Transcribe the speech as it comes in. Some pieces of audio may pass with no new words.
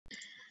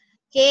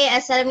Okay,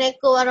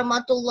 Assalamualaikum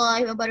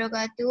warahmatullahi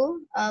wabarakatuh.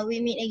 We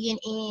meet again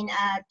in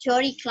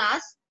theory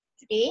class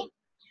today.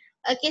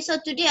 Okay, so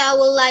today I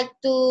would like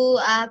to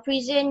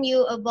present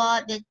you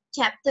about the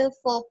chapter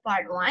 4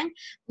 part 1,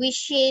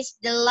 which is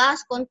the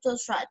last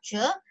control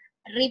structure,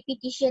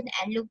 repetition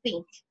and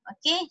looping.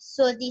 Okay,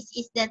 so this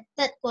is the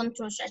third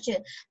control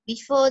structure.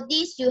 Before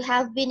this, you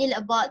have been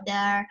about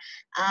the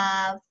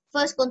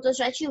first control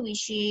structure,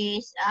 which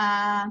is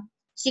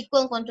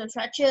sequence control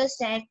structure,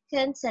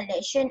 second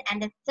selection,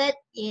 and the third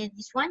is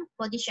this one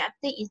for this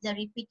chapter is the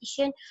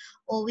repetition,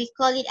 or we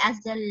call it as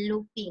the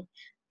looping.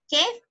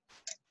 Okay.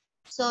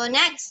 So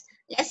next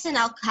lesson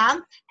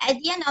outcome. At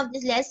the end of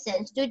this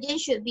lesson,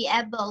 students should be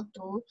able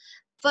to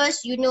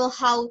first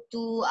how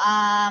to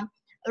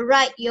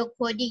write your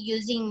coding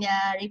using the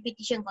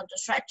repetition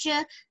control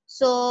structure.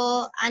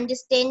 So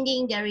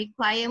understanding the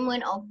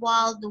requirement of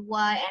while, do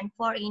while, and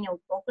for in your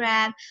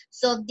program.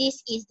 So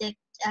this is the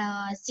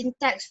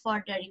syntax for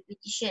the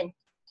repetition.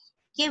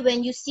 Okay,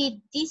 when you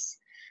see these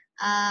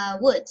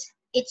words,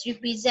 it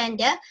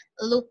represents the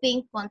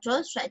looping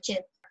control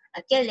structure.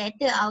 Okay,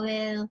 later I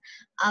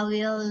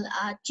will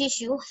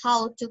teach you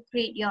how to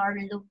create your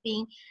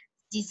looping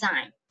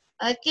design.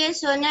 Okay,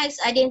 so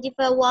next,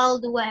 identify while,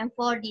 do, and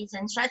for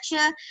design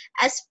structure.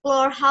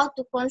 Explore how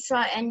to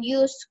construct and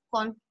use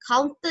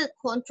counter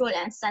control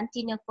and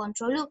sentinel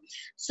control loop.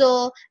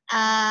 So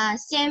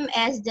same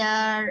as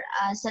the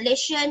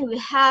selection, we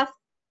have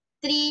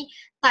three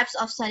types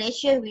of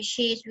selection, which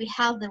is we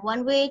have the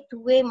one way,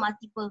 two way,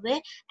 multiple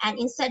way, and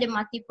inside the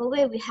multiple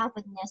way we have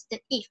a nested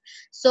if.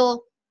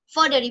 So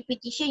for the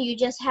repetition, you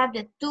just have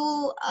the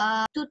two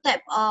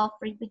type of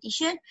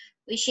repetition,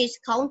 which is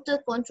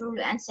counter control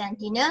loop and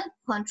sentinel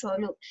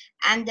control loop.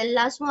 And the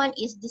last one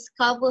is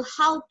discover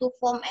how to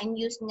form and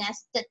use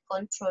nested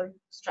control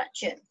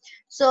structure.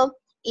 So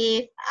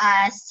if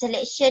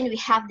selection, we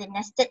have the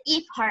nested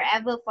if.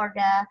 However, for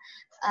the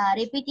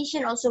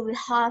repetition also we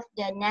have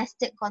the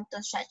nested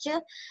control structure,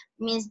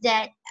 means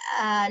that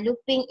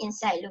looping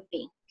inside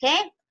looping.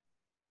 Okay,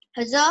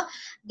 so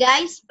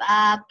guys,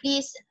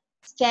 please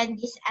scan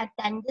this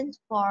attendance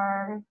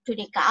for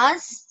today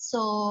class.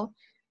 So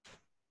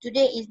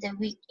today is the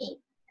week 8.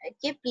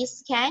 Okay,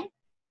 please scan.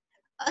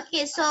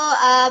 Okay, so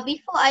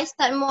before I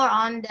start more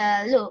on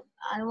the loop,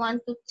 I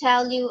want to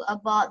tell you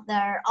about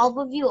the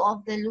overview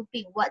of the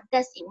looping. What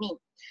does it mean?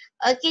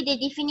 Okay, the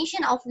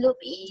definition of loop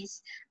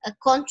is a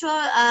control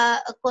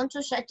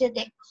structure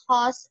that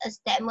causes a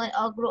statement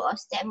or group of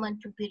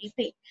statement to be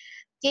repeated.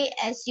 Okay,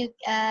 as you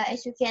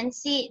can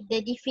see,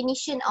 the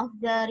definition of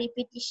the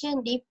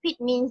repetition,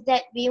 repeat means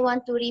that we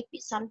want to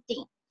repeat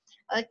something.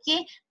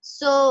 Okay,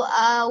 so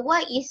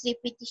why is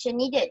repetition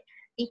needed?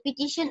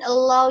 Repetition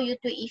allow you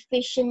to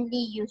efficiently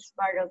use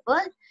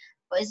variable.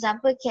 For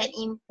example, can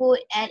input,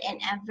 add,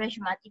 and average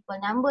multiple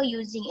number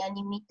using a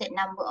limited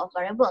number of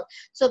variable.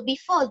 So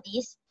before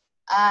this,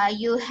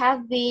 you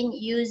have been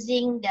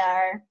using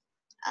the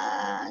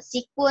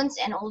sequence,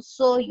 and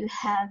also you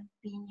have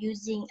been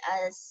using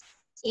a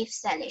if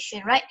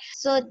selection, right?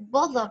 So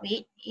both of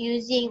it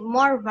using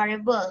more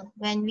variable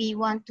when we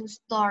want to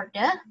store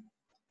the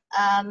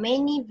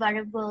many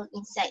variable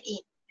inside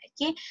it.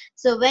 Okay,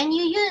 so when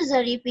you use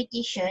a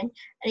repetition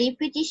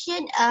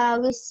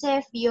will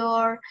save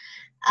your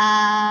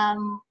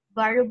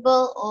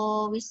variable,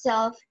 or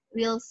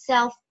will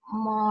save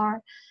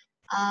more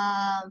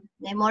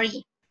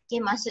memory.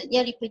 Okay,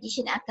 maksudnya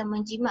repetition akan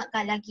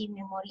menjimatkan lagi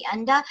memori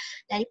anda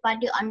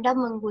daripada anda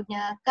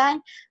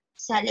menggunakan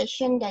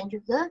selection dan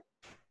juga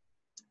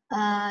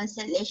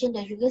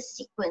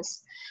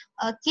sequence.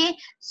 Okay,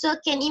 so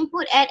can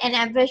input, add, and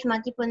average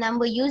multiple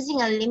number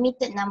using a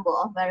limited number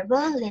of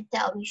variable.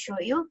 Later I will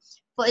show you.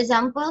 For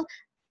example,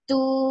 to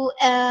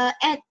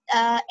add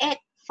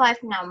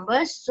 5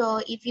 numbers. So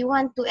if you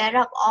want to add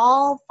up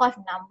all 5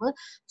 numbers,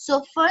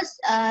 so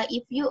first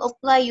if you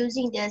apply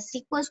using the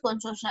sequence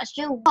control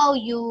structure, how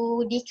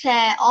you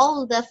declare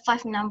all the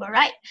 5 number,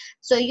 right?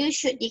 So you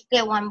should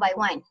declare one by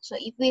one. So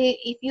if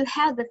you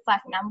have the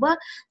 5 number,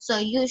 so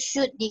you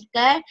should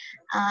declare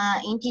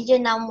integer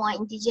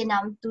num1, integer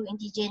num2,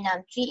 integer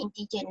num3,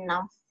 integer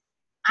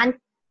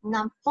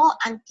num4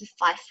 until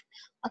 5.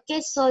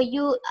 Okay, so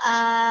you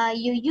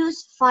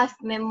use 5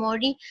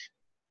 memory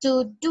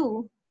to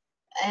do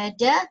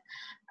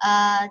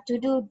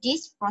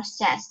this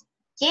process.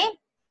 Okay,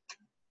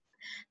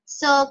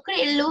 so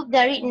create a loop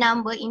that read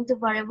number into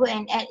variable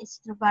and add it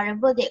to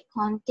variable that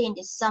contain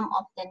the sum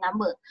of the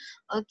number.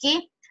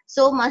 Okay,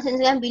 so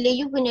maksudnya bila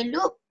you guna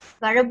loop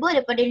variable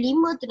daripada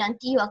 5 tu,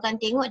 nanti you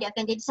akan tengok dia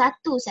akan jadi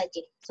 1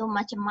 saja. So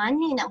macam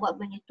mana nak buat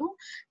benda tu,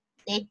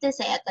 later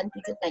saya akan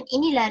tunjukkan.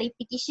 Inilah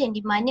repetition, di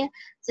mana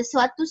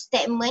sesuatu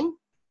statement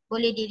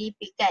boleh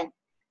direpitkan.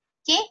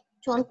 Okay,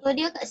 contoh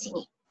dia kat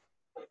sini.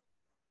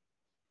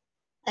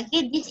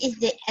 Okay, this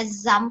is the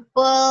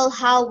example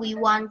how we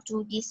want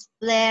to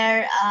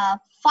display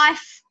 5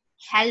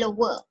 hello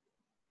world.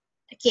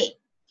 Okay,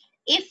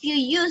 if you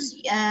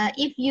using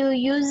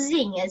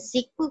a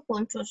sequence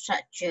control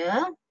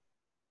structure,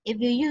 if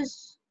you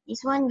use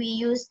This one we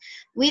use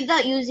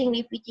without using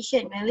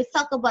repetition. When we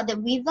talk about the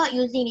without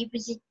using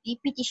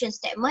repetition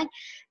statement,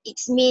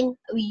 it's mean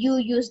you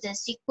use the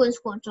sequence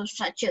control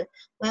structure.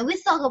 When we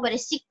talk about the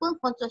sequence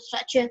control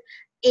structure,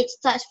 it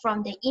starts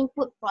from the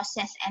input,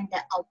 process, and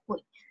the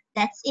output.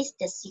 That is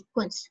the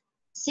sequence.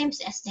 Same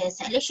as the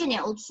selection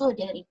and also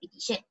the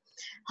repetition.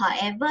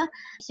 However,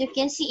 as you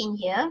can see in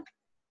here,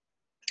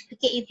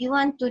 okay, if you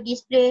want to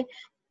display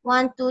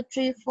 1, 2,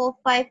 3, 4,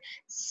 5,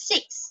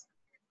 6.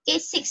 Okay,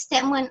 6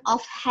 statement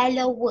of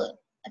hello world.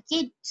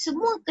 Okay,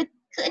 semua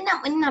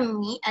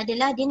keenam ni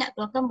adalah dia nak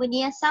keluarkan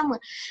benda yang sama.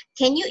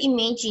 Can you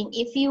imagine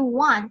if you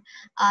want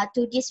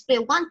to display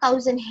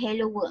 1000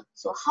 hello world?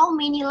 So how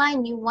many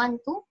line you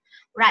want to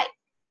write?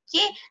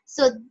 Okay,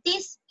 so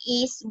this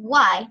is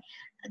why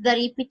the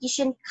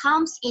repetition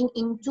comes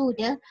into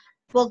the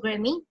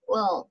programming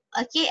world.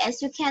 Okay,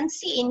 as you can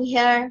see in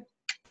here,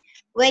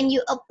 when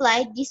you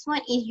apply, this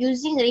one is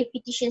using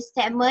repetition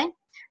statement.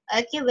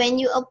 Okay, when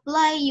you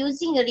apply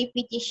using a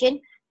repetition,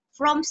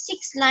 from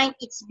 6 line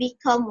it's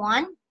become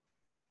 1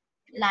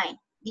 line.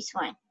 This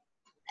one.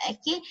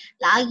 Okay,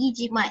 lagi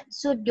jimat.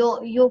 So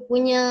you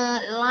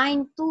punya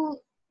line tu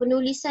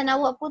penulisan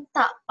awak pun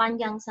tak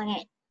panjang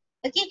sangat.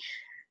 Okay,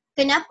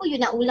 kenapa you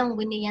nak ulang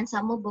benda yang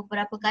sama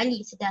beberapa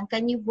kali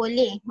sedangkan you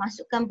boleh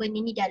masukkan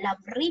benda ni dalam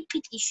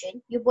repetition,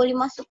 you boleh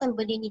masukkan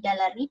benda ni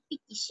dalam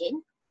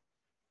repetition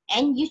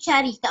and you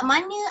cari kat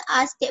mana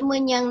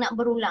statement yang nak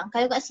berulang.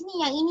 Kalau kat sini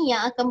yang ini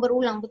yang akan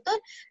berulang, betul?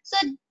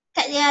 So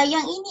kat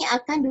yang ini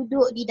akan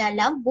duduk di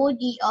dalam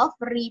body of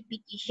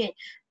repetition.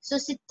 So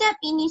setiap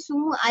ini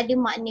semua ada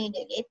makna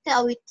dia. Later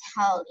I will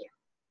tell you.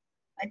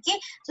 Okay,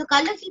 so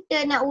kalau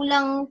kita nak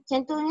ulang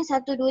contohnya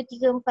 1, 2,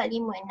 3, 4, 5,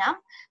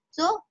 6.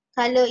 So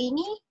kalau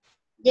ini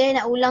dia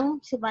nak ulang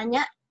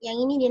sebanyak, yang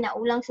ini dia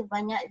nak ulang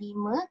sebanyak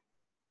 5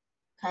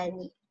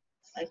 kali.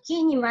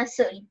 Okay, ini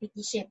masuk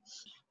repetition.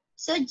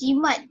 So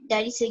jimat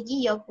dari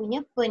segi you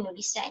punya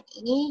penulisan.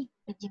 Ini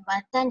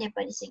perjimatan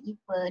daripada segi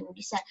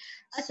penulisan.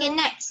 Okay,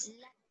 next.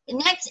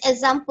 Next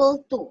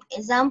example 2.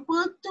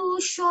 Example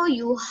 2 show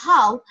you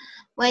how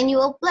when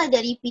you apply the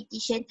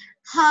repetition,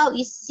 how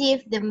it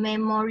save the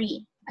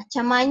memory.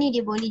 Macam mana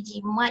dia boleh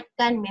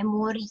jimatkan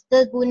memori,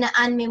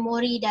 kegunaan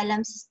memori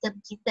dalam sistem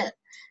kita.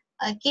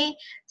 Okay,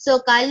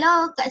 so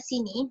kalau kat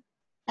sini,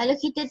 kalau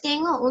kita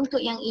tengok untuk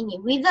yang ini,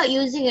 without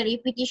using a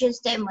repetition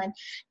statement,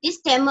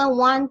 this statement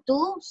want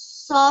to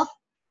solve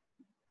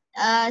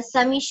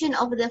summation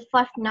of the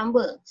 5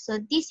 number. So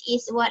this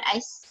is what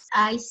I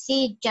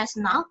said just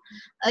now.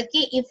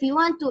 Okay, if you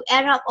want to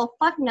add up of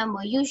 5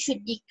 number, you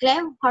should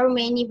declare how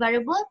many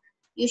variable?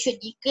 You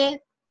should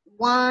declare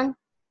 1,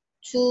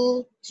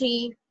 2,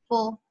 3,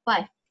 4,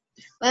 5.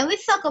 When we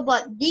talk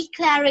about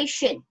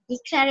declaration,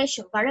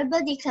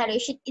 variable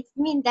declaration, it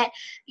means that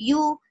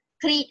you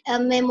create a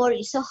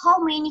memory. So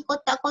how many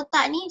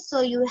kotak-kotak ni?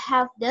 So you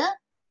have the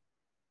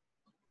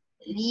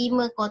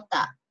 5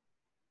 kotak.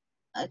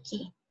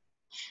 Okay.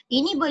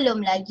 Ini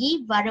belum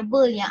lagi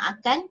variable yang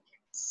akan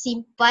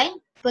simpan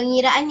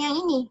pengiraan yang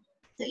ini.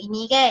 So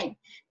ini kan.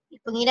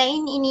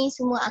 Pengiraan ini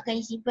semua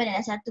akan disimpan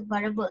dalam satu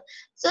variable.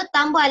 So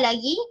tambah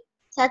lagi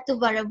satu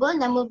variable,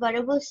 nama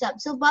variable sub.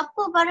 So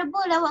berapa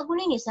variable awak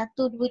guna ni? 1,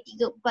 2,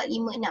 3, 4,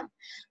 5, 6.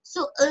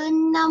 So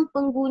 6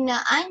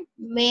 penggunaan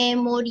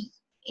memori.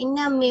 6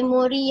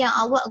 memori yang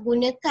awak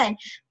gunakan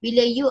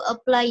bila you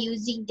apply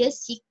using the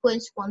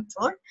sequence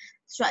control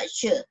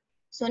structure.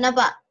 So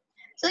nampak?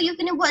 So you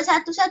kena buat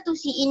satu-satu,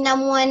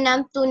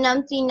 CE61, 62,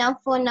 63,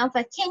 64,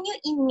 65. Can you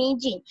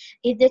imagine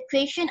if the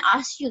question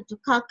asks you to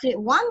calculate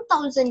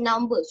 1000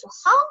 numbers? So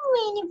how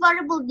many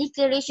variable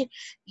declaration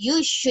you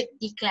should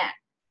declare?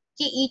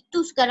 Okay, itu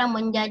sekarang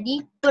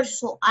menjadi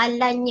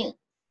persoalannya.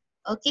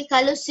 Okay,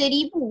 kalau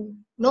 1000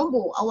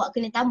 nombor awak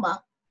kena tambah.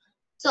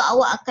 So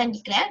awak akan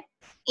declare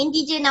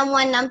integer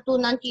 61,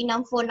 62, 63,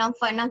 64,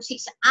 65,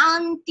 66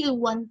 until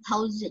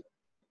 1000.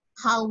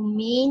 How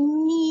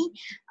many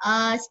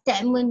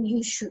statement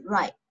you should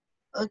write?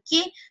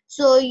 Okay,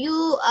 so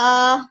you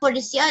for the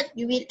CR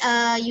you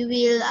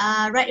will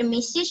write a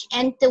message,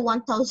 enter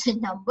 1000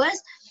 numbers.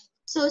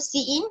 So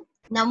CIN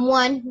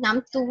 61,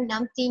 62,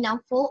 63,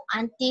 64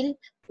 until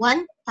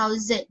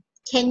 1000.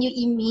 Can you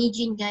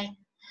imagine, guys?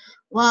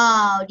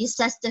 Wow,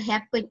 this has to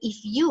happen if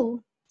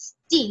you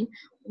still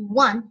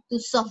want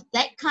to solve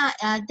that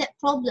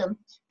problem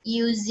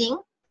using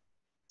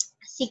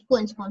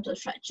sequence control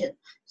structure.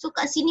 So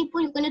kat sini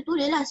pun you kena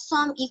tulis lah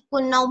sum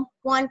equal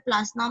 61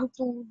 plus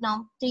 62,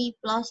 63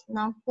 plus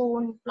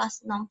 64 plus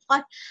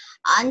 65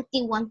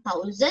 until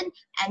 1000,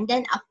 and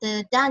then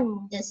after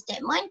done the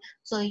statement,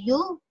 so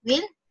you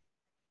will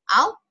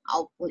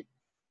output.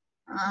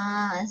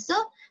 So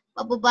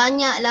berapa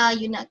banyak lah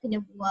you nak kena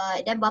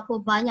buat dan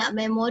berapa banyak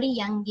memori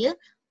yang dia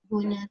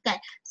gunakan.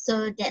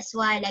 So that's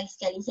why lagi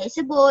sekali saya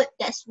sebut,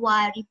 that's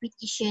why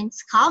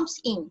repetitions comes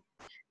in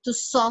to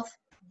solve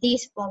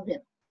this problem.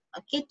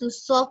 Okay, to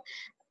solve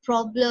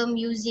problem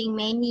using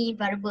many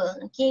variable.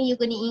 Okay, you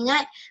kena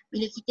ingat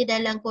bila kita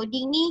dalam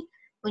coding ni,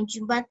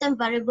 penjumatan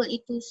variable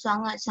itu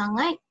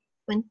sangat-sangat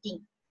penting.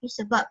 Okay,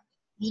 sebab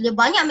Bila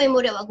banyak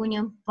memori awak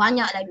guna,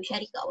 banyaklah duit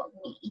syarikat awak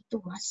guna. Itu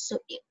maksud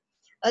dia.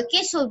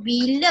 Okay, so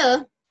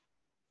bila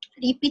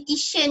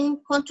repetition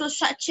control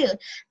structure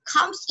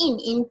comes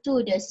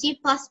into the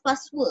C++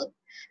 world,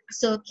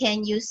 so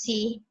can you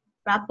see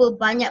berapa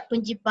banyak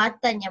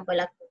penjibatan yang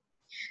berlaku?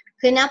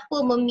 Kenapa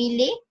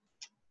memilih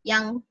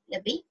yang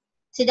lebih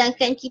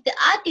sedangkan kita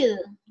ada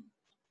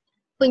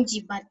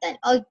penjibatan?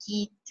 Oh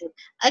gitu.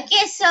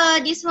 Okay, so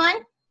this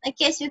one,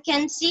 okay, as you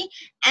can see,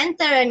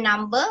 enter a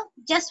number,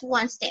 just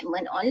one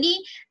statement only,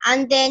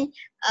 and then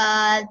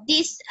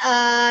this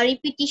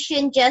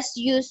repetition just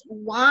use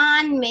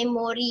one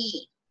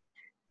memory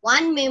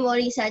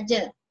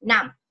saja,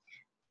 6.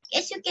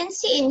 As you can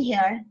see in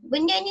here,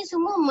 benda ni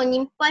semua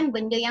menyimpan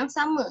benda yang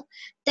sama,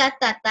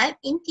 data type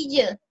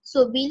integer.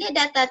 So bila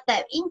data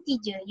type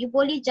integer, you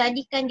boleh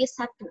jadikan dia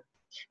satu.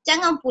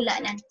 Jangan pula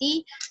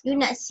nanti you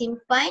nak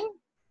simpan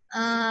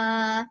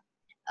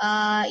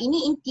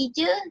ini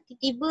integer,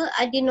 tiba-tiba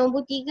ada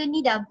nombor 3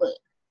 ni double.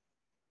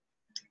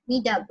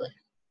 Ni double.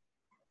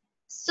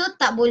 So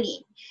tak boleh.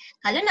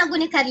 Kalau nak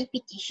gunakan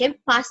repetition,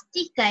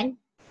 pastikan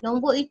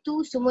nombor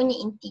itu semuanya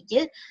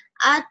integer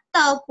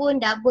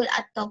ataupun double,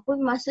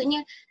 ataupun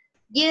maksudnya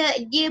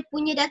dia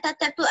punya data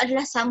type tu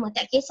adalah sama.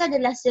 Tak kisah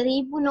adalah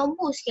 1000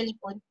 nombor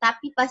sekalipun,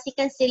 tapi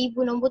pastikan 1000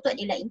 nombor tu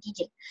adalah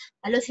integer.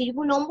 Kalau 1000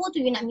 nombor tu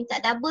you nak minta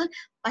double,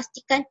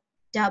 pastikan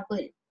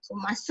double. So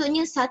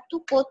maksudnya satu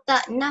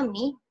kotak 6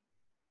 ni,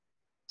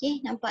 okay,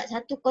 nampak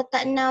satu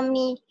kotak 6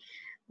 ni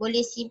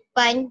boleh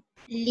simpan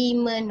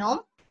 5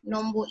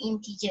 nombor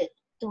integer.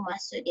 Tu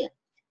maksud dia.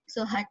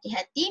 So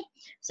hati-hati.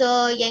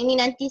 So yang ni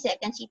nanti saya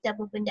akan cerita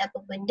apa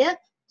benda.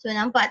 So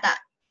nampak tak?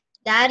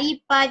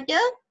 Daripada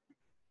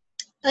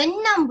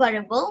 6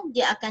 variable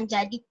dia akan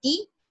jadi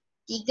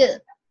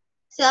 3.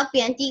 So apa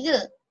yang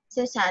 3?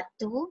 So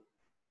 1, 2,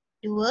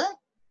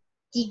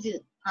 3.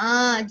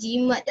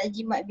 Jimat tak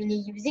jimat bila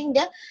using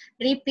the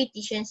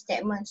repetition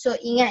statement. So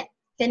ingat,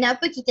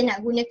 kenapa kita nak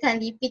gunakan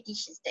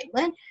repetition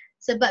statement?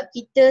 Sebab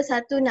kita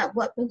satu nak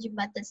buat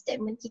penjimatan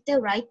statement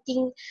kita,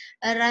 writing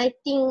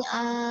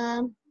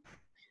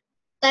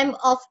time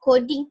of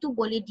coding tu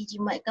boleh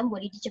dijimatkan,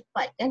 boleh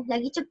dicepatkan.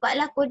 Lagi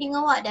cepatlah coding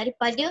awak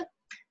daripada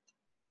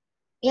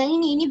yang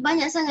ini. Ini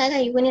banyak sangat kan,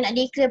 you kena nak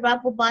declare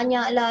berapa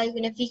banyak lah, you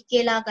kena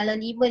fikir lah, kalau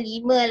 5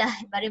 lah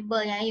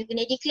variable yang you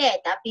kena declare.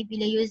 Tapi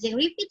bila using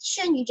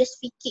repetition, you just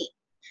fikir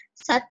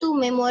satu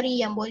memori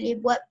yang boleh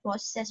buat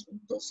proses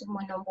untuk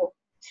semua nombor.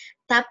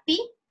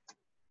 Tapi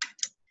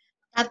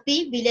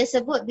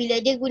bila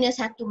dia guna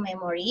satu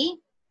memori,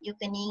 you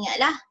kena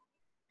ingatlah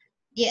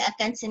dia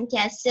akan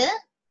sentiasa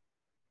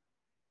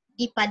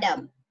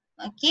dipadam.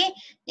 Okay,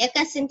 dia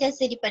akan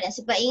sentiasa dipadam.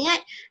 Sebab ingat,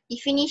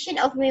 definition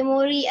of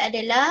memory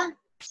adalah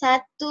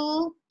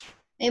satu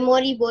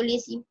memori boleh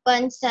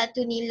simpan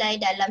satu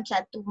nilai dalam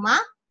satu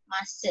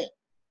masa.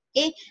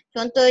 Okay,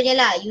 contohnya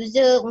lah,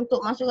 user untuk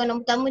masukkan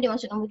nombor pertama dia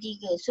masuk nombor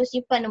 3. So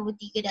simpan nombor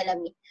 3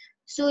 dalam ni.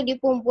 So dia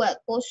pun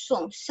buat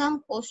kosong,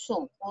 sum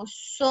kosong,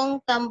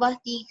 kosong tambah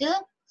 3.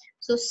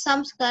 So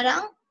sum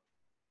sekarang,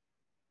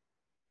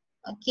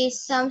 okay,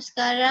 sum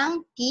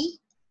sekarang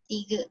 3.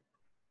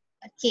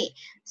 Okay,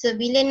 so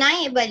bila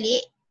naik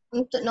balik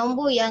untuk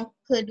nombor yang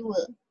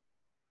kedua,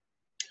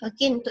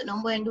 okay, untuk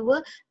nombor yang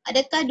 2,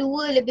 adakah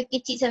 2 lebih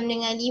kecil sama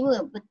dengan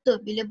 5?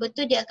 Betul, bila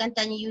betul dia akan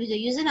tanya user.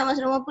 User nak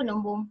masuk nombor apa?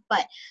 Nombor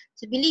 4.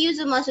 So bila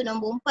user masuk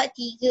nombor 4,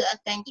 3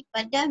 akan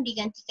dipadam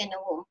digantikan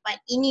nombor 4.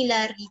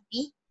 Inilah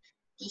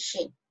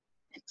repetition.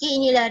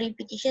 Okay, inilah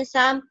repetition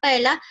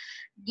sampailah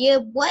dia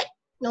buat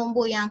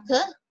nombor yang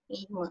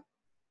ke-5.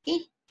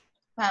 Okay,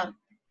 faham?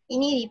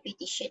 Ini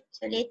repetition.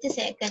 So later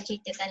saya akan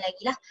ceritakan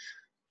lagi lah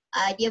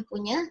dia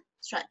punya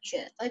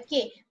structure.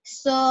 Okay,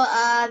 so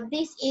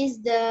this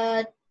is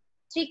the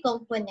 3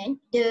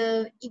 component,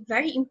 the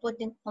very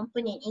important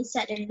component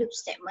inside the loop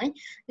statement.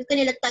 You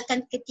kena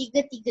letakkan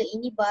ketiga-tiga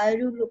ini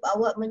baru loop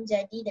awak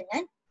menjadi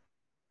dengan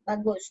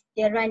bagus.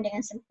 Dia run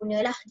dengan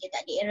sempurna lah, dia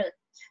tak ada error.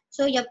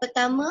 So yang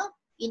pertama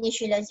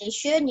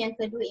initialization, yang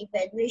kedua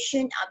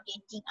evaluation,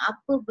 updating,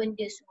 apa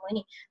benda semua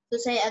ni.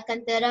 So saya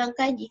akan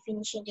terangkan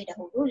definition dia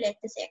dahulu,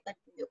 later saya akan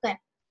tunjukkan.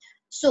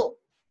 So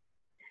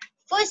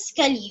first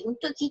sekali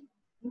untuk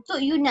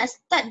you nak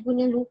start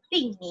guna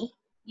looping ni,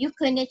 you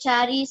kena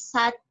cari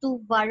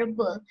satu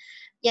variable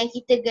yang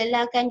kita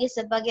gelarkan dia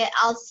sebagai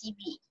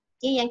LCV.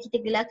 Okay, yang kita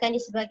gelarkan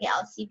dia sebagai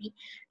LCV.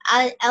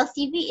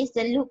 LCV is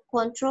the loop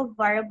control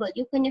variable.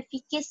 You kena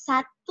fikir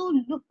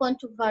satu loop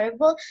control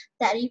variable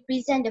that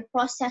represent the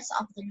process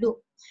of the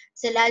loop.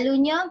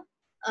 Selalunya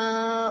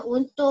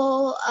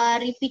untuk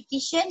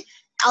repetition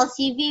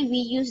LCV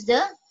we use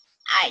the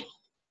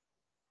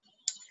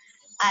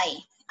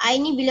I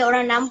ni bila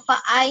orang nampak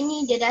I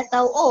ni dia dah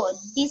tahu, oh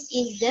this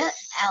is the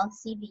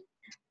LCV,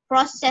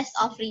 process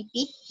of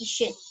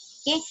repetition.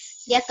 Okay,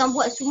 dia akan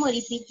buat semua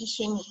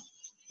repetition ni.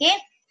 Okay,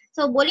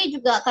 so boleh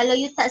juga kalau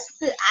you tak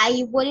suka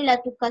I,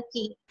 bolehlah tukar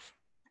K.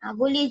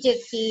 Boleh je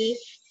K,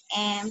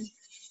 M,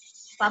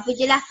 apa-apa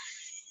je lah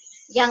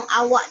yang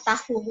awak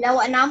tahu. Bila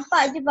awak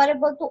nampak je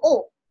variable tu,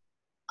 oh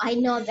I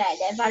know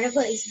that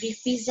variable is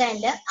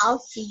represent the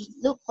LCV,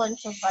 loop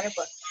control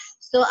variable.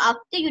 So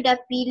after you dah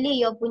pilih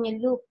your punya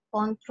loop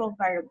control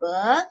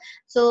variable,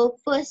 so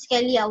first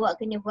sekali awak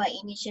kena buat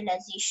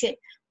initialization.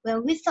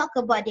 When we talk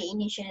about the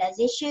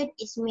initialization,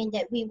 it means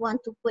that we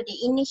want to put the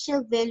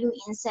initial value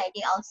inside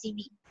the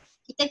LCB.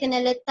 Kita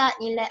kena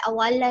letak nilai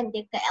awalan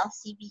dekat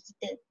LCB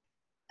kita.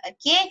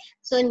 Okay,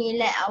 so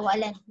nilai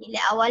awalan. Nilai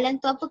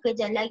awalan tu apa?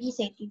 Kejap lagi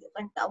saya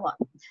tunjukkan kat awak.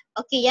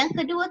 Okay, yang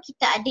kedua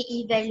kita ada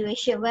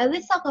evaluation. When we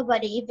talk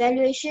about the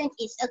evaluation,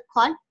 is a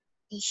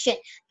condition.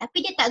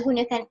 Tapi dia tak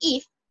gunakan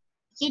if.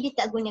 Okay, dia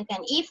tak gunakan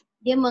if.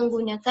 Dia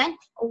menggunakan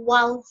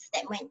while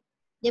statement.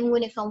 Dia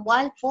menggunakan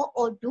while for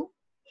or do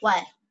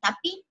while.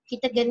 Tapi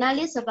kita kenal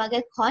dia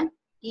sebagai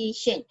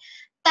condition.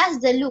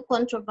 Thus the loop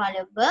control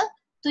variable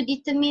to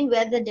determine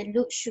whether the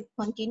loop should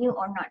continue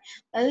or not.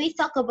 When we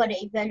talk about the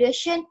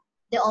evaluation,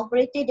 the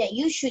operator that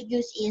you should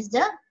use is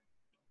the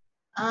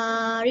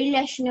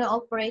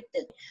relational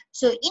operator.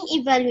 So in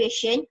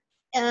evaluation,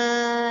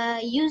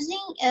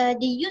 using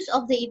the use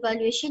of the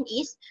evaluation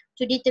is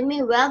to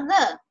determine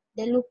whether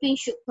the looping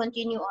should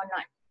continue or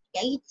not.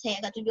 Jadi saya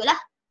akan tunjuklah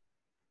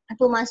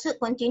apa maksud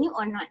continue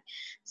or not.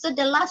 So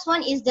the last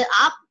one is the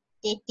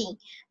updating.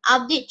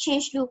 Update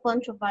change loop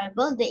control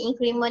variable, the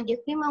increment,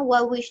 decrement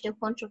while which the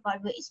control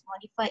variable is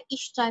modified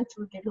each time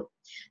through the loop.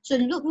 So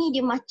loop ni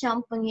dia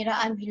macam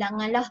pengiraan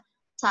bilangan lah.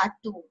 1,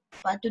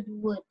 lepas tu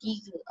 2,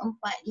 3, 4,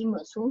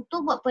 5. So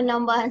untuk buat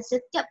penambahan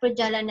setiap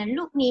perjalanan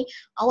loop ni,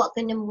 awak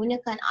kena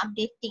menggunakan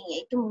updating,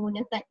 iaitu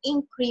menggunakan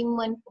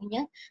increment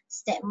punya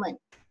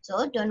statement.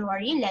 So don't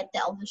worry,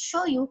 later I will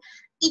show you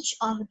each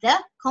of the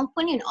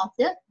component of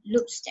the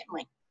loop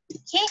statement.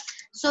 Okay,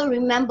 so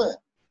remember,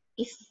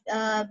 if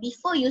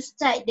before you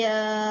start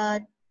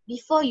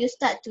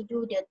to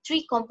do the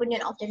 3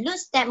 component of the loop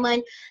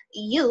statement,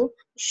 you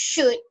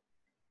should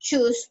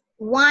choose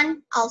one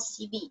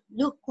LCV,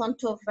 loop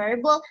control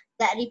variable,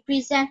 that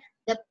represent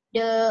the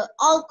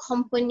all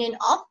component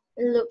of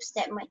loop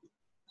statement.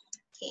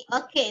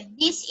 Okay,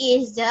 this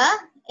is the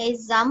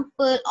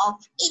example of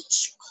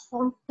each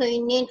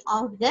component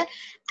of the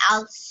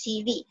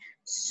LCV.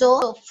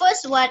 So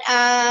first what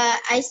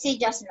I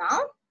say just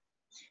now,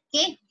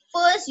 okay,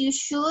 first you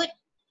should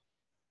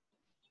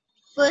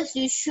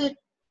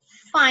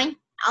find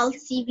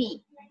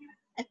LCV.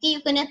 Okay, you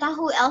kena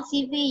tahu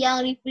LCV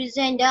yang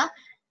represent the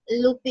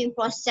looping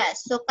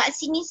process. So kat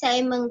sini saya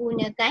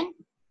menggunakan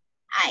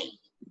I.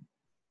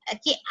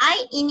 Okay,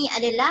 I ini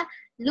adalah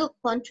loop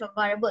control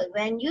variable.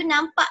 When you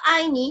nampak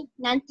I ni,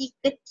 nanti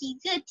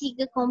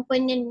ketiga-tiga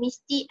komponen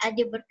mesti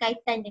ada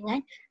berkaitan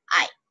dengan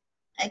I.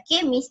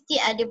 Okay,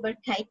 mesti ada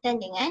berkaitan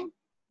dengan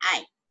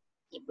I.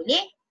 Okay,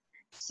 boleh?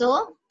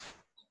 So,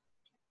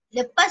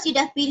 lepas you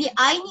dah pilih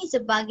I ni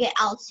sebagai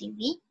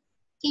LCV,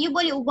 okay, you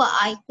boleh ubah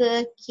I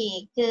ke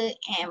K ke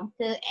M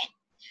ke N.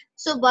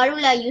 So,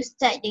 barulah you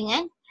start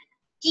dengan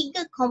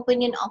 3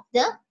 component of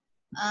the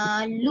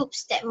loop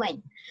statement.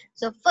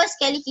 So first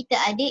kali kita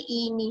ada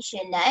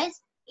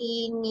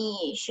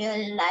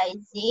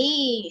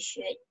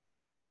initialization.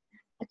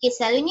 Okay,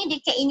 selalunya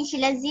dekat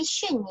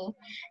initialization ni,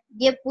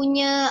 dia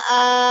punya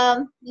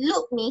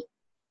loop ni,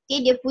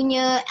 okay, dia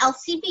punya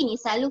LCB ni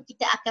selalu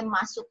kita akan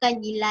masukkan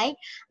nilai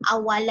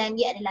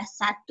awalan dia adalah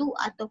 1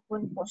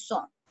 ataupun 0.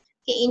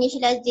 Okay,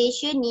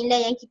 initialization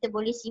nilai yang kita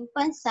boleh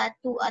simpan 1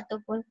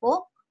 ataupun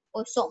 0.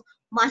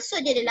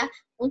 Maksud dia adalah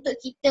untuk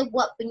kita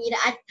buat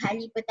pengiraan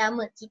kali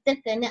pertama, kita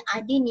kena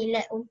ada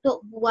nilai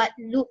untuk buat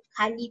loop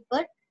kali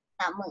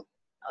pertama.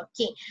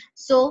 Okay,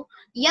 so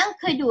yang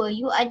kedua,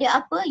 you ada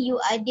apa? You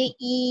ada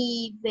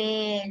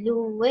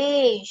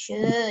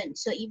evaluation.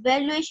 So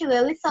evaluation,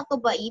 when we talk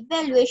about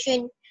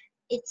evaluation,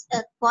 it's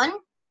a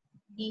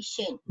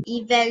condition.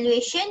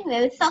 Evaluation,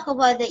 when we talk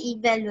about the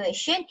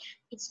evaluation,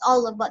 it's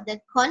all about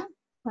the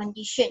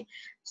condition.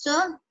 So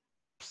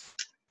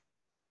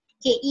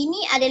okay,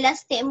 ini adalah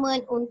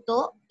statement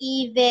untuk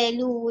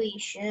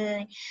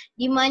evaluation,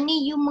 di mana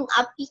you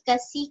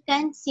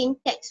mengaplikasikan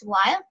syntax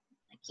while.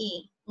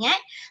 Okay, ingat,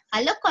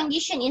 kalau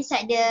condition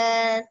inside the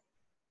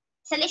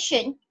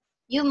selection,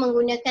 you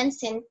menggunakan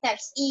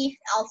syntax if,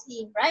 else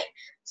if, right?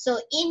 So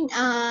in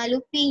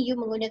looping, you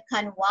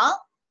menggunakan while,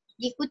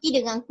 diikuti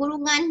dengan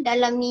kurungan,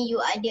 dalam ni you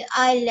ada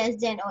I less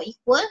than or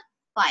equal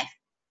 5.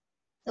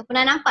 So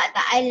pernah nampak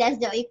tak I less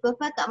than or equal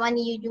 5 kat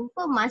mana you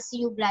jumpa masa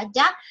you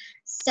belajar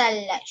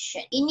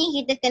selection.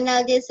 Ini kita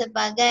kenal dia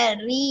sebagai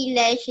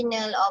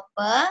relational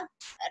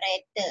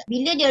operator.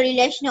 Bila dia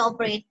relational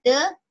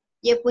operator,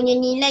 dia punya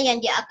nilai yang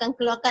dia akan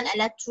keluarkan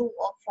adalah true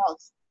or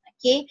false.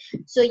 Okay,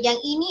 so yang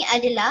ini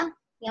adalah,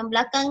 yang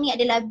belakang ni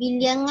adalah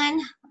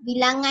bilangan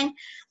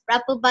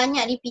berapa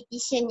banyak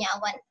repetition yang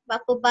awak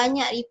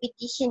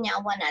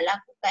nak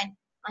lakukan.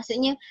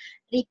 Maksudnya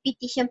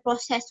repetition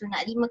proses tu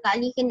nak 5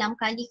 kali ke 6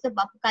 kali ke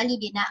berapa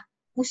kali dia nak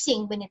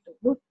pusing benda tu.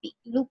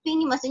 Looping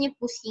ni maksudnya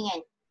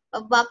pusingan.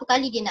 Berapa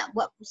kali dia nak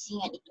buat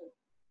pusingan itu.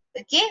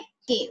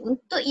 Okay,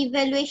 untuk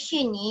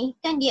evaluation ni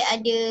kan dia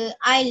ada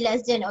I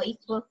less than or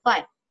equal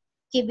 5.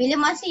 Okay, bila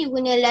masa you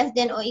guna less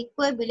than or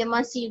equal, bila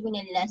masa you guna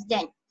less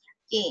than.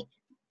 Okay,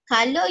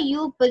 kalau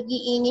you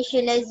pergi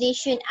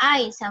initialization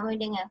I sama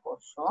dengan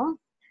 0,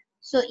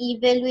 So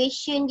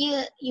evaluation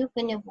dia you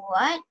kena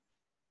buat.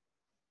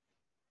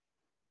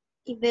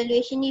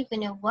 Evaluation you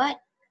kena buat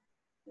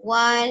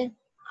while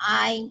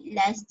I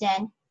less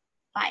than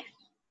 5.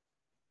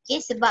 Okay,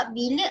 sebab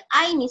bila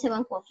I ni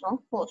sama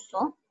kosong,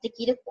 kita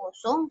kira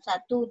kosong,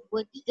 1, 2,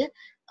 3,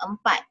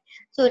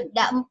 4. So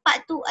dah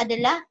 4 tu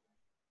adalah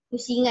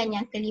pusingan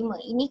yang kelima.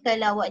 Ini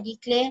kalau awak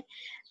declare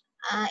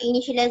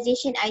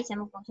initialization I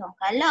sama kosong.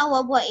 Kalau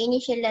awak buat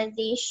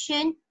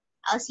initialization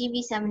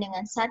LCV sama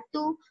dengan 1,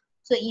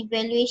 so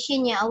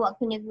evaluation yang awak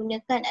kena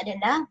gunakan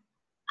adalah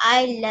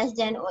I less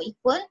than or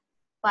equal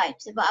 5.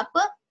 Sebab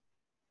apa?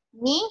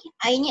 Ni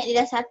I ni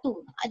adalah 1.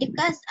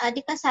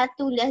 Adakah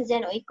 1 less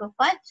than or equal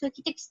 5? So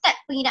kita start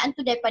pengiraan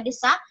tu daripada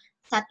 1.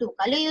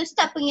 Kalau you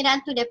start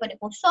pengiraan tu daripada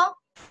kosong,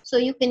 so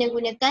you kena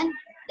gunakan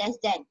less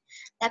than.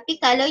 Tapi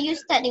kalau you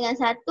start dengan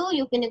 1,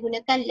 you kena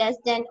gunakan less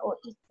than or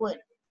equal.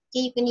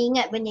 Okay, you kena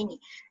ingat benda ni.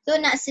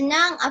 So nak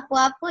senang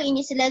apa-apa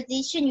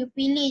initialization you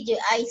pilih je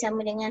I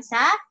sama dengan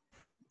 1.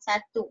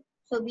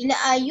 So bila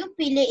you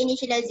pilih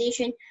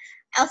initialization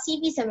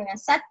LCV sama dengan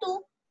 1,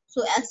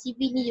 so LCV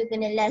ni you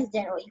kena less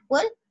than or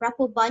equal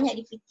berapa banyak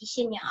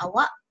repetition yang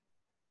awak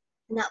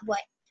nak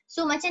buat.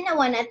 So macam mana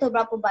awak nak tahu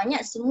berapa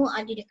banyak? Semua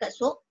ada dekat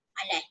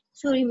soalan.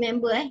 So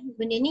remember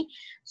benda ni.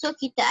 So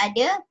kita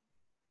ada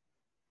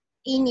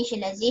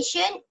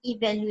initialization,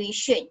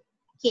 evaluation.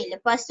 Okay,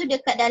 lepas tu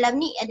dekat dalam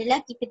ni adalah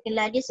kita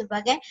kelar dia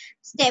sebagai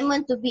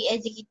statement to be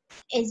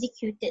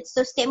executed.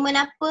 So statement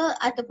apa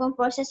ataupun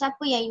proses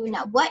apa yang you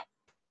nak buat?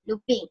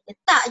 Looping.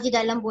 Letak je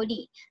dalam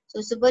body. So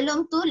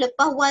sebelum tu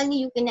lepas while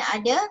ni you kena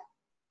ada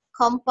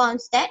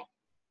compound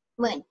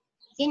statement.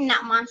 Okay,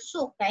 nak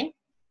masukkan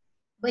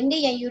benda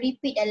yang you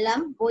repeat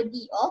dalam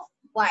body of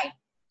while.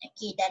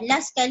 Okay, dan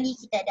last kali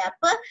kita ada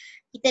apa?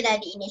 Kita dah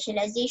ada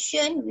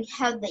initialization, we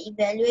have the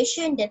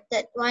evaluation, the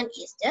third one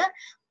is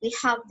we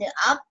have the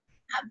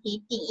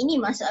updating. Ini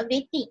masuk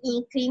updating,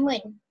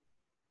 increment.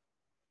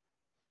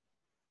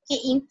 Okay,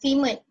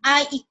 increment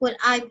I equal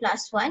I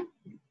plus 1.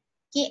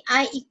 Okay,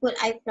 I equal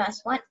I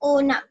plus 1.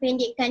 Oh, nak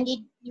pendekkan dia,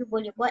 you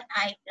boleh buat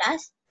I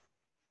plus.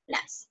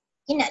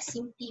 Okay, nak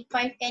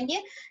simplifykan dia,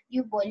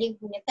 you boleh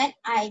gunakan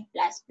I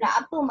plus.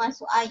 Apa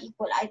maksud I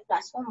equal I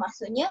plus 1?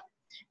 Maksudnya,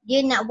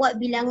 dia nak buat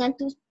bilangan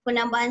tu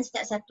penambahan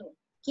start 1.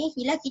 Okay,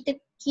 bila kita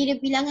kira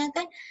bilangan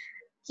kan,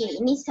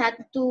 okay, ini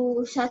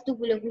satu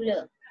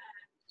gula-gula.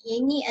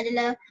 Ini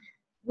adalah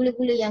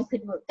gula-gula yang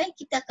kedua. Kan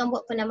kita akan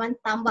buat penambahan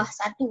tambah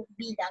 1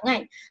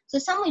 bilangan. So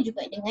sama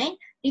juga dengan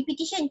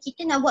repetition.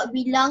 Kita nak buat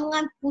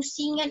bilangan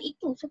pusingan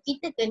itu. So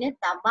kita kena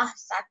tambah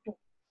 1.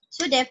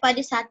 So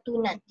daripada 1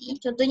 nanti,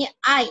 contohnya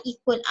I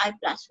equal I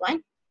plus 1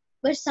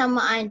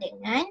 bersamaan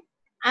dengan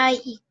I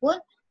equal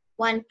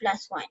 1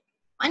 plus 1.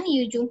 Mana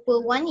you jumpa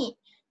 1 ni?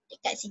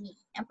 Dekat sini.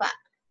 Nampak?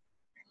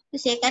 So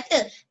saya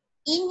kata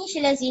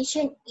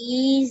initialization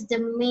is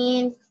the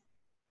main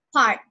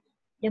part.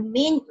 The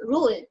main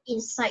role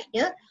inside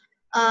the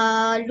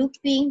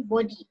looping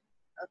body.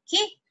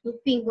 Okay,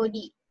 looping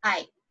body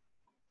I.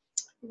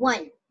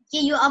 1.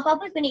 Okay, you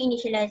apa-apa kena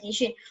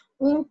initialization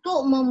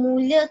untuk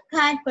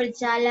memulakan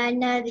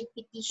perjalanan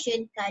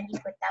repetition kali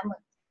pertama.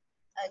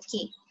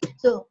 Okay,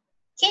 so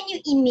can you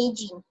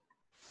imagine?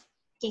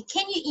 Okay,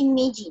 can you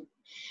imagine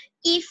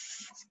if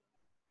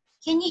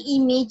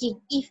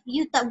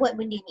you tak buat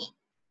benda ni?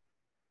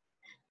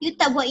 You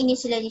tak buat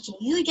initialization,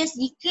 you just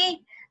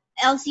declare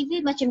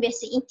LCV macam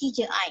biasa,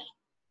 integer I.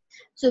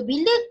 So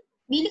bila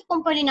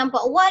komponen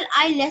nampak while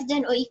I less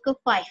than or equal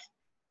 5.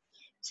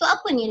 So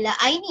apa nilai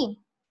I ni?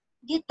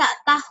 Dia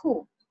tak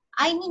tahu.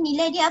 I ni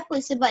nilai dia apa?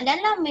 Sebab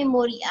dalam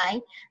memori I,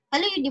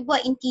 kalau you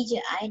dibuat integer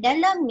I,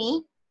 dalam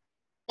ni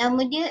nama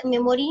dia,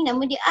 memori ni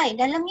nama dia I.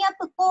 Dalam ni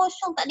apa?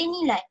 Kosong, tak ada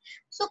nilai.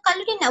 So kalau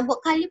dia nak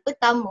buat kali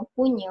pertama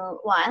punya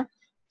while,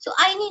 so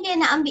I ni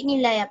dia nak ambil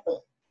nilai apa?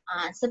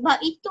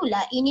 Sebab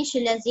itulah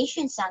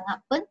initialization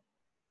sangat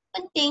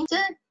penting. So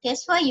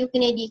that's why you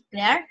kena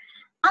declare,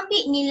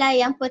 ambil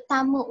nilai yang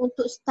pertama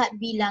untuk start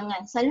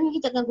bilangan.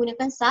 Selalunya kita akan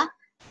gunakan 1.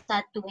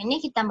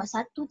 Ini kita tambah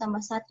 1,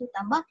 tambah 1,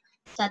 tambah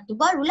 1.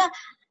 Barulah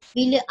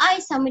bila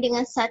I sama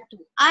dengan 1,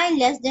 I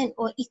less than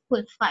or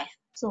equal 5.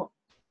 So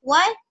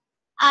while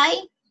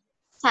I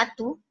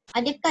 1,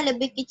 adakah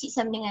lebih kecil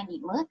sama dengan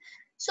 5?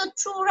 So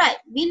true,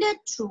 right? Bila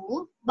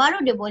true,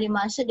 baru dia boleh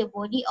masuk the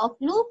body of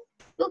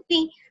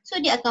looping. So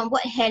dia akan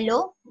buat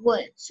hello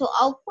world. So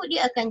output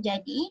dia akan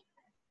jadi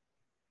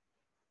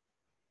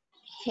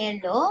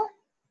hello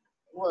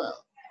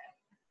world.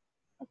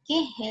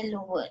 Okay,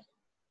 hello world.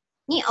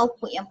 Ni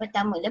output yang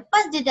pertama.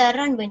 Lepas dia dah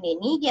run benda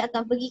ni, dia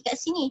akan pergi kat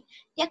sini.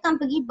 Dia akan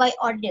pergi by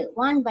order,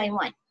 one by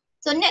one.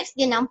 So next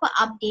dia nampak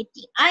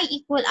updating. I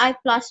equal I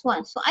plus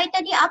 1. So I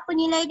tadi apa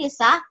nilai dia?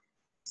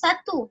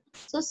 1.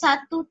 So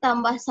 1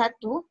 tambah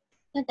 1.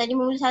 So tadi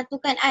mula 1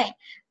 kan I.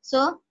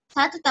 So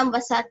 1 tambah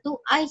 1,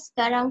 I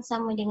sekarang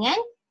sama dengan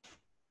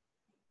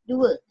 2.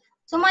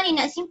 So mana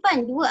nak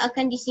simpan? 2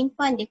 akan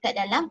disimpan dekat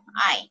dalam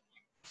I.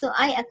 So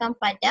I akan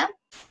padam.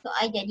 So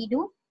I jadi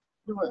 2.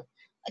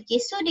 Okay,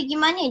 so dia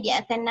gimana?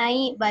 Dia akan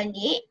naik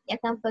balik. Dia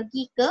akan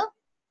pergi ke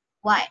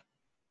Y.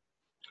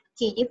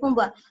 Okay, dia pun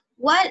buat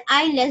while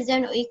I less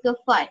than or equal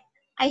 5.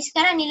 I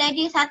sekarang nilai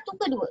dia 1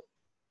 ke 2?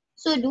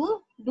 So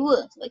 2.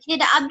 Sebab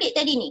kita dah update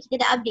tadi ni.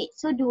 Kita dah update.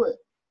 So 2.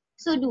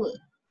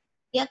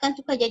 Dia akan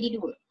tukar jadi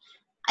 2.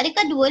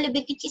 Adakah 2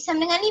 lebih kecil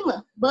sama dengan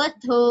 5?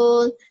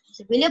 Betul.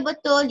 So bila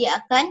betul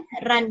dia akan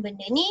run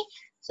benda ni.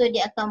 So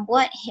dia akan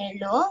buat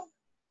hello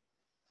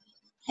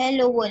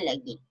world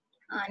lagi.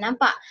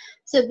 Nampak?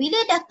 So bila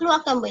dah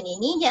keluarkan benda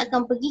ni dia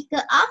akan pergi ke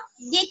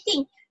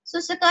updating. So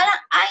sekarang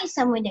I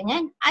sama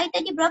dengan I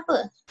tadi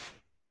berapa?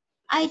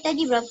 I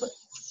tadi berapa?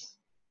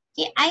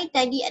 Okay, I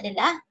tadi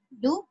adalah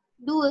 2.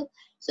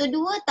 So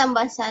 2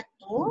 tambah 1.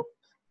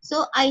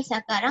 So I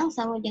sekarang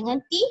sama dengan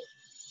 3.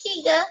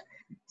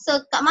 So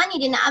kat mana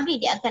dia nak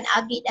update? Dia akan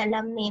update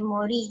dalam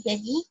memori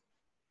jadi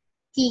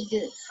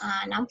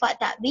 3.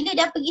 Nampak tak? Bila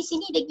dah pergi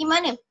sini dia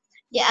gimana?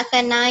 Dia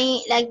akan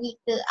naik lagi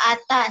ke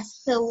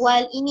atas ke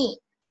while ini.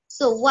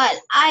 So while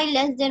I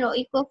less than or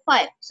equal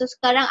 5. So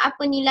sekarang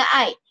apa nilai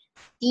I?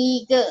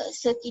 3.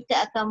 So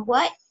kita akan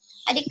buat,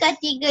 adakah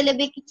 3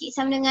 lebih kecil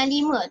sama dengan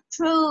 5?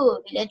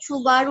 True. Bila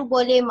true baru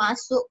boleh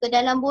masuk ke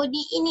dalam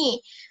body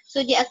ini.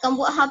 So dia akan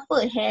buat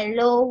apa?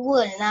 Hello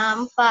world.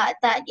 Nampak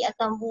tak? Dia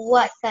akan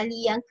buat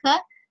kali yang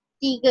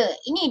ke-3.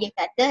 Ini dia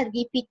kata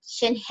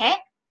repetition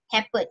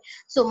happen.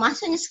 So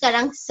maksudnya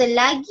sekarang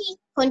selagi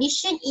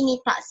condition ini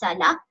tak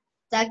salah,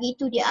 selagi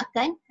itu dia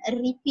akan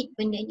repeat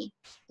benda ni.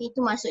 Itu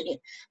maksud dia.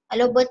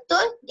 Kalau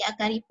betul dia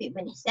akan repeat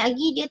benda.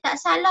 Selagi dia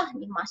tak salah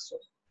dia masuk.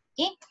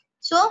 Okay.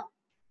 So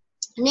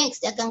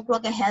next dia akan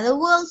keluarkan hello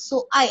world.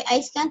 So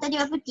I sekarang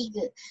tadi berapa?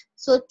 3.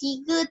 So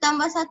 3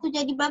 tambah 1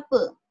 jadi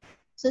berapa?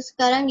 So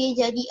sekarang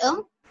dia jadi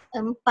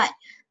 4.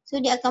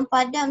 So dia akan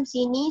padam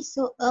sini.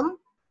 So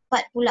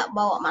 4 pula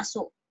bawa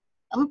masuk.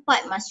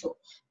 4 masuk.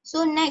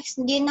 So next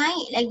dia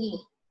naik lagi.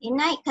 Dia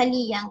naik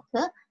kali yang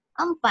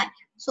ke-4.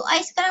 So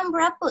I sekarang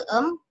berapa?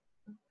 4.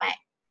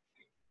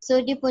 So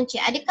dia pun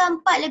cek,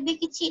 adakah 4 lebih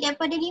kecil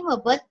daripada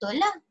 5?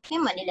 Betul lah.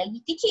 Memang dia lagi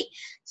kecil.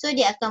 So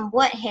dia akan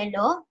buat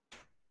hello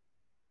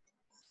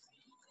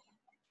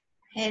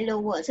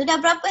world. So dah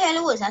berapa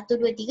hello world? 1,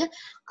 2, 3,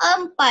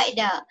 4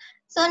 dah.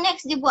 So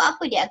next dia buat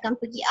apa? Dia akan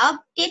pergi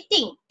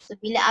updating. So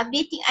bila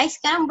updating, I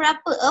sekarang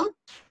berapa?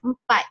 4.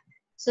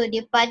 So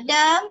dia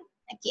padam.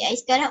 Okay, I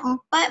sekarang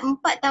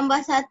 4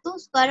 tambah 1.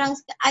 Sekarang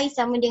I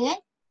sama dengan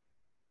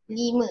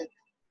 5.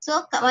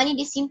 So kat mana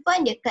dia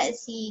simpan? Dekat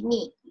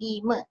sini.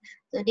 5.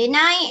 So dia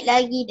naik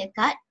lagi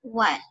dekat 1.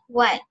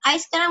 I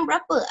sekarang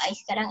berapa? I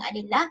sekarang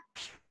adalah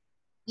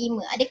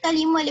 5. Adakah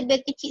 5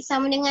 lebih kecil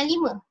sama dengan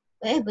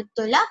 5?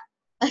 Betul lah.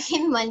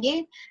 Okay, memang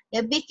dia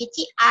lebih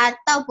kecil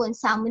ataupun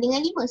sama dengan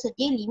 5. So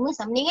dia 5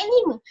 sama dengan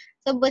 5.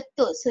 So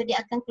betul. So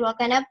dia akan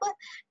keluarkan apa?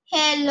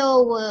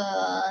 Hello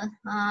world.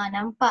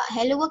 Nampak?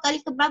 Hello world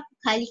kali ke berapa?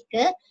 Kali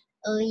ke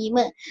 5.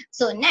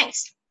 So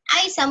next.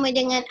 I sama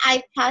dengan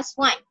I plus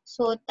 1.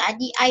 So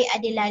tadi I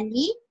adalah 5.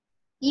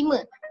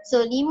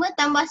 So 5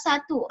 tambah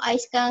 1. I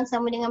sekarang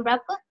sama dengan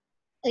berapa?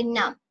 6.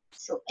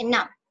 So 6.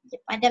 Dia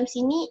padam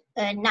sini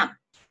 6.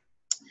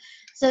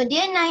 So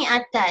dia naik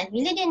atas.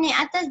 Bila dia naik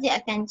atas dia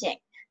akan cek.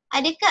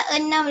 Adakah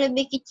 6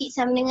 lebih kecil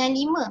sama dengan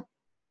 5?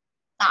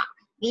 Tak.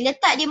 Bila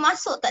tak dia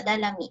masuk tak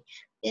dalam ni?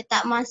 Dia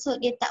tak masuk.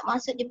 Dia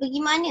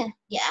pergi mana?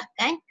 Dia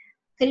akan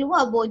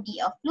keluar body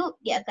of loop.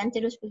 Dia akan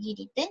terus pergi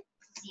return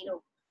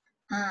 0.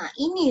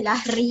 Inilah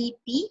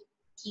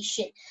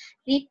repetition.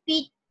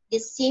 Repeat the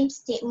same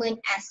statement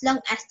as long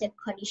as the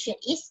condition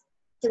is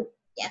true.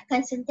 Dia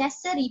akan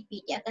sentiasa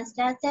repeat. Dia akan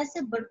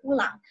sentiasa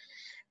berulang.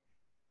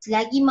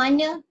 Selagi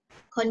mana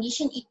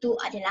condition itu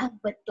adalah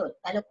betul.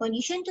 Kalau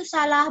condition tu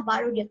salah,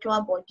 baru dia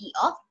keluar body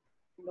of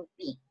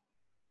looping.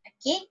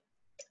 Okay.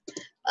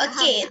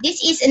 Okay,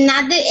 this is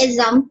another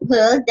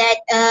example that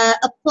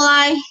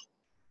apply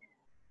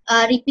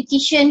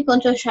repetition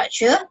control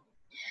structure.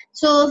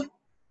 So,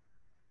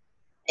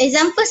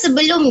 example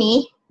sebelum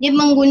ni, dia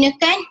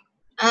menggunakan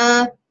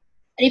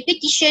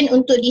repetition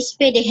untuk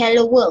display the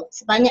hello world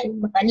sebanyak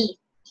 5 kali.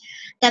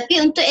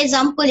 Tapi untuk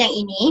example yang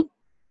ini,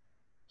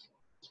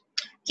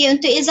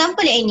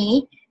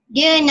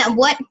 dia nak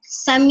buat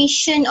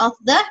summation of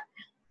the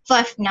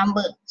 5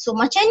 number. So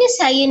macam mana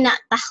saya nak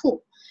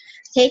tahu?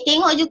 Saya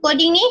tengok je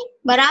coding ni,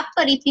 berapa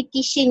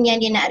repetition yang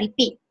dia nak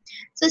repeat.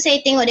 So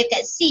saya tengok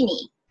dekat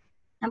sini.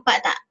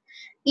 Nampak tak?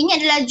 Ini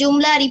adalah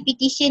jumlah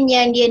repetition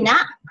yang dia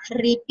nak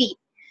repeat.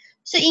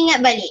 So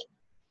ingat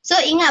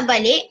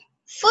balik.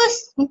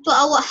 First untuk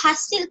awak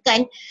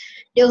hasilkan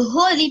the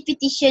whole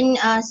repetition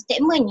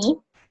statement ni,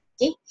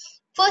 okay.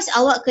 First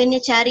awak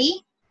kena cari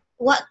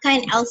what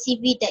kind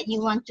LCV that you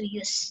want to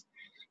use.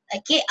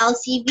 Okay,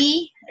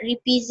 LCV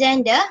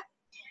represent the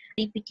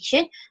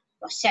repetition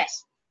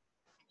process.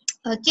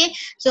 Okay,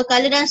 so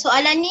kalau dalam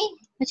soalan ni,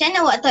 macam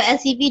mana awak tahu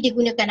LCV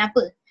digunakan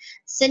apa?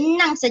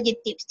 Senang saja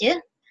tips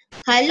dia.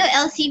 Kalau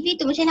LCV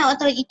tu macam mana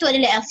awak tahu itu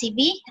adalah LCV?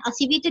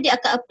 LCV tu dia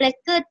akan apply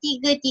ke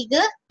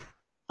tiga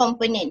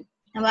komponen.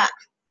 Nampak?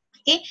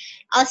 Okay,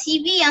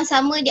 LCV yang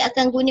sama dia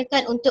akan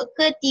gunakan untuk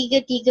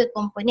ketiga-tiga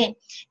komponen.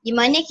 Di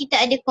mana kita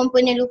ada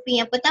komponen looping.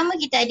 Yang pertama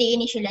kita ada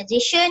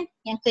initialization,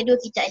 yang kedua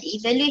kita ada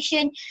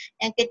evaluation,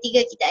 yang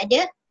ketiga kita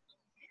ada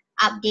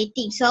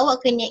updating. So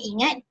awak kena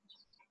ingat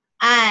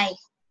I,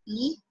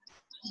 E,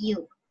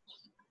 U.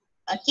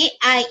 Okay,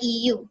 I,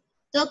 E, U.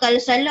 So kalau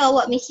selalu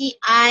awak mesti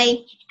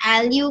I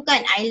love you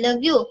kan, I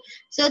love you.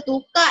 So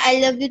tukar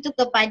I love you tu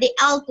kepada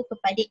L tu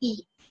kepada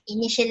E.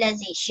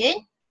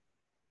 Initialization.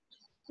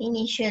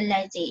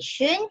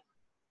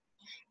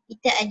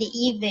 Kita ada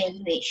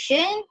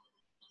evaluation.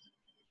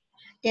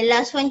 The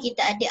last one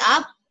kita ada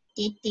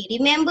updating.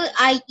 Remember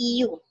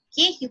IEU.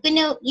 Okay, you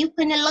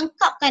kena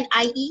lengkapkan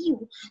IEU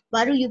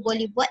baru you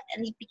boleh buat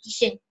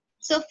repetition.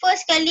 So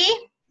first kali,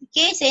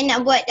 okay, saya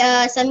nak buat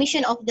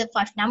summation of the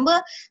 5 number.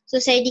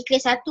 So saya declare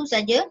satu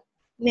saja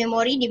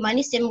memory di mana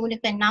saya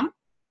menggunakan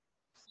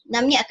 6.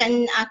 6 ni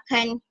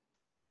akan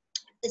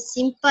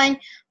simpan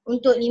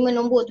untuk 5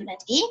 nombor tu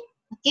nanti.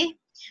 Okay,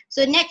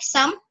 so next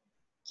sum.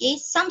 Okay,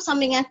 sum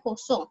sama dengan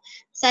kosong.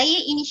 Saya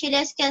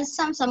initializekan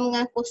sum sama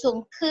dengan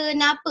kosong.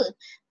 Kenapa?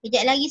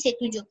 Kejap lagi saya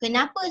tunjuk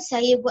kenapa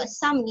saya buat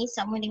sum ni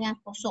sama dengan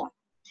kosong.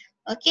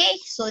 Okay,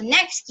 so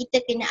next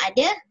kita kena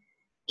ada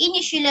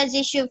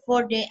initialization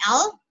for the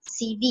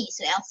LCV.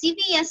 So LCV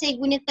yang saya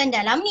gunakan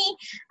dalam ni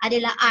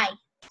adalah I.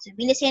 So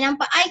bila saya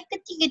nampak I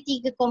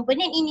ketiga-tiga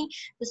komponen ini,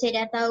 so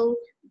saya dah tahu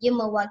dia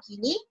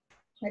mewakili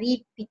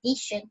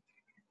repetition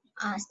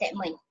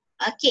statement.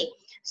 Okay,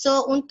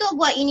 so untuk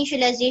buat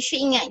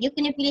initialization ingat, you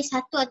kena pilih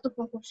satu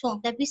ataupun kosong.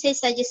 Tapi saya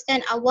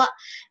suggestkan awak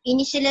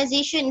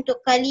initialization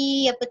untuk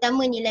kali yang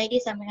pertama nilai dia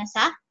sama dengan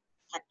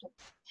 1.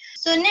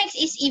 So next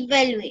is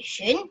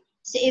evaluation.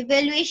 So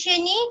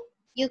evaluation ni,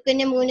 you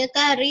kena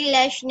menggunakan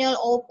relational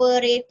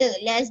operator,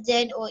 less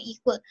than or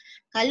equal.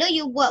 Kalau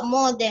you buat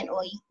more than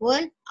or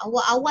equal,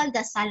 awal-awal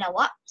dah salah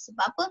awak.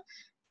 Sebab apa?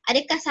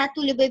 Adakah 1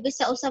 lebih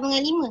besar atau sama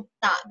dengan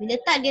 5? Tak. Bila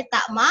tak, dia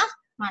tak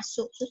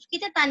masuk. So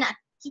kita tak nak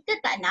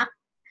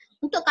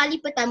untuk kali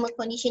pertama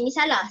condition ni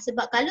salah.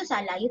 Sebab kalau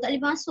salah, you tak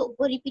boleh masuk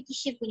ke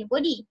repetition punya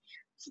body.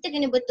 Kita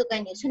kena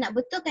betulkan dia. So nak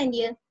betulkan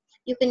dia,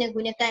 you kena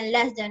gunakan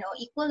less than or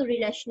equal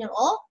relational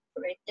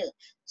operator.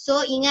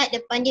 So ingat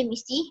depan dia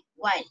mesti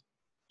while.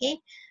 Okay,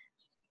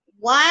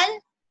 while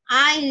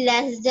I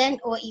less than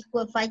or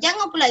equal 5.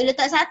 Jangan pula you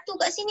letak 1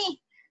 kat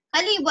sini.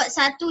 Kalau you buat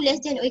 1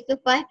 less than or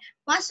equal 5,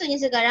 maksudnya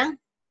sekarang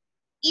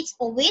it's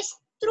always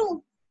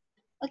true.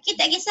 Okay,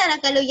 tak kisahlah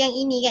kalau yang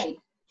ini kan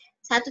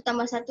 1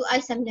 tambah 1 I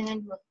sama dengan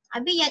 2.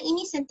 Habis yang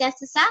ini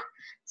sentiasa 1.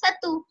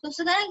 So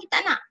sekarang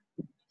kita nak.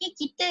 Okay,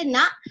 kita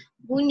nak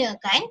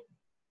gunakan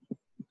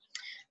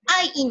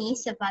I ini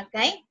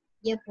sebagai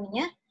dia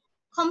punya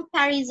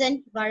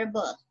comparison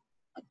variable.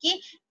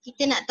 Okay,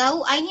 kita nak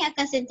tahu I ni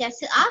akan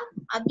sentiasa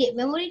update.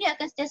 Memori dia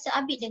akan sentiasa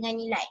update dengan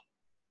nilai.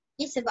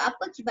 Okay, sebab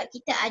apa? Sebab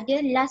kita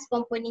ada last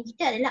component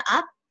kita adalah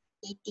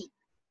updating.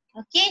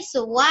 Okay,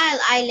 so while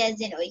I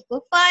less than or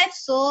equal 5,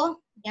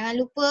 so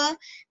jangan lupa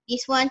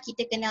this one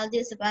kita kenal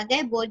dia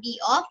sebagai body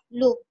of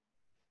loop.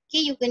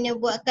 Okay, you kena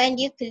buatkan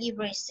dia curly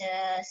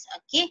braces.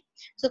 Okay,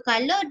 so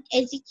kalau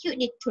execute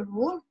dia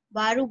true,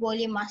 baru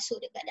boleh masuk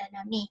dekat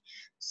dalam ni.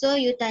 So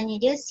you tanya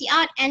dia,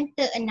 cout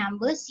enter a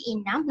number,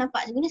 C6,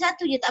 nampak guna 1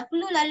 je, tak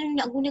perlu lalu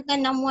nak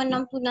gunakan 61,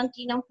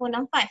 62, 63,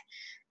 64, 65.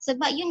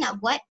 Sebab you nak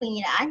buat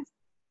pengiraan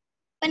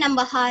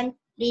penambahan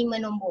 5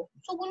 nombor.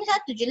 So guna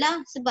 1 je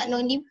lah, sebab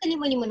 5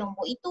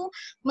 nombor itu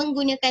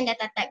menggunakan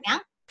data type yang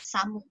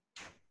sama.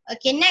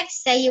 Okay,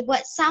 next saya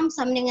buat sum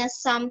sama dengan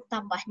sum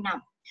tambah 6.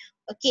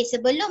 Okay,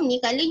 sebelum ni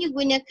kalau you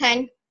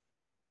gunakan,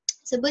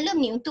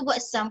 untuk buat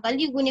sum, kalau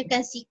you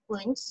gunakan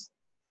sequence,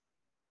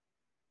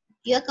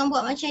 you akan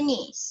buat macam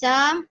ni.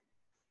 Sum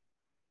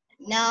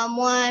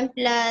 61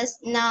 plus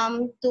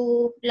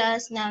 62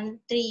 plus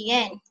 63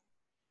 kan.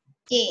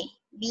 Okay,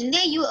 bila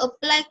you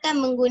applykan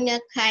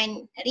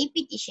menggunakan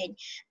repetition,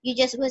 you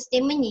just buat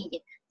statement ni je.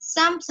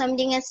 Sum sama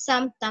dengan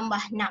sum tambah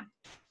 6.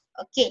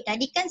 Okay,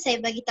 tadi kan saya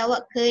bagi tahu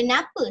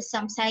kenapa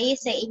sum saya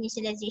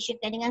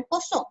initializationkan dengan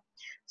kosong.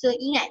 So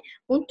ingat,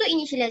 untuk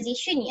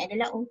initialization ni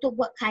adalah untuk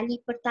buat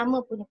kali pertama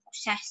punya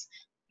proses.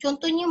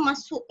 Contohnya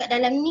masuk kat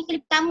dalam ni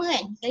kali pertama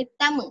kan. Kali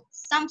pertama,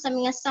 sum sama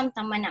dengan sum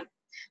tambah 6.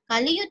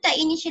 Kalau you tak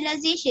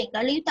initialization,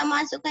 kalau you tak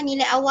masukkan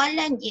nilai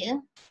awalan dia,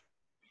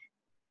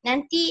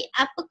 nanti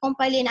apa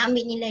compiler nak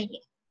ambil nilai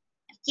dia?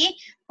 Okay,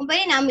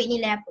 compiler nak ambil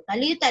nilai apa?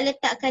 Kalau you tak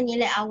letakkan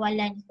nilai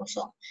awalan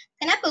kosong.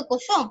 Kenapa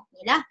kosong?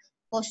 Yalah,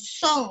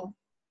 kosong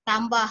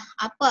tambah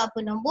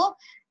apa-apa nombor,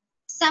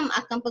 sum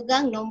akan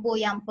pegang nombor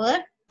yang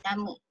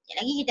pertama. Sekejap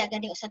lagi kita akan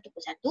tengok satu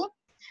persatu.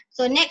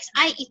 So next,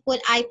 I equal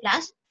I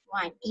plus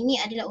 1.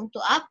 Ini adalah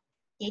untuk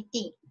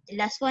updating. The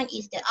last one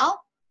is the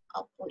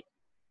output.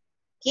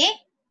 Okay.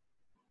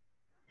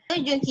 So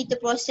jom kita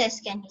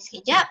proseskan ni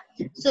sekejap.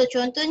 So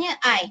contohnya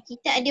I,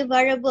 kita ada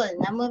variable.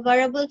 Nama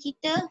variable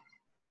kita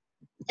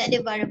ada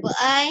variable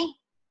I.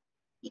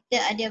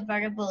 Kita ada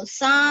variable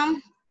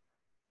sum.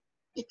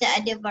 Kita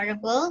ada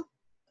variable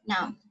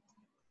num.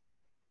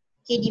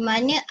 Okay, di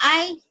mana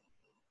I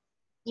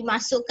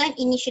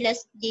dimasukkan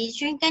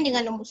initialization kan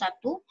dengan nombor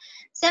 1.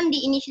 Sum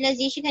di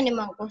initialization kan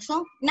dengan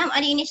kosong. Num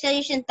ada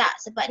initialization tak?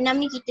 Sebab num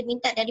ni kita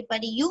minta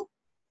daripada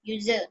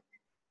user.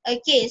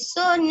 Okay,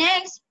 so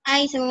next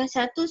I sama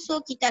dengan 1,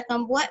 so kita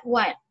akan buat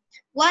while.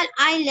 while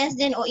I less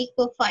than or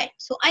equal 5.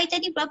 So I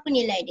tadi berapa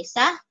nilai dia?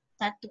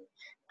 1.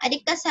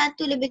 Adakah 1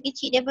 lebih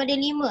kecil daripada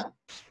 5?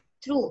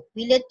 True.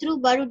 Bila true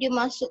baru dia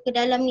masuk ke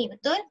dalam ni,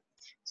 betul?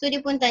 So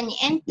dia pun tanya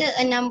enter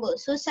a number.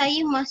 So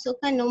saya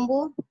masukkan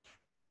nombor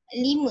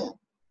 5.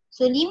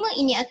 So 5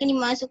 ini akan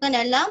dimasukkan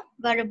dalam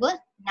variable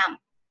 6.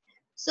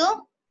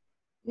 So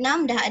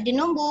 6 dah ada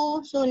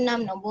nombor. So 6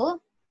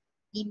 nombor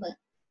 5.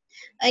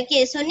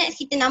 Okay, so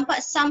next kita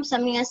nampak sum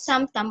sama dengan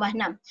sum tambah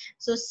 6.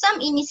 So sum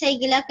ini saya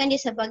gelarkan dia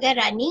sebagai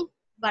running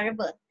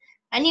variable.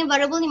 Running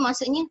variable ni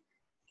maksudnya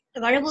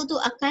variable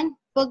tu akan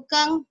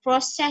pegang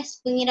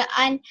proses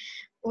pengiraan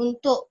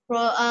untuk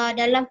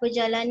dalam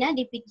perjalanan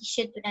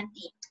repetition tu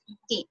nanti.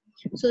 Okay,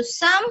 so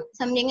sum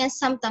sama dengan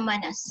sum tambah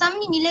 6. Sum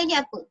ni nilai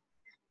dia apa?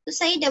 So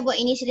saya dah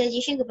buat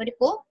initialization kepada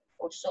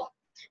kosong.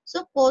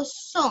 So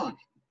kosong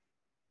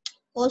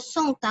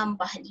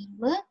tambah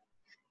 5.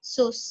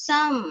 So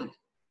sum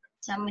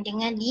sama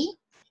dengan 5.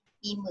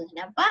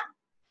 Nampak?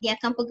 Dia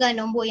akan pegang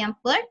nombor yang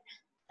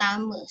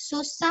pertama.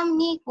 So sum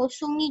ni,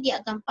 kosong ni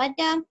dia akan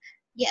padam.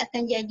 Dia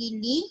akan jadi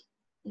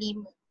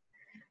 5.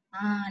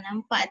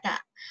 Nampak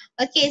tak?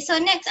 Okay, so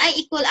next I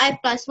equal I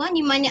plus 1 di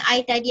mana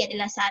I tadi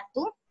adalah 1.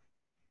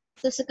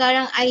 So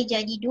sekarang I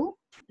jadi 2.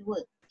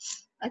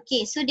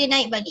 Okay, so dia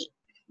naik balik.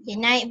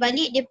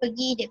 Dia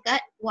pergi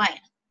dekat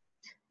while.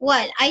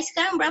 While I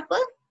sekarang berapa?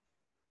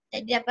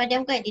 Tadi dah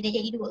padamkan, dia dah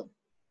jadi 2.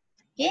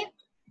 Okay.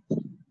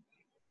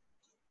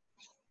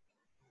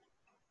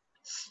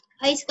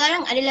 I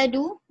sekarang adalah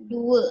 2.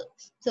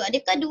 So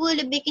adakah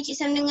 2 lebih kecil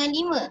sama dengan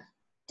 5?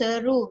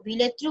 True.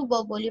 Bila true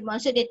baru boleh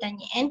masuk, dia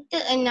tanya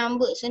enter a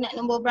number. So nak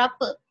nombor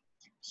berapa?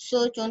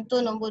 So contoh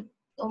nombor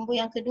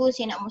yang kedua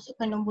saya nak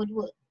masukkan nombor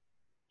 2.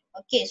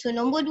 Okay, so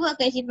nombor 2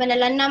 akan simpan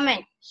dalam 6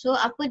 kan? So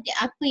apa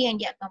yang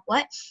dia akan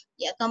buat?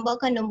 Dia akan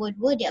bawakan nombor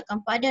 2, dia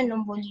akan padam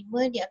nombor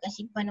 5, dia akan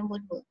simpan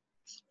nombor 2.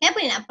 Kenapa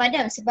dia nak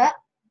padam? Sebab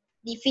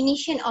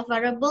definition of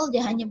variable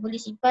dia hanya boleh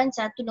simpan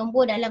satu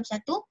nombor dalam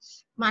satu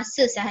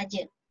masa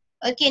sahaja.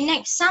 Okay,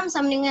 next sum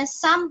sama dengan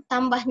sum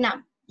tambah 6.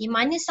 Di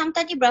mana sum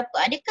tadi berapa?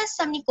 Adakah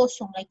sum ni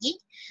kosong lagi?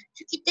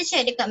 So kita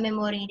check dekat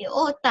memori dia.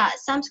 Oh tak,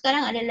 sum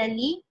sekarang adalah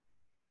 5.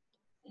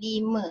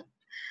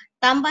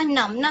 Tambah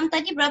 6. 6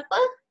 tadi berapa?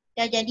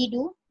 Dah jadi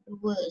 2.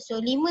 So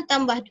 5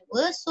 tambah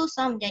 2. So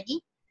sum jadi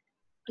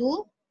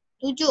 7.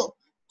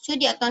 So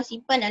dia akan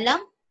simpan dalam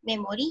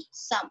memori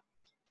sum.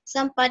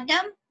 Sum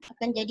padam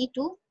akan jadi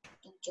 7.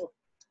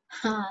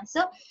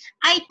 So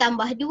I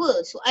tambah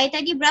 2. So I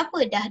tadi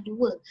berapa? Dah 2.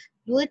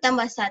 2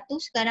 tambah 1,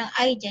 sekarang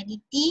I jadi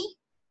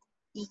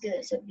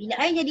 3. So bila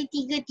I jadi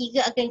 3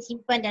 akan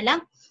simpan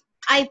dalam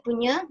I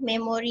punya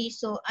memory.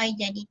 So I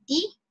jadi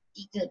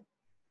 3.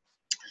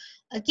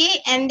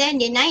 Okay, and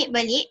then dia naik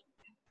balik.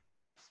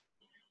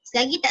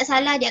 Selagi tak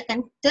salah dia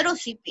akan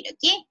terus repeat.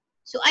 Okay,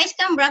 so I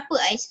sekarang berapa?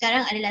 I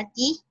sekarang adalah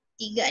 3.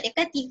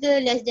 Adakah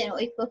 3 less than or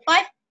equal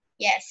 5?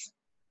 Yes.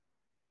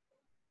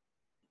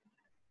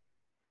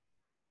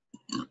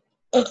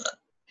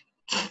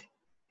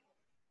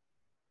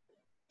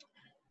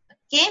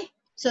 Okay,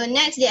 so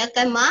next dia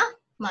akan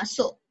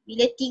masuk.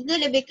 Bila 3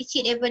 lebih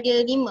kecil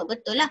daripada 5,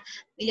 betul lah.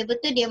 Bila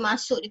betul dia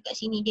masuk dekat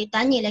sini, dia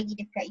tanya lagi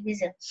dekat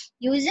user.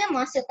 User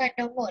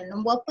masukkan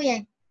nombor apa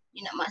yang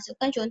dia nak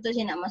masukkan. Contoh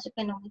saya nak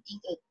masukkan nombor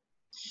 3.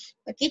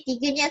 Okay, 3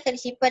 ni akan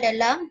disimpan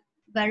dalam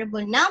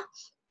variable 6.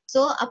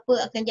 So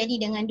apa akan jadi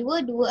dengan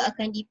 2? 2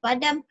 akan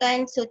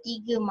dipadamkan. So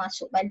 3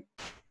 masuk balik.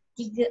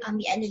 3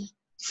 ambil alih.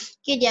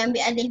 Okay, dia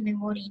ambil alih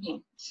memori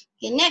ni.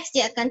 Okay, next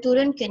dia akan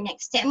turun ke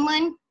next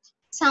statement.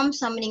 Sum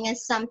sama dengan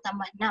sum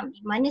tambah 6.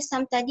 Di mana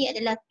sum tadi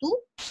adalah 7.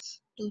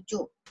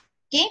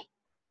 Okay.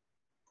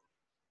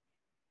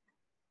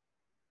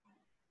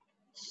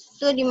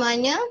 So di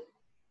mana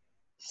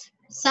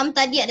sum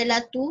tadi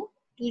adalah 7.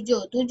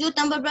 7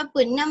 tambah berapa?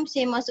 6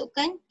 saya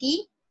masukkan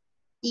 3.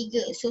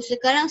 So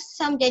sekarang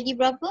sum jadi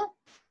berapa?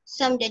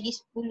 Sum jadi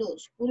 10.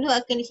 10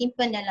 akan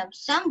disimpan dalam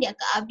sum. Dia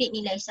akan update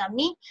nilai sum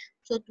ni.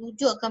 So 7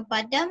 akan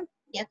padam.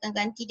 Dia akan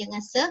ganti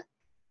dengan 10.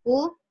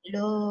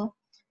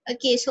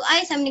 Okay, so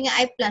I sama dengan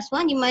I plus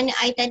 1 di mana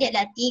I tadi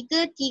adalah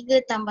 3. 3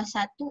 tambah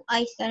 1,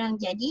 I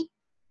sekarang jadi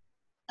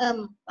 4.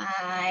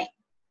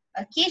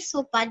 Okay,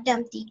 so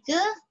padam 3,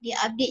 dia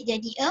update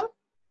jadi 4.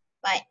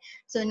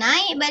 So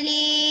naik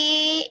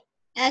balik.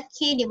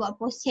 Okay, dia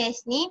buat proses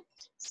ni.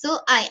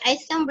 So I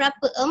sekarang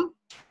berapa?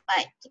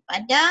 4.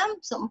 Padam,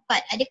 so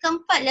 4.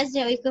 Adakah 4 less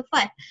than or equal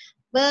 5?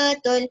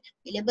 Betul.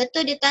 Bila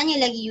betul dia tanya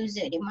lagi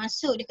user. Dia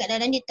masuk dekat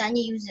dalam dia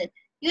tanya user.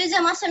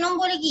 User masuk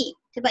nombor lagi.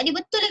 Sebab dia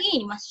betul lagi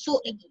ni,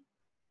 masuk lagi.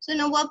 So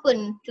nombor apa?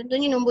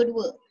 Contohnya nombor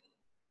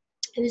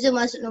 2. User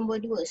masuk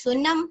nombor 2. So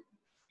 6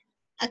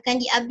 akan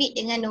di-update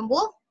dengan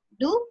nombor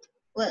 2.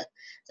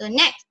 So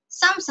next,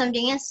 sum sama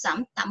dengan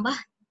sum tambah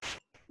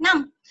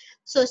 6.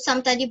 So sum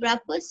tadi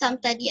berapa? Sum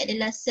tadi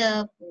adalah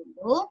 10.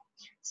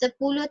 10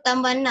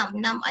 tambah 6.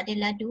 6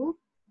 adalah 2.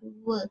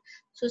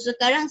 So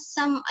sekarang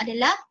sum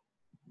adalah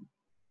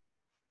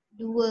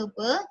 12.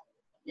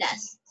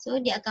 So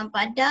dia akan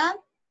padam.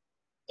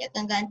 Dia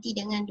akan ganti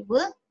dengan 12.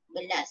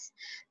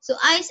 So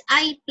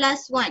I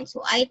plus 1.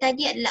 So I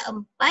tadi adalah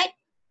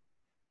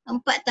 4.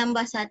 4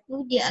 tambah 1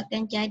 dia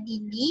akan jadi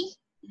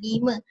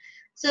 5.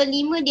 So 5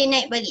 dia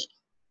naik balik.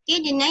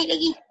 Okay, dia naik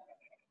lagi.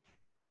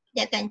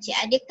 Dia akan check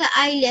adakah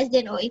I less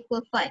than or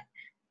equal 5.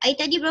 I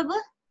tadi berapa?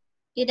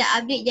 Dia dah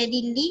update jadi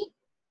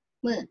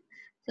 5.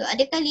 So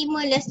adakah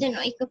 5 less than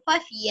or equal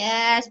 5?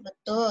 Yes,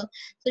 betul.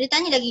 So dia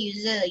tanya lagi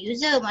user.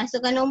 User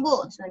masukkan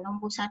nombor. So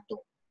nombor 1.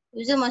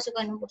 User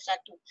masukkan nombor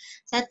 1.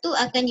 1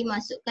 akan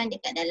dimasukkan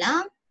dekat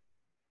dalam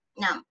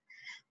 6.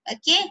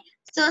 Okay.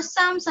 So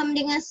sum sama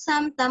dengan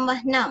sum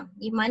tambah 6.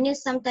 Di mana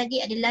sum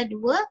tadi adalah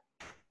 12.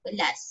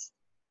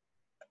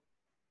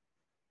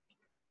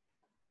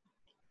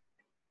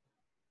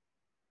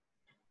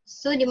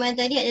 So di mana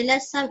tadi adalah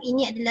sum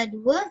ini adalah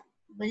 12.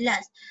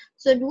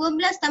 So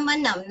 12 tambah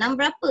 6. 6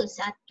 berapa?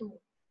 1.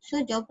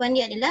 So jawapan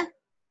dia adalah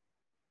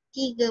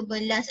 13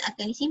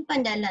 akan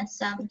disimpan dalam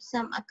sum.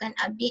 Sum akan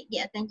update,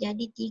 dia akan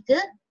jadi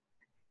 13.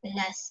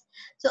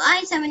 So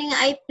I sama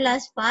dengan I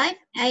plus 5.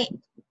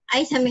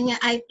 I sama dengan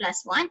I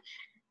plus 1.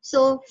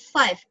 So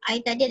 5. I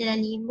tadi adalah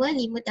 5.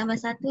 5 tambah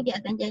 1 dia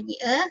akan jadi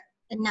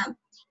 6.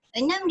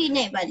 6 dia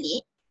naik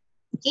balik.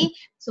 Okay.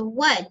 So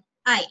 1.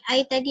 I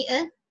tadi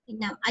 6.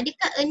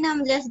 Adakah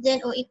 6 less than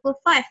or equal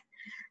 5?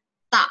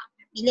 Tak.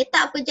 Bila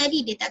tak, apa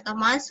jadi? Dia tak akan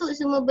masuk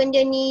semua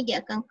benda ni. Dia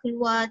akan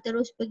keluar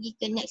terus pergi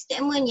ke next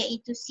statement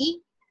iaitu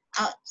C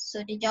out. So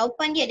the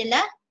jawapan dia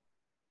adalah,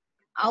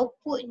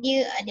 output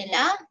dia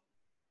adalah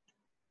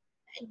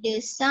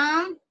the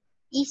sum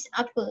is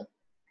apa?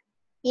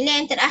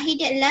 Nilai yang terakhir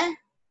dia adalah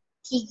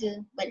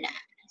 13.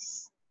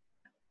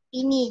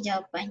 Ini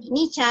jawapan.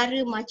 Ini cara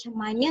macam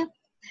mana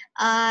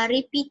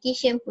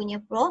repetition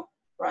punya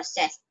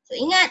proses. So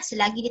ingat,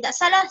 selagi dia tak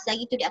salah,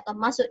 selagi tu dia akan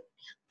masuk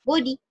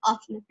body of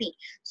looping.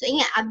 So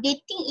ingat,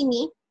 updating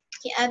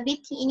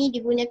ini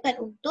digunakan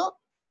untuk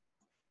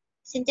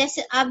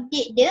sentiasa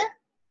update the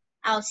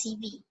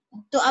LCV.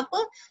 Untuk apa?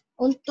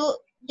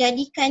 Untuk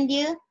jadikan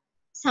dia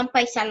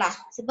sampai salah.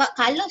 Sebab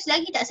kalau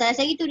selagi tak salah,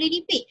 selagi tu dia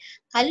repeat.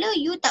 Kalau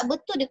you tak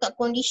betul dekat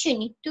condition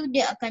itu,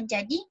 dia akan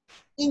jadi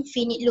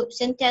infinite loop,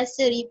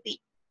 sentiasa repeat.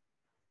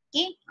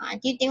 Okay,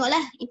 nanti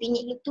tengoklah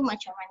infinite loop tu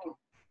macam mana.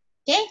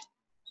 Okay.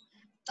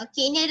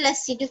 Okay, ini adalah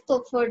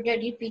pseudocode for the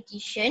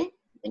repetition.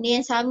 Benda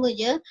yang sama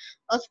je.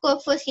 Of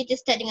course, first kita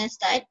start dengan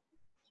start.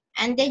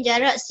 And then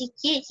jarak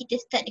sikit kita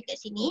start dekat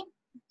sini.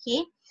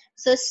 Okay.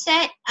 So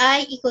set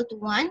I equal to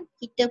 1.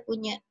 Kita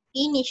punya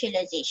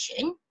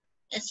initialization.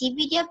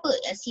 LCV dia apa?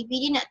 LCV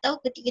dia nak tahu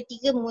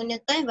ketiga-tiga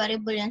menggunakan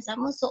variable yang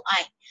sama. So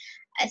I.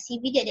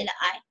 LCV dia adalah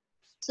I.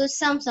 So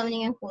sum sama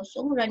dengan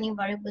kosong, running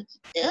variable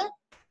kita.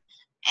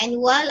 And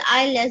while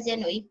I less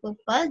than or equal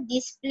 5,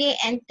 display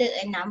enter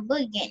a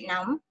number, get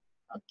num.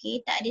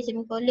 Okay, tak ada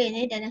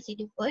semicolon dalam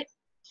pseudocode.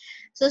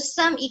 So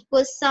sum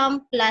equals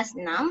sum plus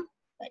num.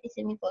 Tak ada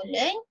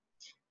semicolon.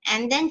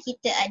 And then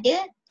kita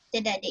dah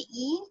ada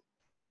E,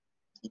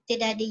 kita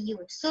dah ada U.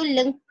 So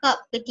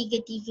lengkap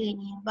ketiga-tiga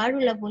ni.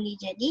 Barulah boleh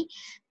jadi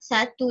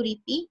satu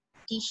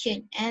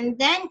repetition. And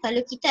then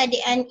kalau kita ada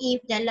and if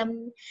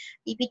dalam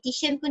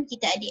repetition pun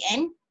kita ada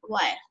and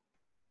while.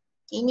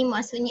 Ini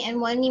maksudnya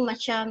and while ni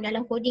macam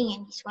dalam coding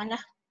yang this one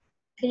lah.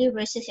 Clear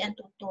versus yang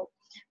tutup.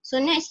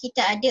 So next kita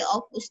ada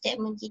output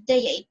statement kita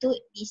iaitu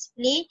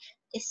display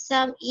the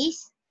sum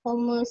is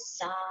homo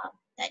sum.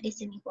 Tak ada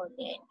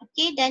semicolon.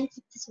 Okay, dan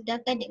kita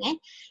sudahkan dengan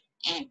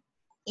and.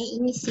 Okay,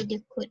 ini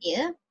pseudocode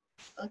dia.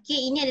 Okay,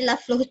 ini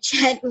adalah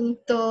flowchart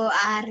untuk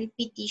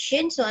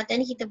repetition. So atas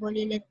ni kita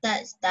boleh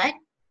letak start.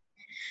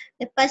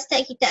 Lepas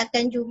start kita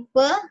akan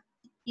jumpa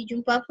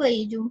apa?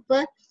 You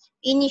jumpa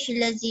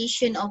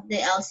initialization of the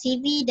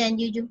LCV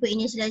dan you jumpa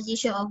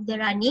initialization of the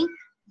running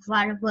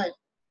variable.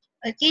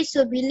 Okay,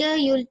 so bila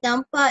you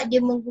nampak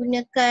dia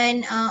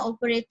menggunakan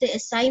operator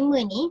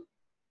assignment ni,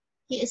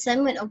 okay,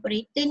 assignment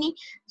operator ni,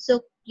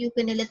 so you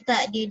kena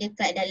letak dia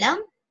dekat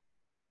dalam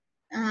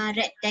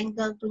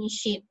rectangle punya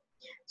shape.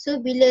 So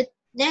bila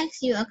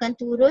next you akan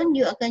turun,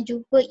 you akan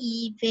jumpa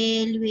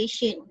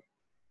evaluation.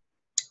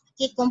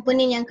 Okay,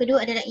 komponen yang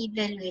kedua adalah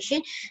evaluation.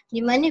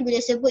 Di mana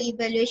bila sebut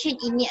evaluation,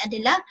 ini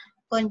adalah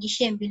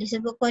condition. Bila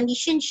sebut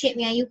condition, shape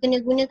yang you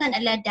kena gunakan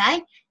adalah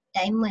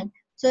diamond.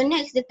 So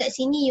next dekat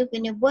sini you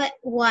kena buat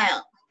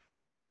while.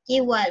 Okay,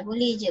 while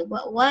boleh je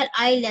buat while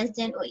I less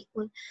than or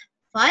equal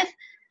 5.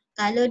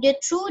 Kalau dia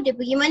true, dia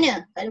pergi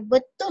mana? Kalau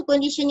betul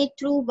condition ni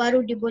true,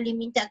 baru dia boleh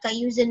minta kat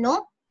user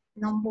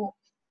nombor.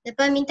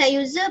 Lepas minta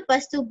user,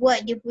 lepas tu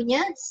buat dia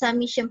punya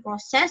submission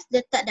process,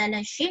 letak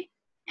dalam shape,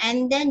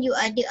 and then you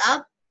ada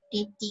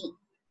updating.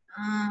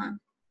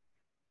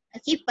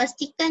 Okay,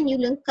 pastikan you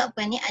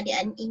lengkapkan ni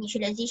ada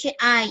initialization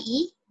I,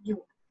 E,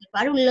 U.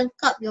 Baru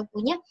lengkap you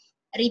punya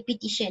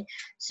repetition.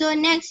 So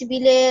next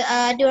bila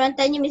ada orang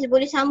tanya mesti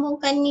boleh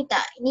sambungkan ni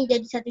tak? Ini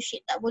jadi satu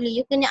shape, tak boleh.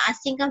 You kena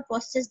asingkan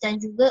proses dan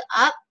juga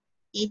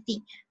updating.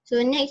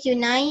 So next you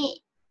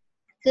naik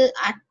ke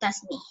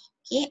atas ni.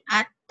 Okay,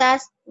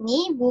 atas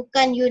ni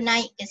bukan you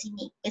naik ke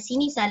sini. Ke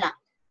sini salah.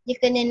 Dia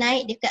kena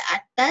naik dekat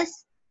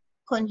atas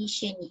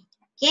condition ni.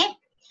 Okay.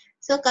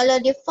 So kalau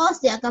dia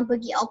false, dia akan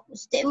pergi output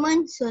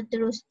statement. So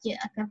terus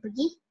dia akan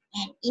pergi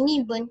and.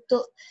 Ini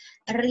bentuk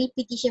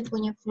repetition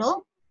punya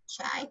flow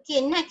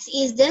Okay, next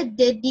is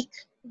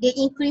the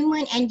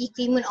increment and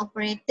decrement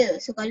operator.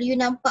 So kalau you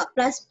nampak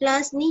plus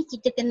plus ni,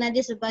 kita kenal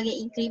dia sebagai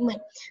increment.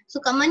 So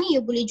kat mana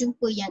you boleh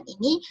jumpa yang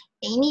ini?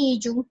 Yang ini you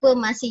jumpa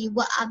masa you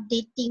buat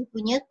updating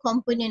punya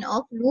component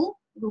of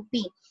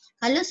looping.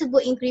 Kalau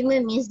sebut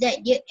increment means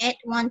that dia add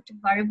one to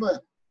variable.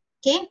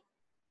 Okay.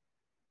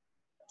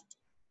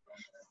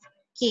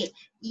 Okay,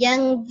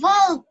 yang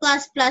val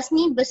plus plus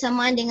ni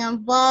bersamaan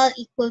dengan val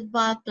equal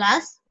val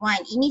plus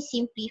 1. Ini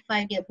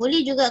simplify dia.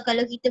 Boleh juga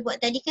kalau kita buat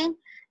tadi kan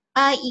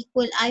I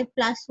equal I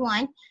plus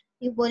 1,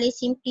 you boleh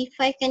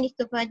simplifykan dia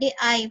kepada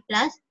I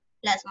plus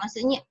plus.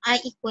 Maksudnya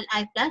I equal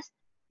I plus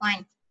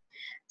 1.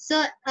 So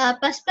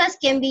plus plus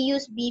can be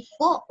used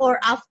before or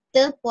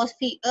after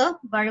postfix a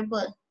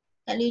variable.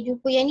 Kalau you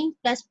jumpa yang ni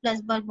plus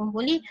plus val pun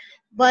boleh,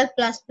 val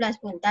plus plus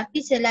pun.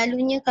 Tapi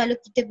selalunya kalau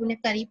kita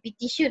gunakan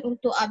repetition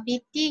untuk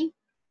updating,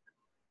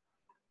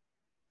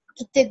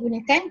 kita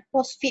gunakan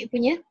postfix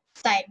punya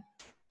style.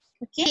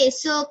 Okay,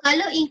 so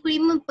kalau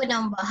increment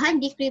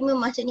penambahan, decrement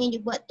maksudnya dia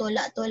buat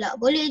tolak-tolak.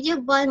 Boleh je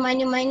val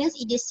minus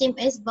is the same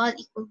as val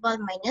equal val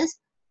minus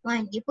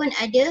 1. Dia pun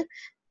ada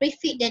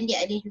prefix dan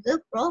dia ada juga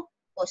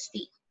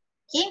postfix.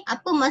 Okay,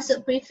 apa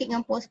maksud prefix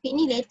dengan postfix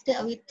ni? Later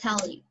I will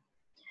tell you.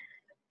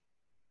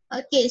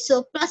 Okay,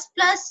 so plus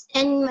plus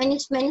and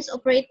minus minus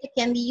operator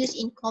can be used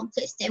in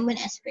complex statement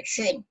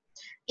expression.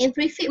 In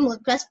prefix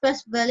mode, plus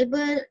plus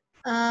variable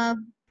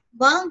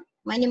val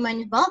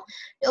minus val,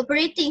 the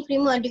operator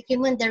increment or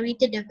decrement then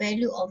return the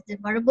value of the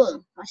variable.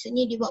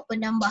 Maksudnya dia buat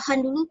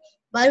penambahan dulu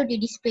baru dia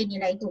display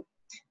nilai tu.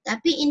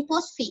 Tapi in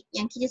postfix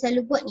yang kita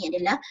selalu buat ni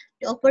adalah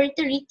the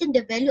operator return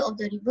the value of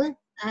the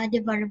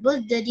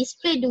variable, the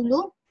display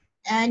dulu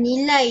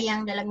nilai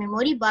yang dalam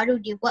memori baru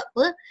dia buat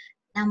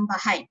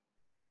penambahan.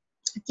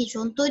 Okay,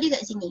 contoh dia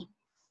kat sini.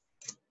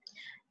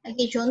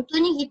 Okay, contoh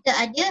ni kita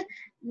ada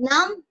 6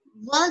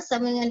 val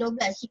sama dengan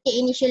 12. Kita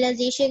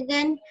initialization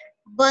kan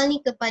val ni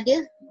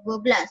kepada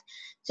 12.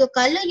 So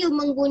kalau you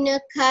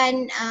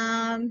menggunakan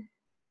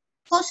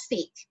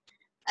postfix,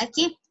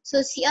 okay,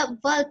 so siap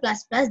val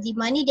plus plus di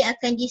mana dia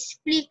akan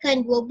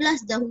displaykan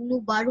 12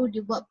 dahulu baru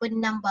dia buat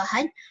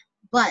penambahan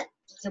val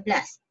 13.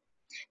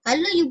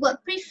 Kalau you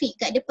buat prefix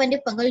kat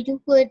depan-depan, kalau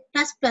jumpa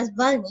plus plus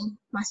val ni,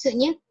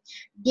 maksudnya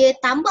dia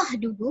tambah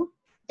dulu,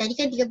 tadi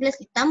kan 13,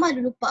 kita tambah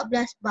dulu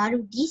 14 baru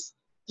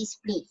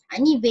display.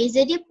 Ni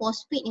beza dia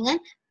postfix dengan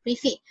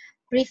prefix.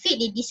 Prefix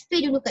dia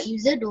display dulu kat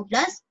user 12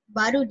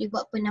 baru dia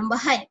buat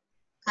penambahan.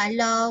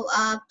 Kalau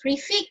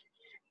prefix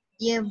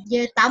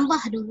dia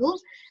tambah dulu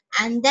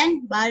and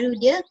then baru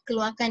dia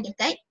keluarkan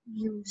dekat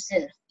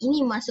user.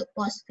 Ini masuk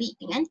postfix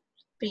dengan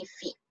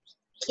prefix.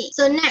 Okay,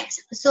 so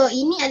next. So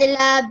ini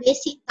adalah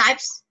basic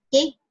types.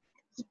 Okay,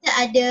 kita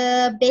ada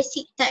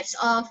basic types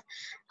of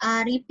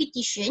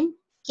repetition.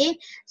 Okay,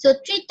 so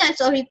 3 types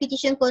of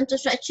repetition control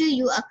structure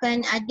you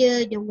akan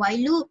ada the while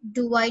loop,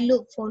 do while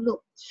loop, for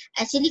loop.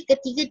 Actually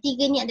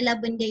ketiga-tiga ni adalah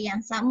benda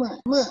yang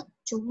sama.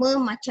 Cuma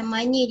macam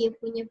mana dia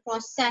punya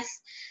proses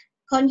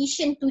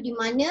condition tu di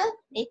mana,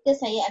 later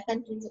saya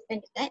akan tunjukkan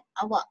dekat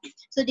awak.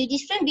 So the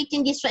difference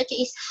between this structure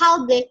is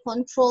how they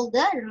control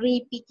the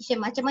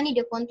repetition. Macam mana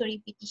dia control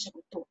repetition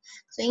tu.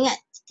 So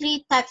ingat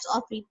 3 types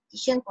of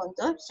repetition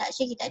control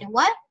structure. Kita ada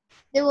while,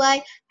 the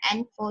while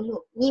and for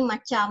loop. Ni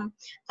macam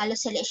kalau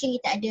selection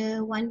kita ada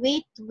one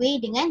way, two way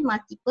dengan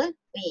multiple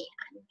way.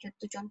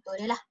 Contoh-contoh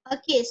dia lah.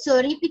 Okay,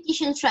 so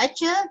repetition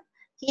structure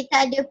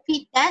kita ada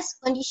pre-test,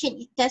 condition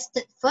is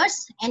tested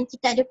first, and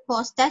kita ada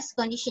post-test,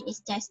 condition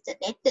is tested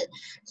later.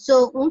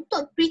 So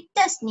untuk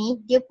pre-test ni,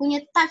 dia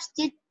punya types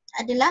dia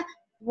adalah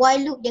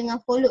while loop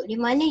dengan for loop, di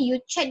mana you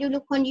check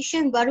dulu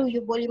condition baru you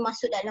boleh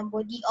masuk dalam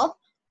body of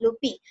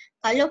looping.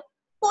 Kalau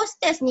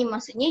post-test ni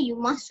maksudnya you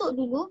masuk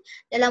dulu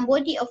dalam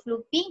body of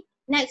looping,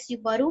 next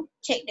you baru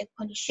check the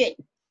condition.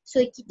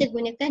 So kita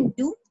gunakan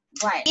do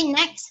while. Okay,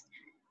 next.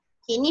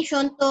 Okay, ni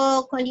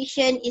contoh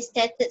condition is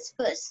tested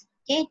first.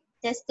 Okay,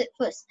 tested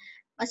first.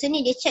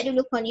 Maksudnya dia check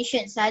dulu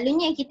condition.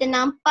 Selalunya yang kita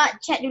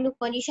nampak check dulu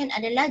condition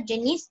adalah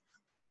jenis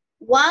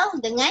while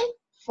dengan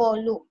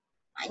for loop.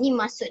 Ini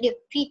masuk dia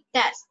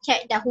pre-test,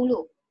 check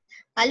dahulu.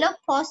 Kalau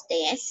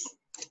post-test,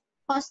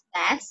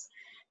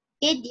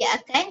 okay, dia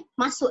akan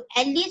masuk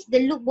at least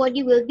the loop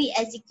body will be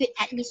execute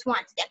at least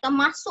once. Dia akan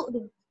masuk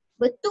dulu.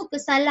 Betul ke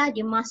salah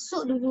dia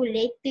masuk dulu,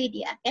 later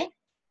dia akan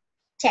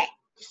check.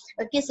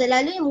 Okay,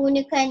 selalu yang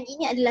menggunakan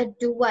ini adalah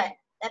do while.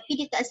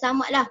 Tapi dia tak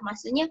selamat lah.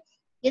 Maksudnya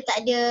dia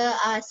tak ada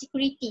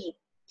security.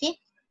 Okay,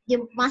 dia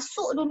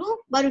masuk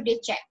dulu baru dia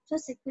check. So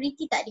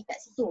security tak ada kat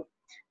situ.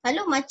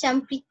 Kalau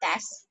macam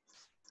pre-test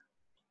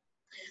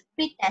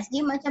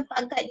dia macam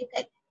pagat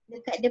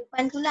dekat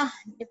depan tu lah.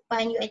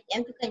 Depan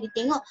UiTM tu kan dia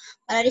tengok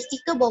kalau ada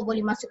stiker baru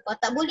boleh masuk. Kalau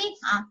tak boleh,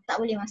 tak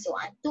boleh masuk.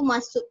 Tu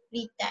masuk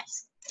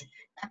pre-test.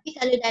 Tapi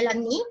kalau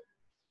dalam ni,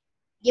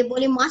 dia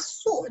boleh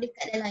masuk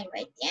dekat dalam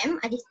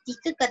UiTM. Ada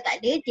stiker ke tak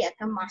ada, dia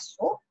akan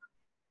masuk.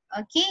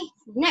 Okay,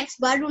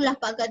 next barulah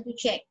pagar tu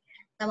check.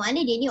 Sama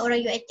ada dia ni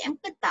orang UiTM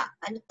ke tak.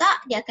 Kalau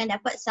tak, dia akan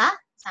dapat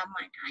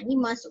saman. Ni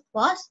masuk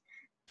post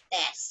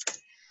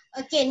test.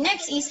 Okay,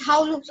 next is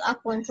how loops are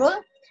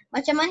controlled.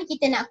 Macam mana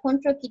kita nak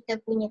control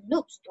kita punya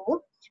loops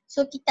tu?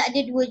 So kita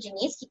ada dua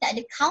jenis, kita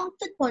ada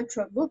counter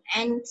control loop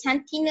and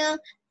sentinel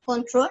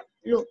control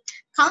loop.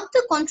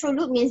 Counter control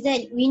loop means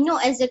that we know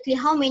exactly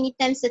how many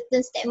times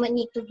certain statement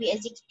need to be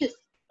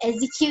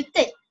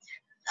executed.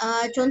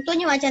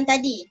 Contohnya macam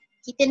tadi,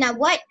 kita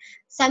nak buat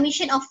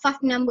summation of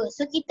 5 number.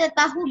 So kita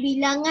tahu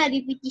bilangan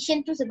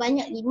repetition tu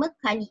sebanyak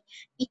 5 kali.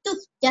 Itu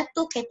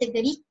jatuh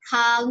kategori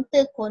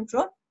counter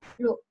control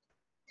loop.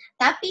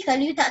 Tapi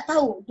kalau you tak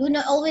tahu, do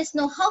not always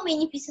know how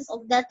many pieces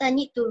of data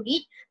need to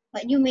read,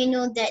 but you may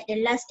know that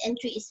the last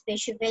entry is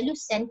special value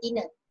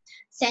sentinel.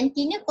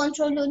 Sentinel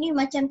control loop ni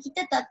macam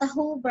kita tak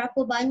tahu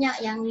berapa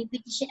banyak yang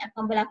repetition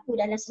akan berlaku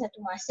dalam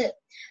satu masa.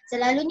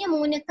 Selalunya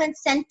menggunakan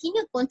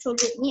sentinel control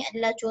loop ni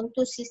adalah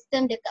contoh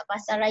sistem dekat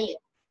pasar raya.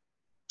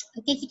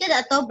 Okay, kita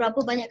tak tahu berapa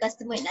banyak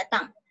customer yang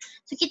datang.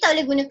 So kita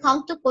boleh guna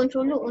counter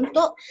control loop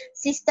untuk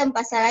sistem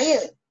pasar raya.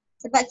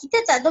 Sebab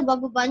kita tak tahu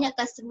berapa banyak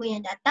customer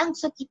yang datang,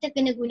 so kita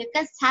kena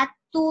gunakan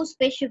satu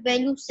special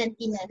value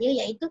sentinel dia,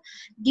 iaitu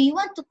do you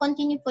want to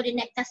continue for the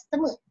next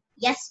customer?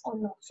 Yes or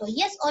no. So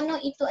yes or no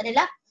itu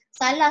adalah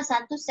salah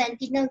satu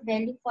sentinel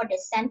value for the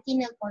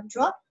sentinel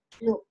control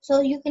loop.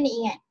 So you kena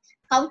ingat,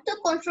 counter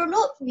control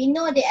loop, we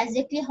know that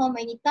exactly how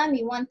many time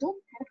we want to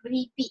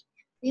repeat,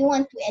 we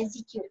want to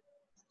execute.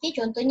 Okay,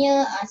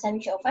 contohnya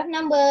summation of 5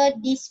 number,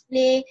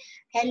 display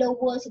hello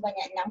world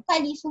sebanyak 6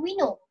 kali, so we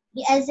know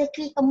the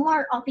exactly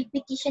amount of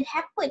repetition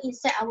happen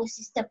inside our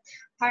system.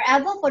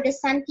 However, for the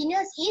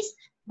sentinels is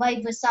vice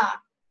versa.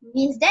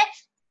 Means that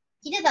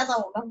kita tak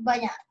tahu berapa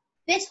banyak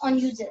based on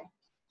user.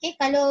 Okay,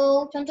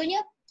 kalau contohnya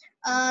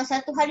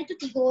satu hari tu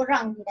 3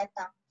 orang dia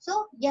datang.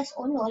 So yes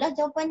or no lah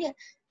jawapan dia.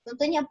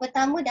 Contohnya yang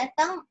pertama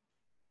datang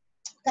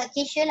kat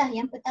cashier lah.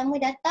 Yang pertama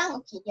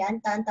datang, okay, dia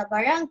hantar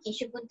barang,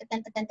 cashier pun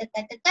tekan.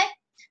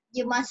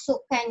 Dia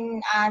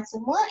masukkan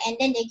semua and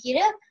then dia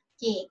kira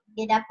okay,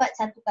 dia dapat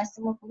satu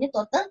customer punya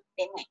total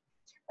payment.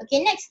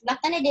 Okay, next,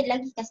 belakang dia ada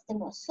lagi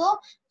customer. So,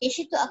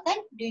 cashier tu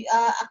akan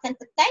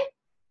tekan,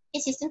 okay,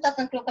 sistem tu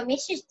akan keluarkan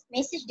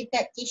message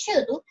dekat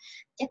cashier tu,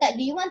 cakap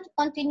do you want to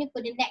continue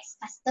for the next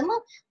customer?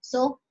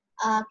 So,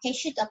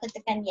 cashier tu akan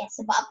tekan yes.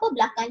 Sebab apa?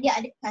 Belakang dia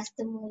ada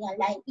customer yang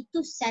lain.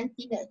 Itu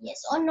sentinel,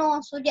 yes or no.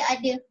 So, dia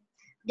ada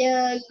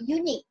the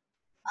unique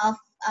of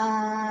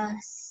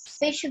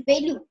special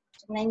value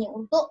sebenarnya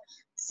untuk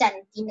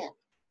sentinel.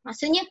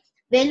 Maksudnya,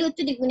 value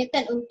tu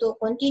digunakan untuk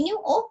continue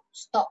or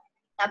stop.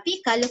 Tapi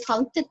kalau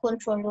counter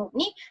control loop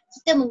ni,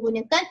 kita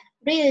menggunakan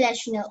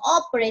relational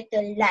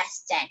operator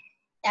less than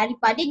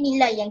daripada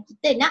nilai yang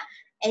kita nak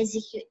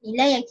execute,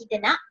 nilai yang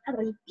kita nak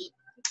repeat.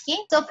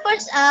 Okay, so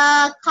first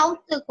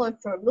counter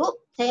control loop,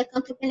 saya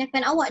akan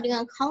perkenalkan awak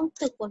dengan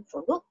counter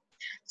control loop.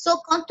 So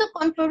counter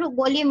control loop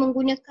boleh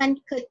menggunakan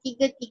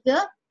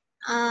ketiga-tiga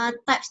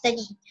types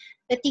tadi.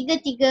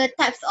 Ketiga-tiga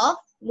types of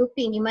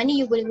looping, di mana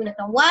you boleh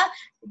gunakan while,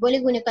 you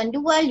boleh gunakan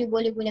dual, you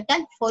boleh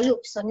gunakan for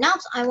loop. So now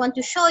I want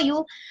to show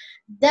you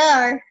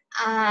the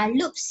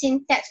loop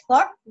syntax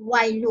for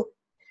while loop.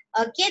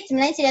 Okay,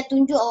 sebenarnya saya dah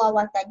tunjuk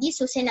awal-awal tadi,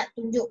 so saya nak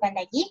tunjukkan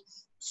lagi.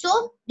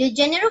 So the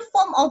general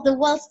form of the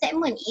while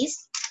statement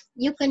is,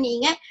 you kena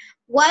ingat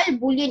while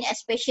boolean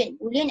expression.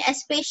 Boolean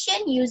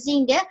expression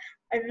using the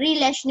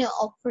relational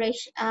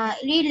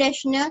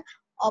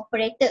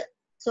operator.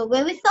 So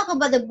when we talk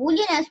about the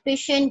boolean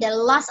expression, the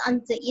last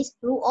answer is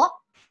true or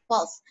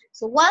false.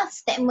 So while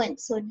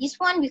statement, so this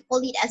one we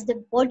call it as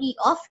the body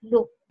of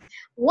loop.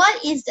 While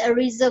is a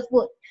reserved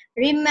word.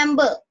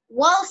 Remember,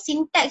 while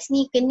syntax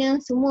ni kena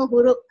semua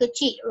huruf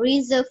kecil.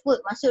 Reserved word,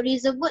 maksud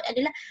reserved word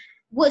adalah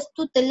words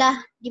tu telah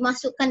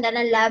dimasukkan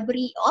dalam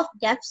library of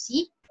Dev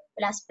C++.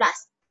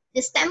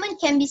 The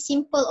statement can be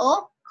simple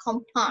or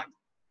compound.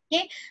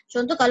 Okay,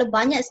 contoh kalau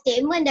banyak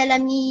statement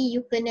dalam ni,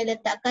 you kena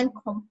letakkan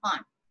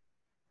compound.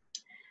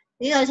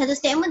 Jadi kalau satu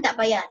statement tak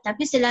payah,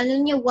 tapi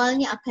selalunya while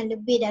ni akan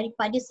lebih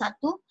daripada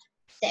satu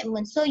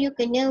statement. So you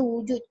kena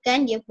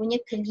wujudkan dia punya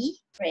curly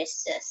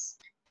braces.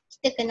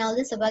 Kita kenal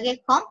dia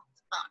sebagai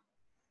compound.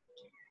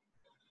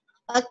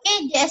 Okay,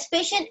 the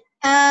expression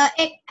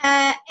act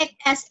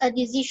as a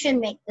decision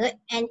maker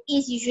and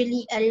is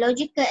usually a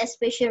logical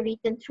expression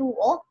written true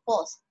or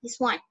false. This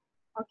one.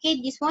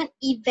 Okay, this one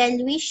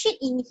evaluation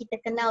ini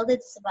kita kenal dia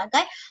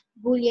sebagai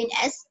boolean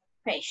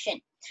expression.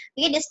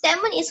 Okay, the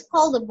statement is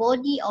called the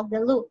body of the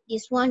loop.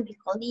 This one we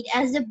call it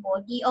as the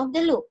body of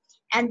the loop.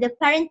 And the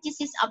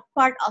parentheses are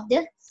part of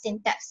the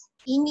syntax.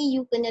 Ini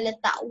you kena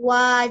letak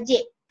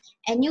wajib.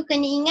 And you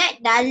kena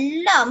ingat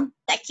dalam,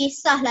 tak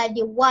kisahlah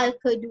dia while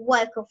ke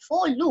dual ke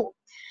for loop,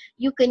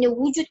 you kena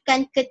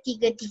wujudkan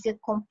ketiga-tiga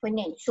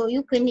komponen. So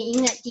you kena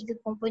ingat tiga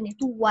komponen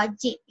tu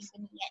wajib you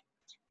kena ingat.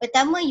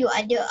 Pertama, you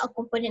ada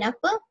komponen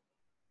apa?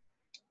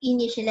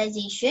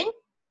 Initialization.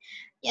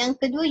 Yang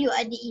kedua, you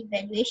ada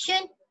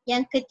evaluation.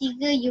 Yang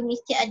ketiga, you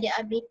mesti ada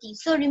updating.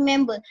 So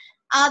remember,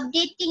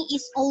 updating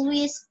is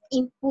always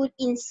input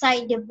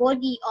inside the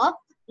body of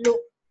loop.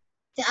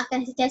 Kita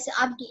akan sentiasa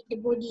update the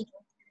body tu.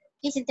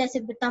 Okay,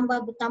 sentiasa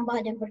bertambah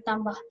dan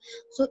bertambah.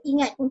 So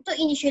ingat, untuk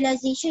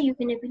initialization, you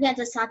kena pilih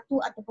antara 1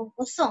 ataupun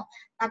 0.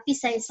 Tapi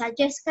saya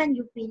suggestkan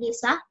you pilih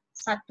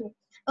satu.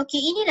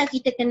 Okay, inilah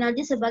kita kenal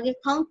dia sebagai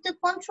counter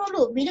control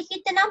loop. Bila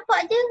kita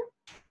nampak dia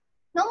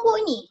nombor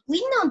ni, we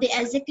know that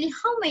exactly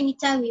how many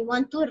times we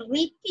want to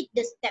repeat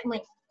the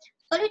statement.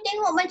 Kalau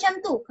tengok macam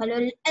tu, kalau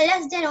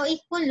less than or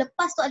equal,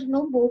 lepas tu ada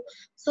nombor.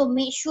 So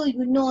make sure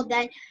you know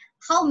that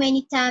how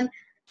many times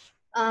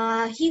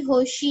he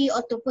or she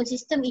ataupun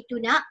sistem itu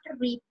nak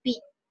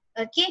repeat.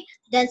 Okay,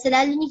 dan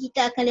selalunya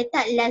kita akan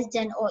letak less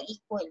than or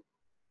equal.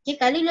 Okay,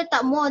 kalau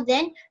letak more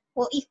than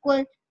or equal,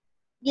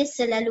 dia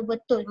selalu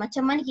betul.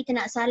 Macam mana kita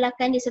nak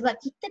salahkan dia, sebab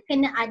kita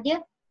kena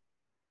ada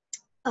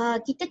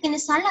kita kena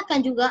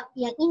salahkan juga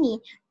yang ini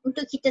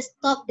untuk kita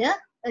stop the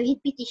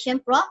repetition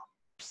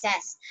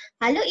process.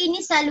 Kalau ini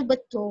selalu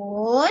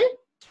betul,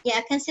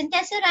 dia akan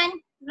sentiasa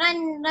run.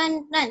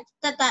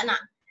 Kita tak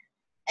nak.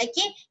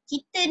 Okay,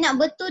 kita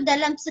nak betul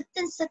dalam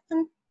certain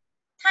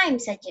time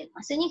saja.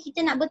 Maksudnya kita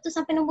nak betul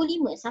sampai nombor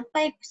 5,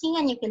 sampai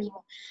pusingan yang ke-5.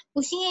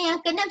 Pusingan yang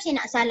ke-6 saya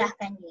nak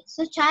salahkan dia.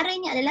 So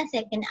caranya adalah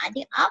saya kena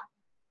ada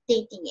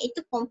updating, iaitu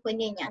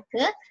komponen yang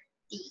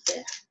ke-3.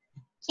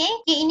 Okay,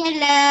 ini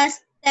adalah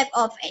step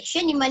of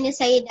action di mana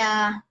saya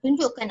dah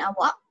tunjukkan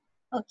awak.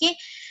 Okay,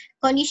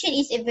 condition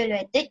is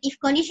evaluated. If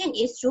condition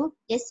is true,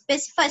 the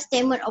specified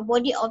statement or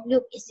body of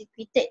loop is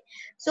executed.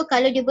 So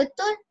kalau dia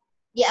betul,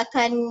 dia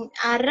akan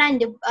run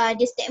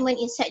the statement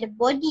inside the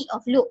body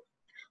of loop.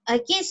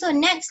 Okay, so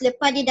next,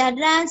 lepas dia dah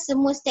run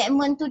semua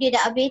statement tu, dia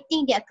dah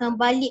updating, dia akan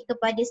balik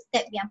kepada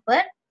step yang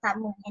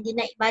pertama. Yang dia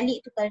naik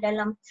balik tu kalau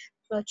dalam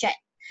flowchart.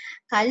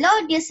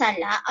 Kalau dia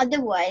salah,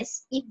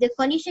 otherwise, if the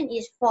condition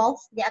is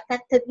false, dia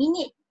akan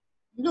terminate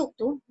loop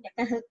tu, dia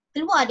akan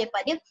keluar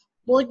daripada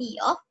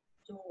body of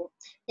loop.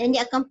 Dan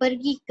dia akan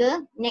pergi ke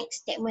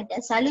next statement.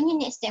 Dan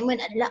selalunya next statement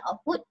adalah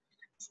output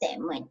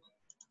statement.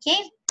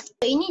 Okay,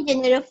 so ini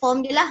general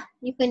form dia lah.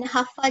 You kena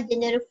hafal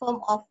general form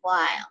of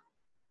while.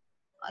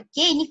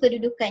 Okay, ini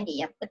kedudukan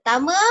dia. Yang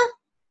pertama,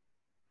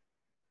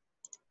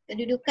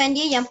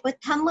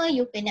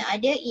 you kena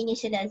ada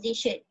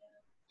initialization.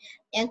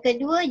 Yang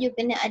kedua, you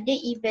kena ada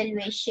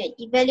evaluation.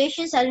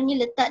 Evaluation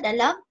selalunya letak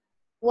dalam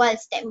while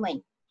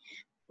statement.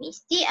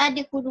 Mesti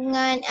ada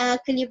kurungan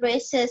curly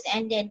braces,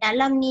 and then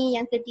dalam ni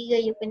yang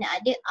ketiga, you kena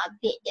ada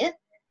update the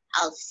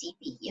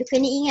LCP. You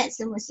kena ingat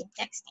semua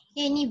syntax ni.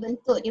 Okay, ni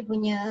bentuk dia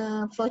punya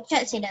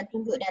flowchart saya dah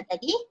tunjuk dah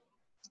tadi.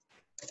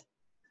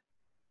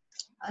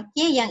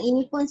 Okay, yang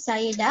ini pun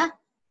saya dah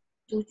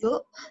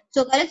tunjuk.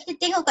 So kalau kita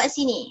tengok kat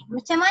sini,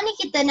 macam mana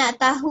kita nak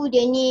tahu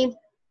dia ni,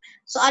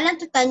 soalan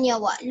tu tanya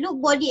awak,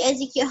 loop body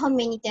execute how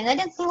many times?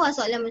 Kadang keluar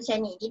soalan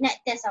macam ni, dia nak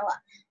test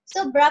awak.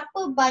 So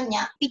berapa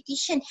banyak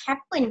repetition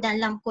happen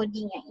dalam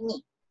coding yang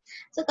ini?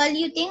 So kalau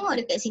you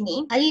tengok dekat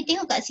sini,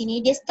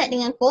 dia start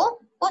dengan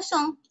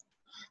kosong.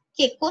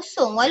 Okay,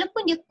 kosong.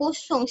 Walaupun dia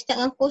kosong, start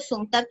dengan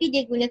kosong, tapi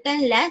dia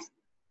gunakan less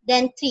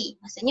than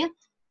 3. Maksudnya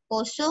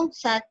kosong,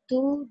 1,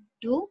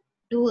 2.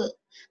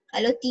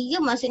 Kalau 3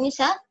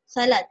 maksudnya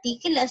salah.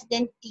 3 less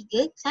than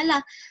 3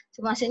 salah. So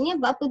maksudnya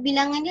berapa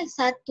bilangan dia?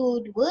 1,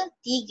 2,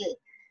 3.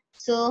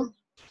 So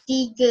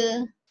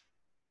 3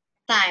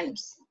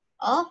 times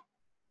of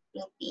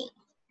looping.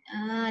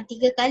 3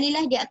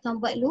 kalilah dia akan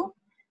buat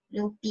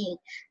looping.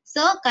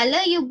 So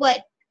kalau you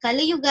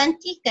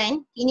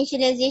gantikan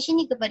initialization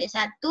ni kepada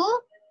 1,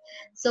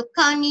 so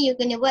count ni you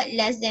kena buat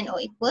less than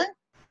or equal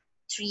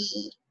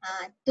 3.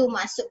 Tu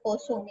masuk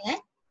kosong dengan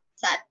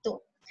 1.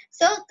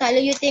 So kalau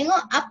you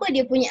tengok apa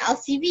dia punya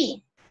LCB.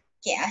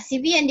 Okay,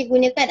 LCB yang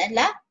digunakan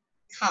adalah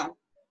count.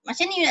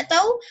 Macam ni you nak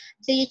tahu?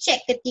 So you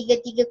check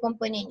ketiga-tiga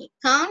komponen ni.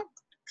 Count.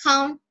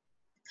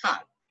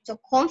 So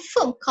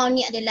confirm count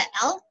ni adalah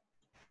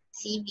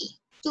LCB.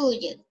 Tu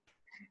je.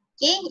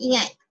 Okay,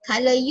 ingat.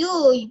 Kalau you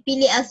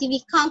pilih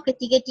LCB count,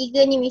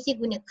 ketiga-tiga ni mesti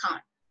guna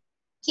count.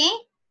 Okay.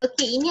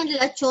 Okay, ini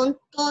adalah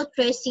contoh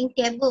tracing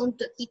table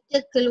untuk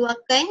kita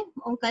keluarkan.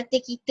 Orang kata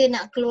kita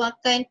nak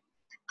keluarkan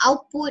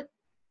output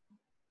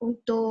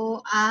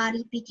untuk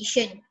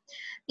repetition.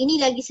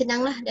 Ini lagi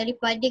senang lah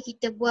daripada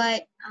kita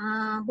buat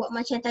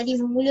macam tadi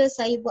semula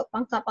saya buat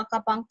pangkah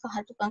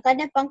tu kan.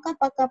 Kadang pangkah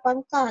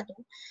tu,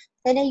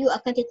 kadang you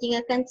akan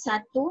tertinggalkan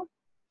satu,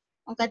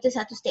 orang kata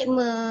satu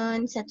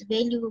statement, satu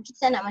value.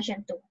 Kita tak nak macam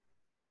tu.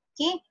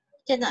 Okay,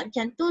 kita nak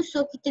macam tu,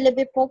 so kita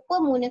lebih proper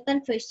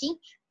menggunakan tracing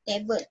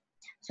table.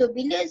 So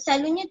bila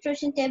selalunya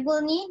tracing table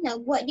ni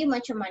nak buat dia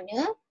macam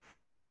mana,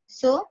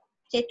 so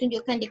saya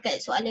tunjukkan dekat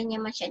soalan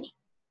yang macam ni.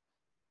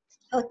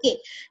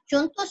 Okay,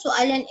 contoh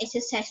soalan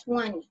exercise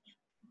 1 ni.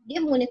 Dia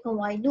menggunakan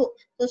while loop.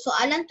 So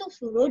soalan tu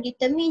suruh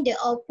determine the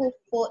output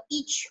for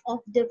each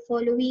of the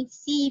following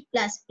C++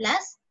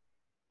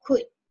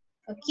 code.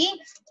 Okay.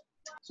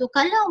 So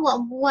kalau awak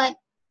buat,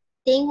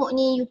 tengok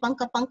ni you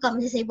pangkal-pangkal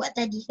macam saya buat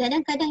tadi.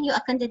 Kadang-kadang you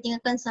akan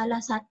tertinggalkan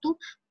salah satu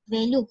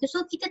value.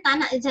 So kita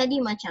tak nak jadi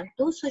macam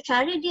tu. So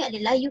cara dia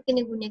adalah you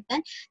kena gunakan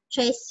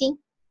tracing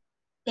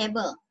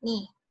table.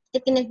 Ni,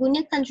 kita kena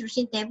gunakan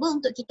tracing table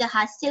untuk kita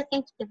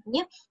hasilkan kita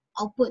punya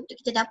output, untuk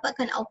kita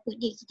dapatkan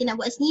output dia. Kita nak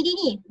buat sendiri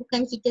ni,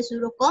 bukan kita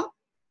suruh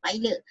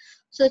compiler.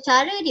 So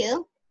cara dia,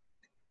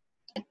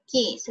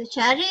 okay, so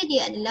cara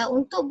dia adalah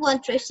untuk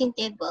buat tracing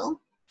table.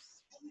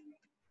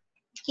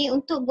 Okay,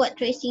 untuk buat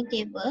tracing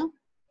table,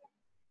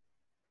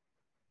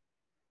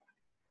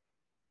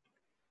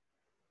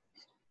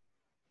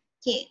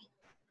 Okay.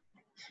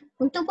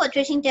 Untuk buat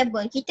tracing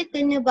table, kita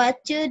kena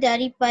baca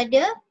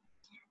daripada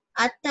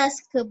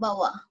atas ke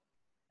bawah.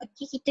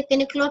 Okay, kita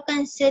kena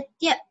keluarkan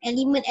setiap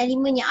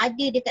elemen-elemen yang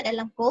ada dekat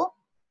dalam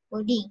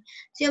coding.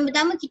 So yang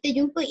pertama kita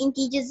jumpa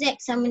integer z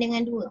sama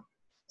dengan 2.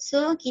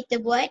 So kita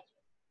buat,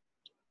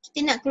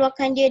 kita nak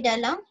keluarkan dia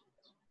dalam,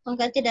 orang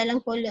kata dalam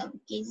kolom.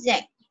 Okay,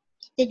 z.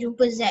 Kita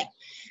jumpa z.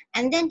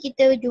 And then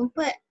kita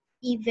jumpa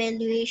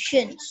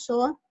evaluation.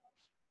 So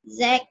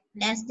z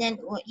less than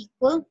or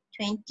equal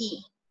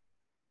 20.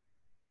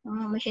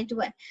 Macam tu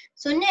kan.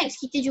 So next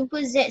kita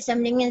jumpa z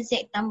sama dengan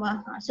z tambah.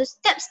 So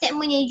step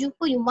statement yang you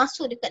jumpa, you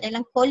masuk dekat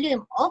dalam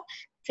column of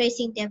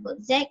tracing table.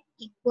 Z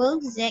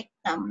equal z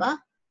tambah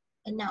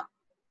 6.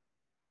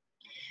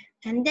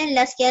 And then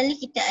last sekali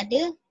kita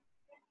ada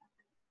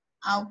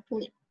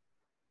output.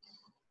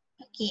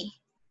 Okay.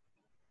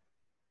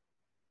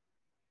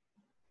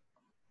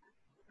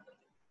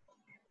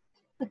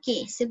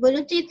 Okay,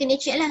 sebelum tu you kena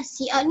check lah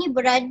cout ni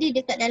berada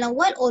dekat dalam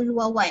while or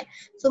luar while.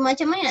 So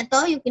macam mana nak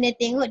tahu, you kena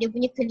tengok dia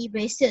punya curly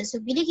braces. So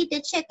bila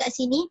kita check kat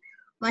sini,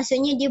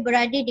 maksudnya dia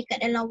berada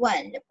dekat dalam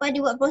while. Lepas dia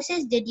buat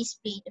proses, dia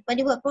display. Lepas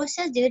dia buat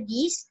proses, dia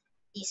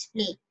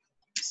display.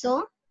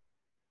 So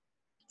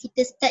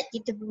kita start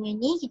kita punya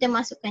ni, kita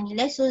masukkan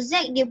nilai. So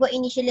Z dia buat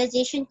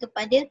initialization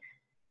kepada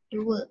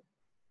 2.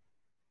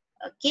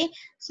 Okay,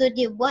 so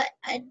dia buat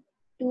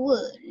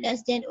 2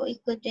 less than or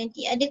equal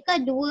 20.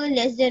 Adakah 2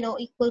 less than or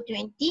equal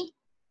 20?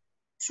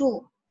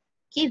 True.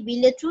 Okay,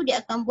 bila true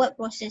dia akan buat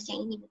proses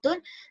yang ini,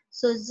 betul?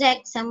 So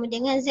Z sama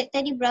dengan Z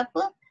tadi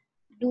berapa?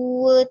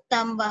 2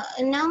 tambah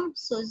 6.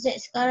 So Z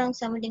sekarang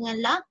sama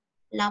dengan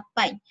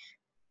 8.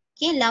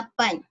 Okay,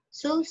 8.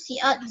 So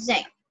cout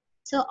Z.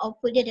 So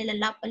output dia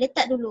adalah 8.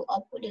 Letak dulu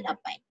output dia 8.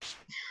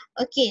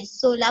 Okay,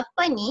 so 8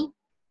 ni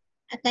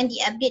akan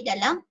diupdate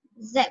dalam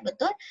Z,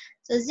 betul?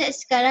 So Z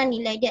sekarang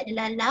nilai dia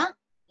adalah 8.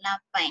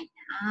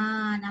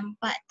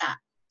 Nampak tak?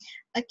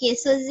 Okay,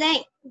 so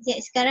Z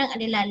sekarang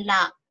adalah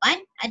 8.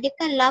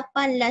 Adakah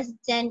 8 less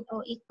than or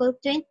equal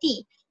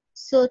 20?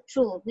 So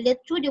true. Bila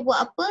true dia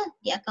buat apa?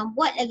 Dia akan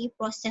buat lagi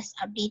proses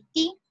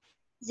updating.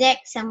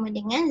 Z sama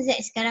dengan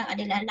Z sekarang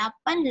adalah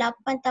 8.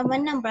 8 tambah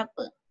 6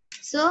 berapa?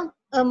 So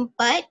 14.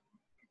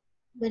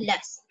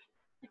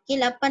 Okay,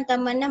 8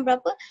 tambah 6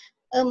 berapa?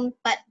 14.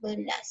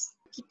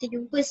 Kita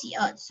jumpa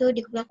cout. So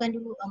dia keluarkan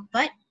dulu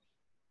 14.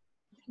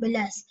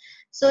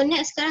 So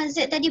next sekarang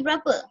Z tadi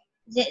berapa?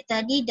 Z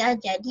tadi dah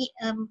jadi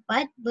 14.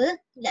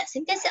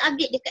 Sentiasa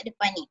update dekat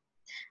depan ni.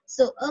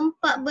 So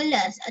 14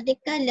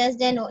 adakah less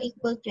than or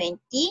equal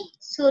 20?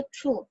 So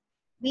true.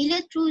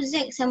 Bila true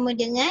Z sama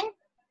dengan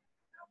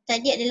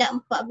tadi adalah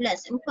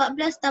 14. 14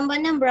 tambah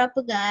 6 berapa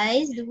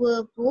guys? 20.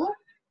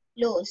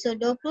 So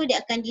 20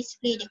 dia akan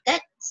display dekat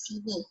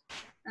sini.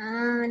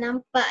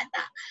 Nampak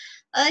tak?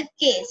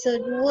 Okay, so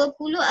 20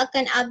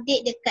 akan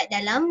update dekat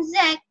dalam Z.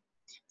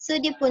 So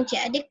dia pun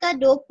check adakah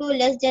 20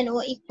 less than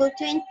or equal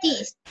 20?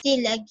 Still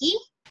lagi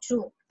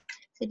true.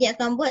 So dia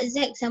akan buat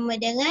Z sama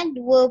dengan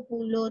 20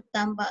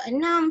 tambah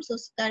 6. So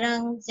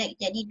sekarang Z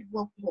jadi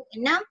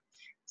 26.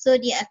 So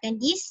dia akan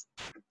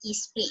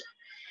display.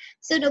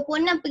 So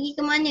 26 pergi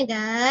ke mana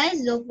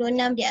guys?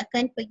 26 dia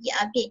akan pergi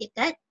update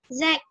dekat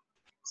Z.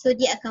 So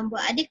dia akan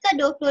buat adakah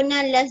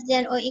 26 less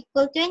than or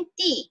equal 20?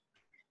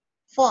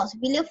 False.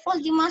 Bila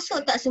false dia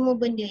masuk tak semua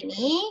benda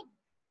ni?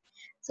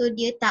 So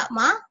dia tak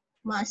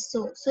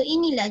masuk. So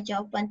inilah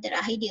jawapan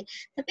terakhir dia.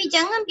 Tapi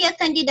jangan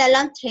biarkan dia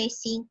dalam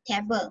tracing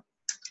table.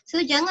 So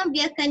jangan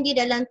biarkan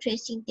dia dalam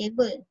tracing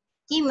table.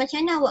 Okay,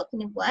 macam mana awak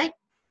kena buat?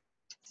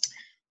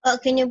 Awak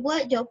kena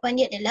buat jawapan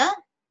dia adalah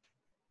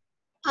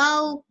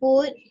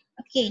output.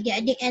 Okay, dia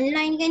ada n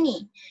line kan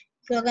ni?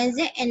 Keluarkan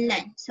Z n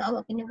line. So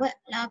awak kena buat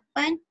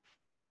 8,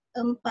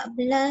 14,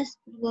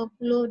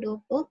 20,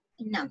 26.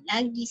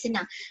 Lagi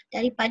senang.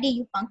 Daripada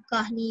you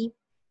pangkah ni.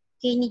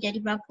 Okay, ni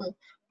jadi berapa?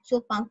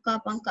 So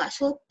pangkah.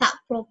 So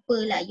tak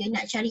proper lah. You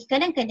nak cari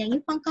kadang-kadang you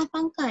pangkah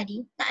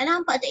ni. Tak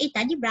nampak tu.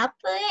 Tadi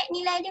berapa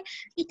nilai dia?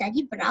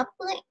 Tadi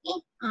berapa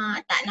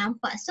tak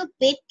nampak. So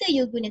better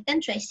you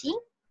gunakan tracing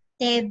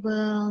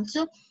table.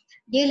 So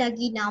dia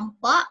lagi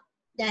nampak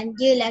dan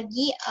dia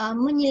lagi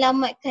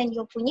menyelamatkan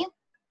you punya,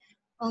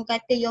 orang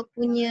kata you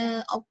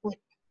punya output.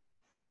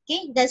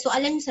 Okay, dan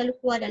soalan ni selalu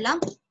keluar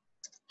dalam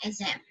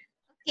exam.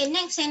 Okay,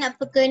 next saya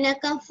nak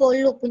perkenalkan for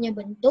loop punya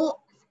bentuk.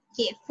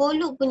 Okay, for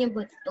loop punya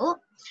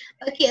bentuk.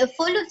 Okay, a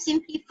for loop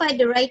simplify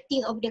the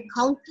writing of the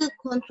counter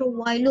control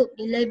while loop.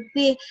 Dia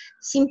lebih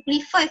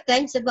simplify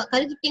kan, sebab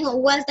kalau kita tengok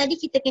while tadi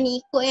kita kena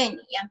ikut kan.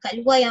 Yang kat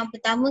luar yang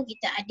pertama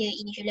kita ada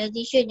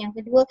initialization, yang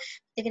kedua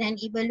kita kena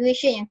ada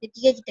evaluation, yang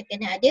ketiga kita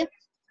kena ada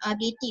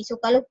updating.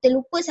 So kalau kita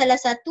lupa salah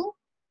satu,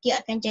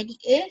 dia akan jadi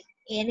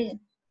error.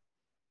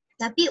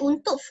 Tapi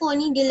untuk for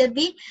ni dia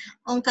lebih,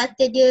 orang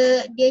kata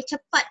dia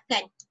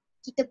cepatkan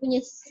kita punya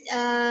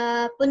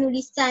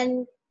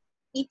penulisan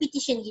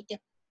repetition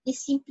kita. Dia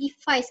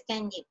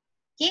simplifieskan dia.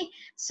 Okay,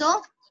 so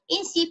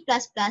in C++,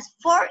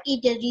 for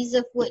is the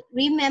reserved word.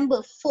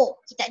 Remember for,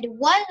 kita ada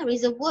one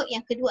reserved word,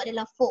 yang kedua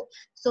adalah for.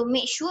 So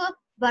make sure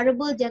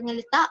variable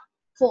jangan letak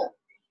for.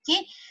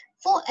 Okay,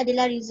 For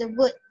adalah reserved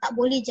word, tak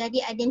boleh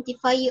jadi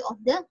identifier of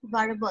the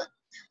variable.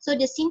 So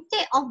the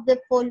syntax of the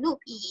for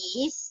loop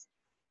is,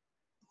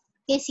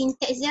 okay,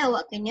 syntax dia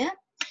awak kena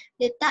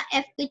letak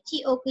F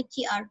kecil, O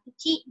kecil, R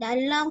kecil.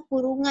 Dalam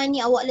kurungan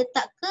ni awak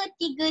letak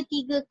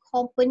ketiga-tiga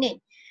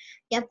komponen.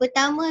 Yang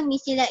pertama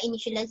mestilah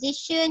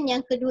initialization,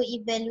 yang kedua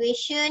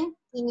evaluation,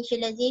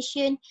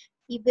 initialization,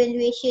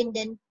 evaluation,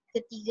 dan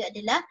ketiga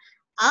adalah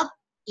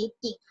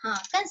updating.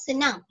 Kan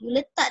senang. You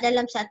letak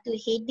dalam satu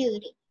header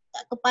dia,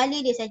 kat kepala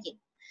dia saja.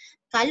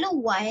 Kalau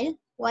while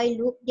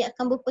loop dia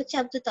akan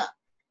berpecah, betul tak?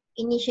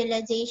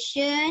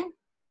 Initialization,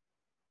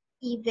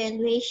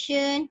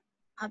 evaluation,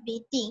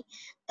 updating.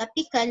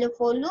 Tapi kalau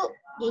for loop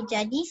dia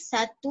jadi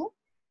satu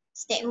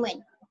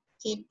statement.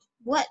 Okay,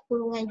 buat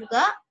kurungan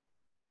juga,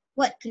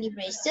 buat curly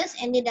braces,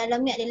 and di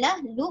dalam ni adalah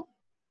loop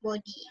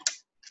body.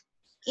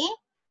 Okay,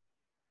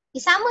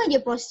 sama je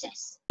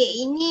proses.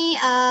 Okay,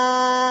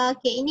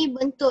 ini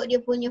bentuk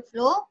dia punya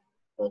flow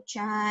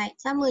chart.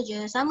 Sama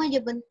je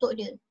bentuk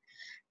dia.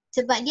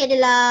 Sebab dia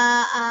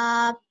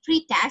adalah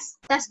pre-task,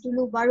 task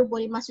dulu baru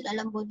boleh masuk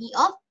dalam body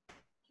of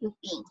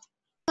looping.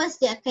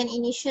 First dia akan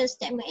initial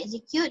statement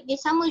execute, dia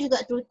sama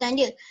juga turutan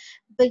dia.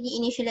 Pergi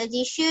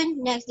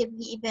initialization, next dia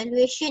pergi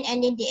evaluation,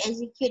 and then dia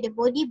execute the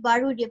body,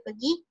 baru dia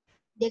pergi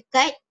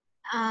dekat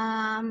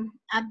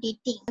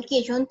updating.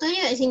 Okay, contoh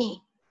dia kat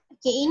sini.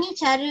 Okay, ini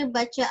cara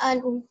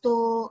bacaan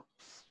untuk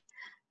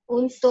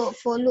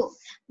for loop.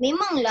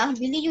 Memanglah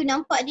bila you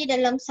nampak dia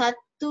dalam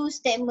satu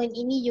statement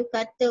ini, you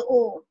kata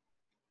oh,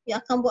 you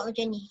akan buat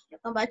macam ni.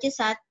 You akan baca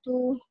 1,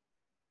 2,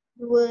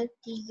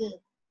 3.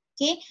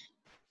 Okay.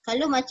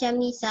 Kalau macam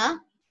ni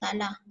salah.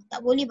 Tak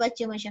boleh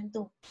baca macam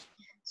tu.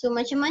 So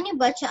macam mana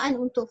bacaan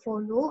untuk for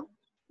loop?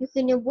 You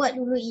kena buat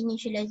dulu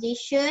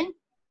initialization.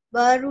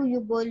 Baru you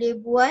boleh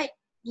buat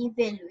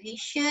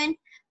evaluation.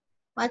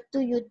 Lepas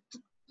tu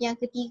yang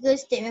ketiga,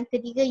 step yang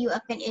ketiga, you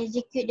akan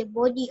execute the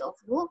body of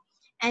loop.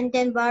 And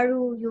then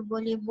baru you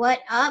boleh buat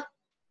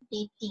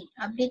updating.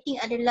 Updating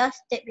adalah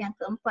step yang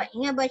keempat.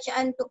 Ingat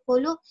bacaan untuk for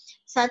loop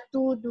 1,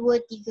 2,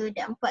 3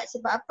 dan 4.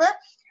 Sebab apa?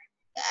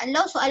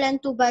 Kalau soalan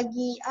tu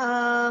bagi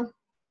kalau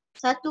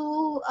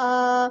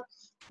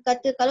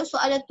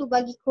soalan tu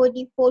bagi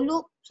coding for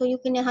loop, so you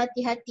kena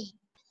hati-hati.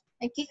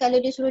 Okay, kalau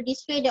dia suruh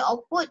display the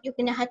output, you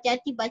kena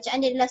hati-hati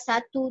bacaan dia adalah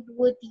 1, 2,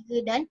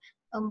 3 dan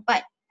 4.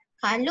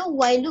 Kalau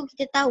while loop,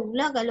 kita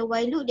tahulah kalau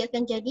while loop dia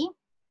akan jadi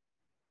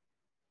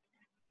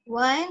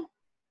while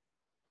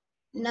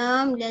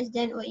 6 less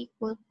than or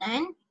equal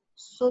 10.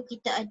 So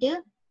kita ada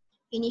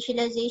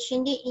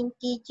initialization dia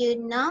integer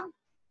 6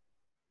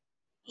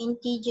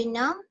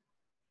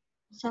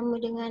 sama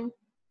dengan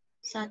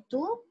 1.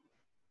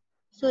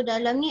 So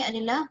dalam ni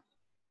adalah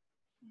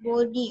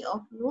body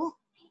of loop.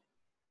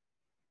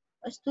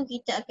 Lepas tu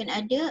kita akan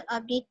ada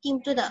updating,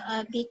 betul tak?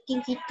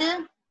 Updating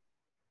kita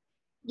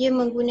dia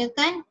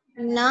menggunakan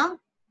 6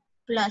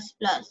 plus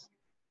plus.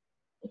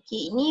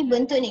 Okay, ini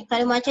bentuk ni.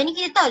 Kalau macam ni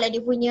kita tahulah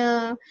dia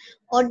punya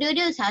order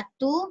dia 1,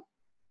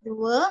 2,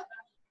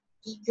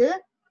 3,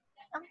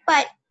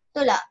 4.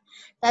 Betul tak?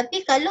 Tapi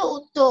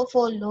kalau untuk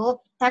for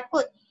loop,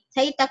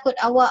 saya takut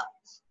awak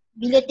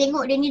bila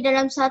tengok dia ni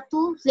dalam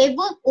satu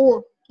level,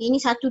 oh ini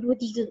 1, 2,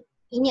 3.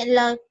 Ini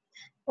adalah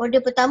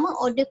order pertama,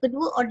 order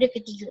kedua, order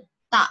ketiga.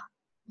 Tak.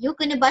 You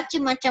kena baca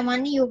macam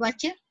mana you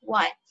baca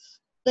while.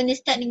 Kena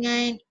start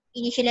dengan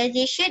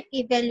initialization,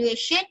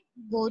 evaluation,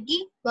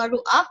 body, baru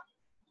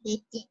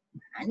updating.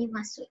 Ni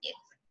masuk dia.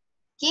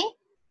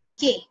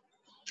 Okay.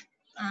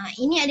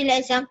 Ini adalah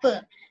example.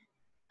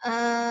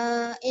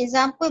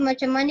 Example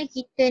macam mana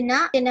kita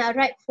nak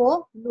write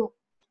for loop.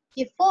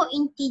 Okay, for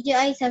integer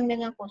i sama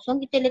dengan kosong,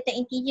 kita letak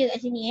integer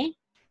kat sini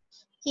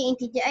Okay,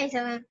 integer i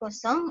sama dengan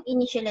kosong,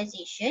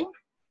 initialization.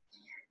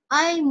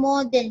 I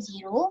more than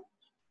 0,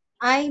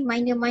 I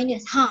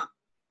minus.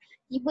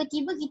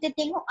 Tiba-tiba kita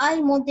tengok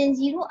I more than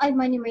 0, I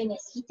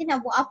minus. Kita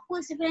nak buat apa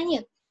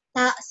sebenarnya?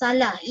 Tak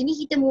salah. Ini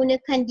kita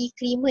menggunakan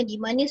decrement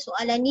di mana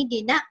soalan ni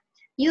dia nak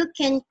you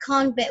can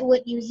count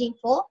backward using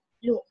for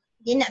loop.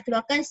 Dia nak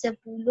keluarkan 10,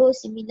 9,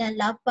 8, 7,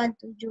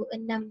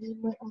 6,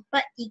 5,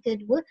 4, 3,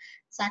 2,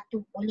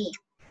 1 boleh.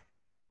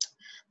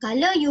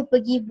 Kalau you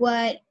pergi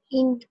buat,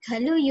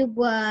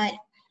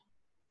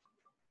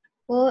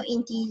 for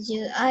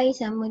integer i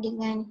sama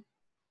dengan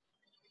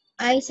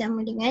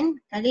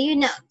kalau you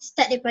nak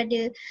start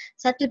daripada 1,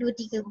 2,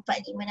 3, 4,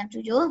 5,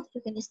 6, 7, you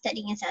kena start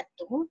dengan 1.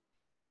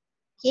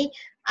 Okay,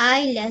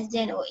 i less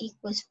than or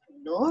equal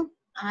 10,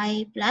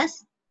 i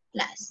plus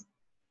plus.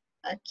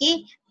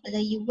 Okay, kalau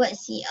you buat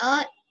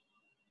cout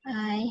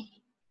i.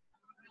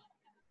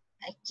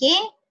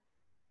 Okay,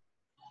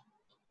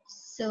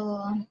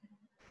 so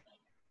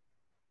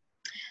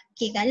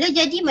okay, kalau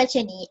jadi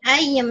macam ni,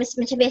 i yang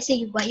macam biasa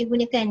you buat, you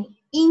gunakan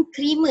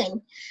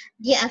increment.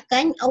 Dia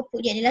akan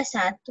output dia adalah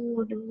 1,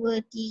 2,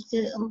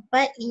 3, 4,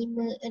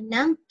 5, 6,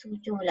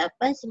 7,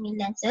 8,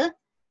 9,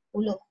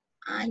 10.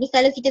 Ni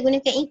kalau kita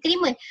gunakan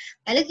increment.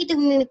 Kalau kita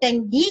gunakan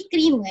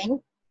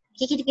decrement,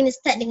 okay, kita kena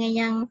start dengan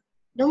yang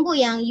nombor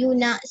yang you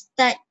nak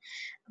start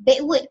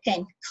backward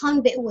kan,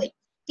 count backward.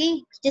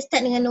 Okay, kita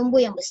start dengan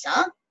nombor yang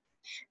besar.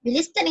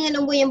 Bila start dengan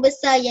nombor yang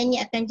besar, yang ni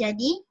akan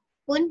jadi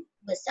pun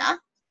besar.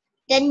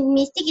 Dan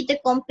mesti kita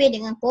compare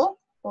dengan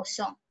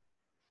kosong.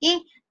 Okay,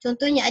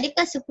 contohnya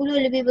adakah 10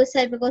 lebih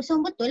besar daripada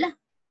kosong? Betul lah.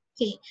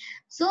 Okay,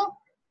 so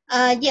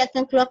dia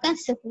akan keluarkan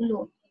 10.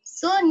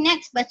 So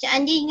next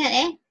bacaan dia,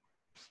 ingat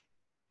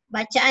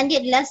bacaan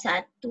dia adalah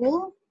 1,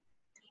 2,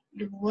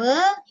 3,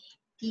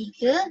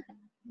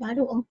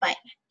 baru 4.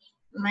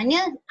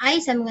 Mana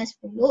I sama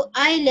dengan 10,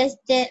 I less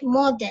than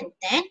more than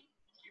 10.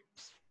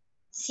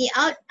 See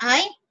out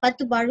I, lepas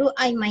tu baru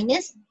I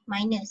minus.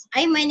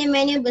 I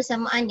minus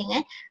bersamaan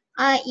dengan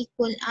I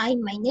equal I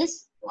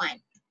minus 1.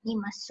 Ni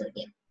maksud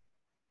dia.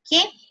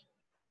 Okay.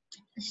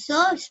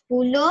 So 10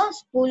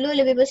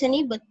 lebih besar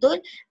ni betul.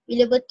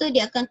 Bila betul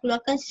dia akan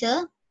keluarkan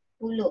 10.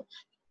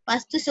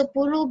 Lepas tu 10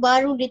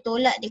 baru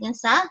ditolak dengan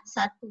 1.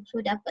 So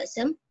dapat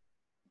 9.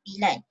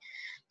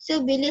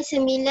 So bila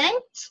 9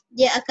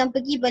 dia akan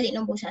pergi balik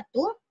nombor 1.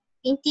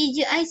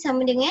 Integer I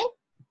sama dengan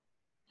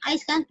I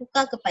sekarang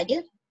tukar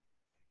kepada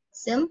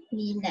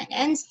 9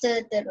 dan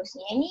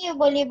seterusnya. Ini you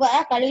boleh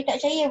buat Kalau you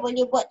tak percaya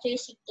boleh buat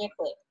tracing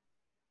table.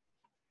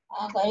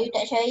 Kalau you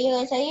tak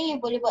percaya saya, you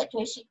boleh buat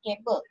tracing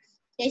table.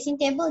 Tracing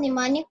table ni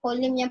mana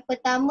kolom yang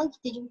pertama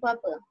kita jumpa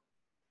apa?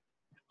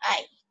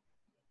 I.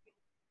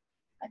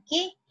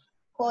 Okay.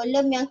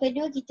 Kolom yang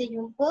kedua kita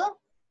jumpa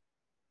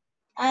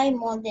I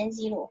more than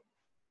 0.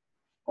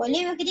 Kolom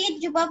yang ketiga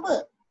kita jumpa apa?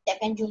 Kita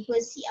akan jumpa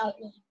C out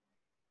ni.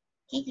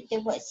 Okay, kita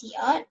buat C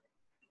out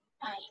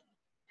I.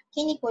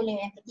 Okay, ni kolom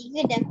yang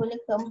ketiga dan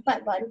kolom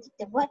keempat baru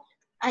kita buat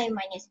I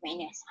minus.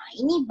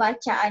 Ini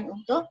bacaan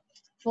untuk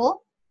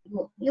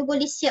you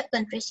boleh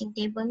siapkan tracing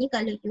table ni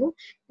kalau you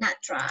nak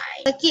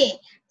try. Okay,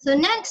 so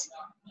next,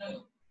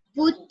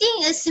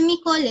 putting a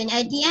semicolon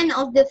at the end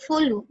of the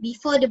for loop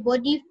before the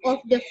body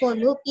of the for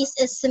loop is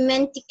a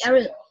semantic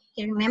error.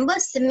 Okay, remember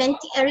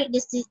semantic error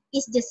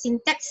is the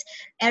syntax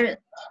error.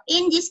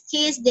 In this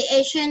case, the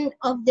action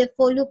of the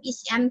for loop is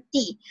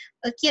empty.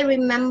 Okay,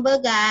 remember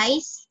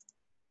guys.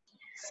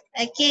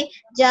 Okay,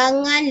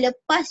 jangan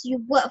lepas you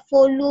buat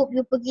for loop,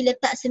 you pergi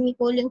letak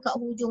semicolon kat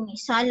hujung ni.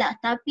 Salah,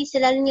 tapi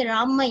selalunya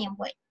ramai yang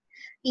buat.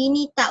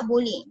 Ini tak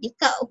boleh.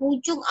 Dekat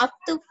hujung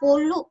after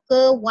for loop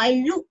ke while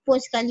loop pun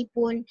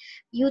sekalipun,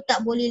 you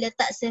tak boleh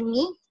letak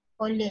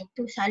semicolon.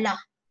 Tu salah.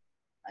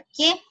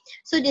 Okay,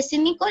 so the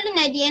semicolon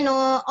at the end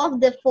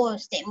of the for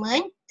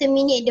statement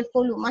terminate the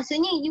for loop.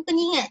 Maksudnya you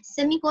kena ingat,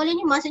 semicolon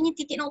ni maksudnya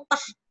titik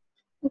notah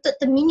untuk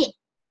terminate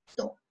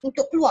tu,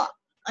 untuk keluar.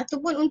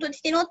 Ataupun untuk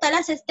titik nota lah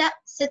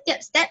setiap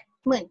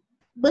statement.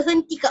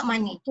 Berhenti kat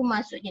mana, tu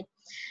maksudnya.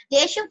 The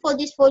action for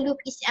this for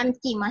loop is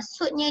empty.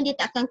 Maksudnya dia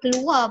tak akan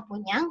keluar pun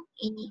yang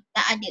ini.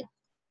 Tak ada.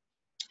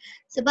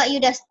 Sebab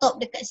you dah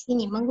stop dekat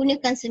sini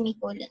menggunakan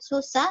semicolon.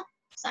 So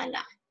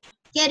salah.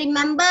 Okay,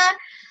 remember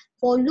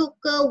for loop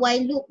ke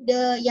while loop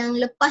yang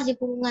lepas di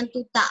kurungan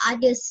tu tak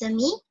ada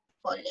semicolon.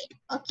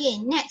 Okay,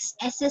 next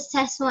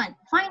exercise 1.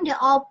 Find the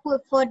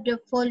output for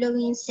the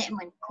following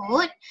segment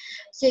code.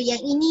 So yang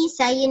ini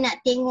saya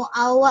nak tengok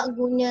awak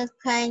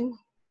gunakan,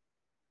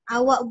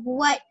 awak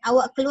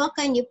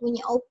keluarkan dia punya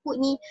output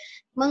ni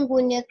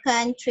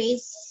menggunakan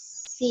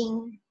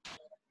tracing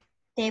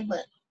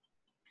table.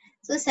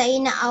 So saya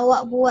nak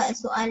awak buat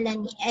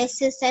soalan ni.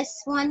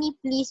 Exercise 1 ni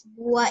please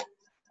buat.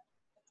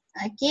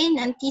 Okay,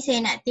 nanti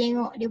saya nak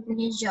tengok dia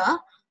punya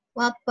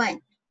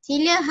jawapan.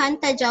 Sila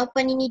hantar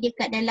jawapan ini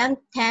dekat dalam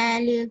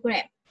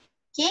Telegram.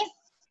 Okay.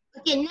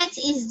 Okay,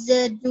 next is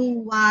the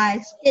do while.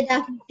 Kita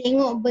dah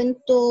tengok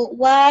bentuk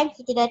while,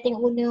 kita dah tengok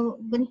guna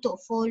bentuk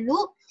for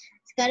loop.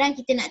 Sekarang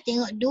kita nak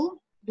tengok do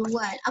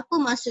while. Apa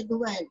maksud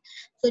do while?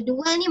 So do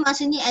while ni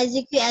maksudnya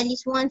execute at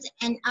least once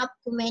and up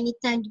to many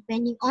times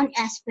depending on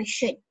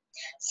expression.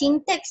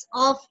 Syntax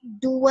of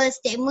do while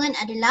statement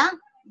adalah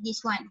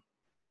this one.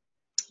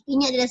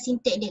 Ini adalah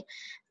syntax dia.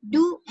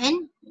 Do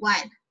and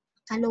while.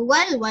 Kalau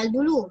while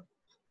dulu.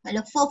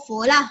 Kalau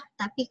for lah.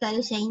 Tapi kalau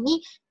saya ini,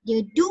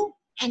 dia do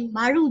and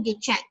baru dia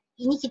check.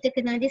 Ini kita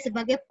kenal dia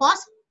sebagai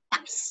pause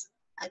task.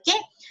 Okay.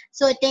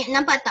 So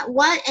nampak tak?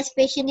 While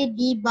expression dia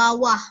di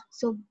bawah.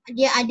 So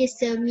dia ada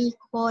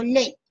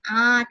semicolon.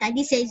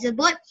 Tadi saya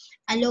sebut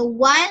kalau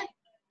while,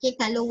 okay,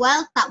 kalau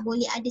while tak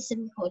boleh ada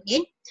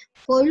semicolon.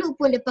 For loop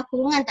pun lepas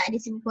kurungan tak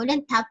ada semicolon.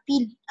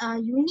 Tapi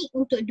unik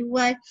untuk do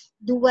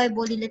while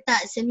boleh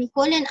letak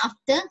semicolon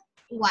after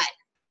while.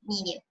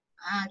 Ni dia.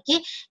 Okay.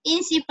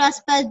 In C++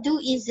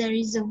 do is a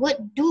reserved word.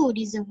 Do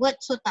reserved word.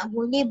 So tak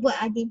boleh buat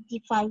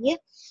identifier.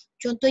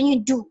 Contohnya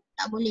do.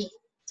 Tak boleh.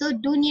 So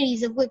do ni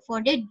reserved word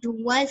for the do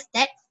while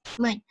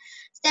statement.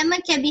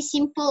 Statement can be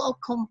simple or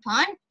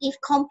compound. If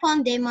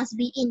compound, they must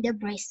be in the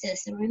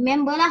braces. So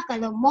remember lah,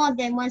 kalau more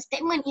than one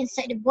statement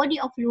inside the body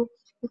of loop,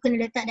 you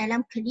kena letak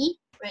dalam curly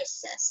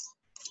braces.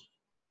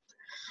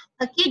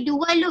 Okay, do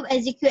while loop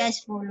execute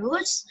as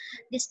follows.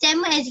 The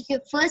statement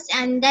execute first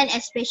and then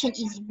expression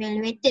is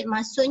evaluated.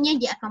 Maksudnya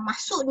dia akan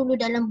masuk dulu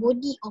dalam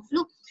body of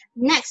loop.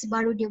 Next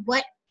baru dia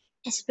buat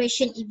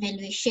expression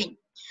evaluation.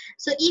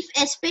 So if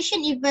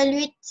expression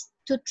evaluates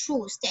to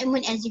true,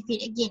 statement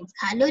execute again.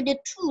 Kalau dia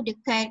true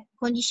dekat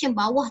condition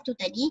bawah tu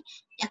tadi,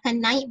 dia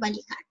akan naik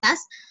balik ke atas.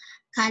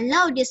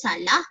 Kalau dia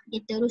salah,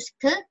 dia terus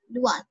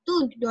keluar.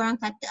 Tu diorang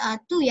kata,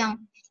 tu yang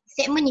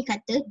statement ni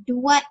kata,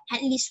 do what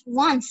at least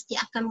once dia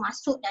akan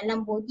masuk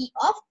dalam body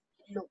of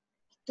loop.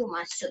 Itu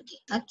maksud dia.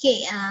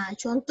 Okay,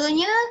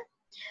 contohnya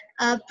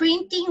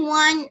printing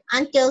 1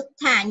 until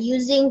 10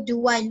 using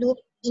do while loop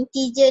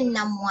integer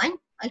num1.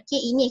 Okay,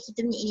 ini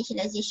kita punya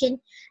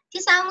initialization. Okay,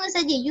 sama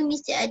saja. You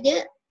mesti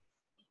ada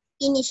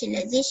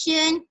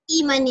initialization,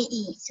 E mana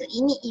E. So,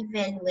 ini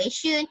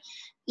evaluation.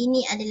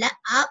 Ini adalah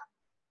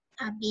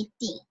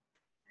updating.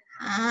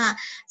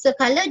 So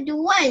kalau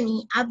dual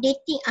ni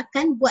updating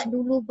akan buat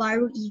dulu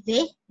baru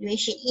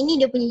evaluation. Ini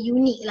dia punya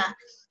unik lah.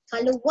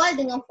 Kalau while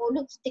dengan for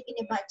loop kita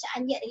kena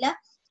bacaan dia adalah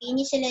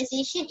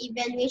initialization,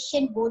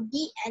 evaluation,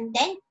 body and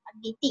then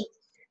updating.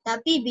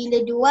 Tapi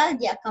bila dual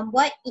dia akan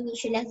buat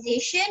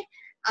initialization,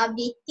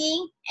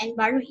 updating and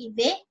baru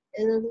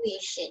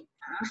evaluation.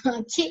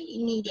 Okay,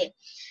 ini dia.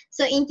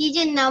 So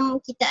integer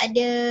num kita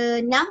ada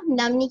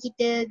num ni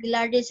kita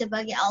gelar dia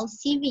sebagai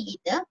LCV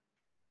kita.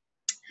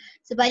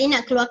 Sebab dia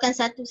nak keluarkan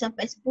 1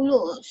 sampai 10.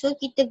 So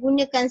kita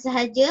gunakan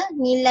sahaja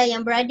nilai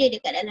yang berada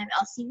dekat dalam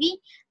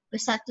LCV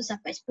 1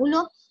 sampai 10.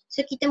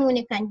 So kita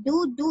menggunakan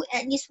do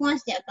at least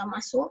once dia akan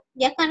masuk.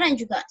 Dia akan run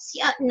juga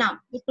siap 6.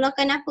 Dia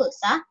keluarkan apa?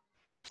 1.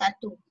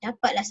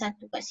 Dapatlah 1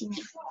 kat sini.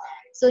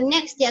 So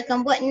next dia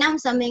akan buat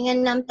 6 sama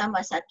dengan 6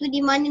 tambah 1.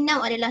 Di mana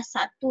 6 adalah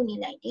 1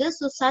 nilai dia.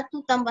 So 1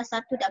 tambah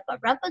 1 dapat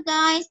berapa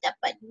guys?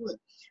 Dapat 2.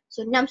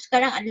 So 6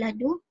 sekarang adalah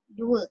 2.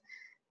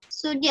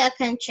 So dia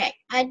akan check.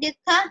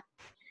 Adakah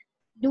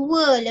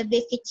 2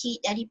 lebih kecil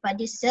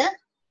daripada 10.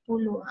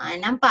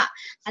 Nampak?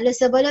 Kalau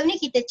sebelum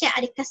ni kita check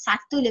adakah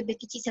 1 lebih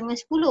kecil sama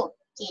 10.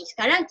 Okay,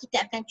 sekarang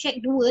kita akan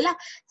check 2 lah.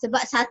 Sebab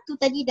 1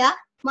 tadi dah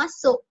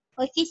masuk.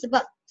 Okay,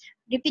 sebab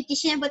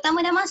repetition yang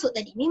pertama dah masuk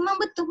tadi.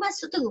 Memang betul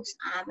masuk terus.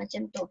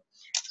 Macam tu.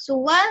 So,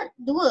 while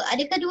 2,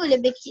 adakah 2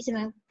 lebih kecil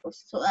sama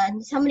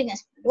 10? Sama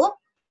dengan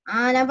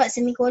 10. Nampak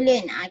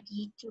semikolon.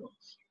 Gitu.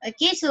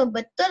 Okay, so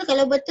betul.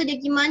 Kalau betul dia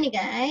gimana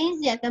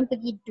guys? Dia akan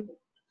pergi do.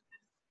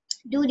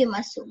 Do dia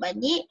masuk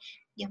balik,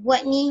 dia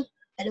buat ni,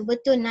 kalau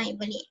betul naik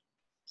balik.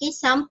 Okay,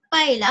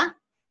 sampailah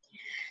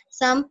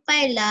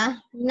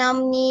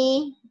 6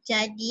 ni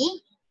jadi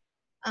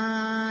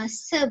 11.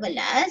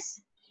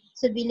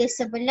 So bila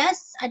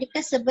 11,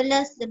 adakah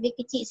 11 lebih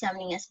kecil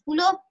sama dengan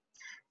 10?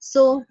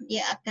 So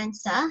dia akan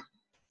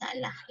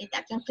salah. Dia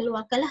tak akan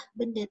keluarkanlah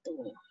benda tu.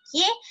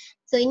 Okay,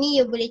 so ini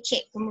you boleh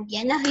check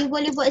kemudian lah. You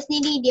boleh buat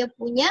sendiri dia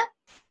punya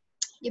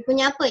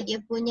apa? Dia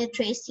punya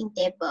tracing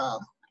table.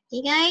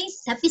 Okay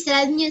guys, tapi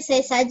selalunya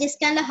saya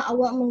suggestkanlah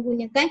awak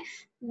menggunakan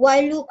while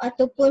loop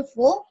ataupun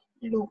for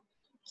loop.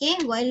 Okay,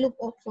 while loop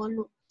or for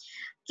loop.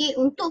 Okay,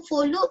 untuk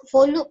for loop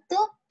tu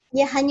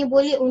dia hanya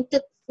boleh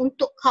untuk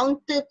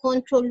counter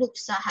control loop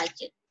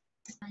sahaja.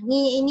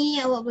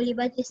 Ini awak boleh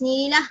baca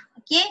sendirilah.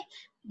 Okay,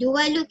 the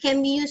while loop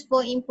can be used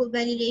for input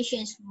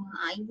validation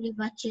semua. You boleh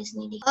baca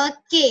sendiri.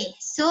 Okay,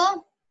 so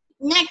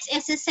next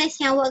exercise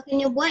yang awak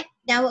kena buat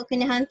dan awak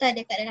kena hantar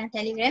dekat dalam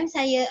Telegram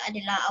saya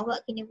adalah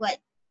awak kena buat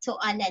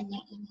soalan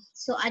yang ini.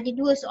 So ada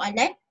 2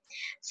 soalan.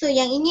 So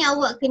yang ini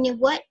awak kena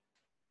buat.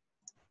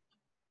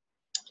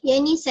 Yang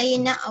ini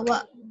saya nak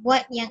awak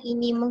buat yang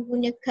ini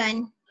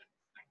menggunakan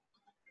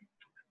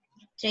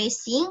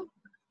tracing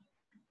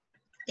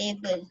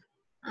table.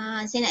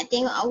 Saya nak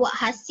tengok awak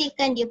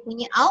hasilkan dia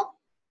punya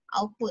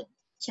output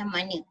macam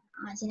mana.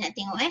 Saya nak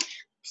tengok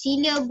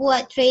Sila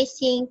buat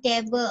tracing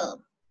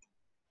table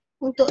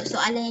untuk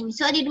soalan ini.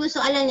 So ada 2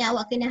 soalan yang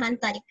awak kena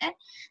hantar dekat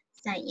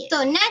saya.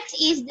 So next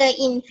is the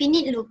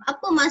infinite loop.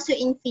 Apa maksud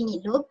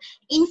infinite loop?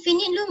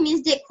 Infinite loop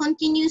means that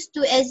continues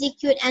to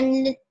execute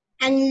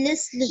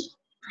endlessly.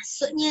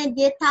 Maksudnya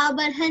dia tak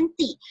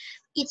berhenti.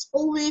 It's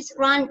always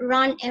run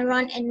and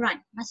run.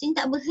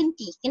 Maksudnya tak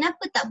berhenti.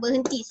 Kenapa tak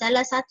berhenti?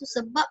 Salah satu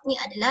sebab ni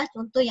adalah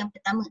contoh yang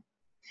pertama.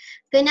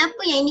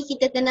 Kenapa yang ini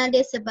kita kenal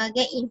dia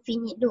sebagai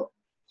infinite loop?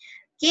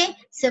 Okay,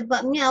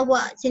 sebabnya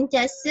awak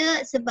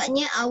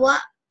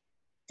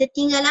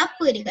tertinggal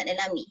apa dekat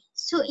dalam ni?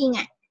 So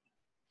ingat.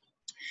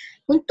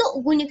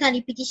 Untuk gunakan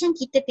repetition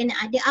kita kena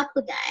ada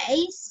apa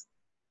guys?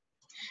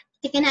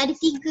 Kita kena ada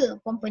 3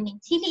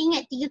 komponen. Sila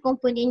ingat 3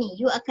 komponen ni.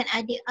 You akan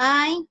ada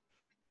I,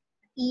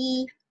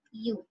 E,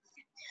 U.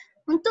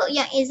 Untuk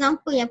yang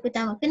example yang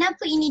pertama.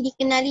 Kenapa ini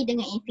dikenali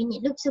dengan infinite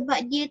loop?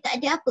 Sebab dia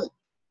tak ada apa?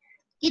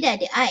 Dia dah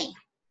ada I.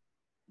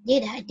 Dia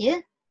dah ada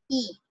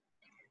E.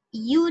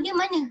 U dia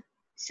mana?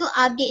 So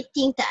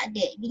updating tak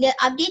ada. Bila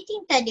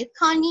updating tak ada,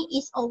 count ni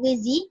is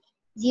always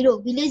 0.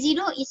 Bila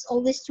 0 is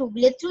always true.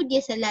 Bila true dia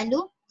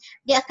selalu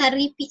dia akan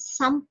repeat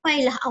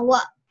sampailah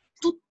awak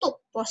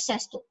tutup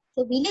proses tu.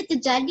 So bila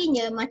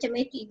terjadinya macam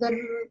itu,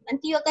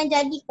 nanti you akan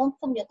jadi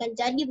confirm dia akan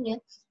jadi punya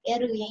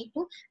error yang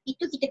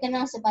itu kita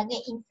kenal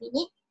sebagai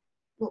infinite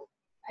loop.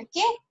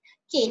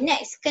 Okay,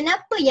 next.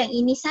 Kenapa yang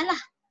ini salah?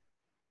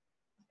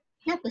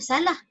 Kenapa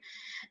salah?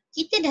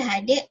 Kita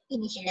dah ada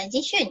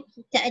initialization,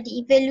 kita ada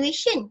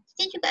evaluation,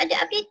 kita juga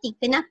ada updating.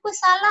 Kenapa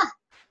salah?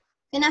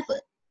 Kenapa?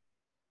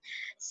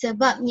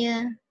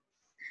 Sebabnya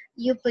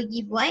you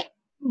pergi buat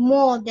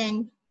more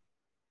than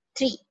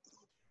 3.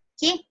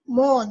 Okay,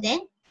 more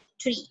than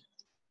 3.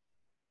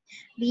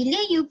 Bila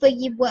you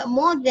pergi buat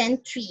more than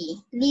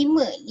 3,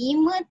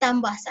 5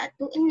 tambah 1,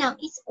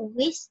 6 is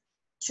always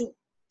true.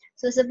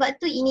 So sebab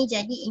tu ini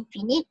jadi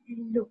infinite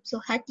loop. So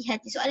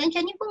hati-hati. Soalan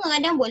macam ni pun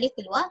kadang-kadang boleh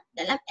keluar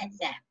dalam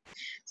exam.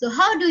 So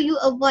how do you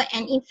avoid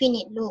an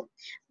infinite loop?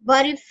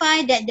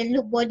 Verify that the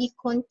loop body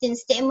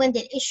contains statement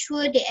that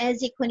assure the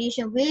exit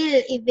condition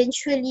will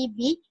eventually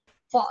be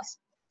false.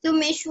 So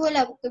make sure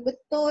lah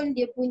betul-betul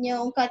dia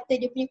punya, orang kata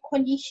dia punya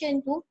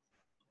condition tu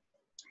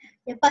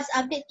lepas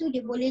update tu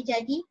dia boleh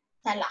jadi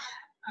salah.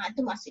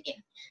 Tu maksud dia.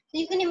 So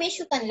you kena make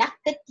sure kan lah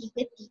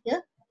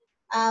ketiga-tiga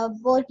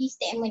body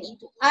statement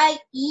itu,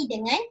 i.e.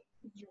 dengan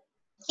you.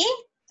 Okay,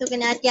 so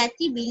kena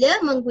hati-hati bila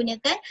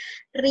menggunakan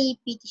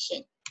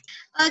repetition.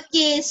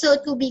 Okay, so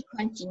to be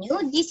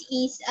continued, this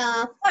is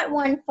part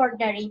 1 for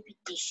the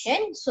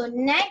repetition. So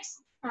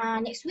next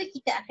week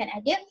kita akan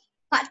ada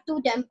part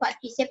 2 dan part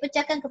 3. Saya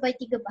pecahkan kepada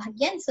 3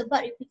 bahagian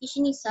sebab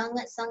repetition ni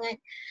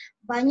sangat-sangat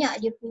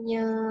banyak dia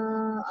punya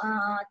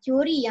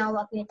teori yang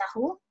awak kena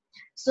tahu.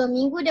 So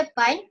minggu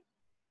depan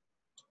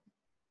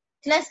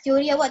kelas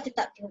teori awak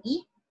tetap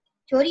teori.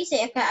 Teori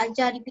saya akan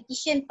ajar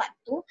repetition part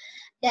 2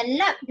 dan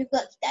lab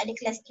juga kita ada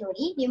kelas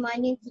teori di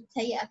mana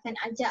saya akan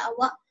ajar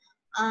awak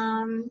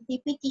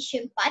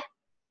repetition part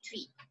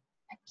 3.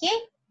 Okay.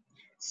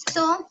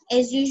 So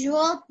as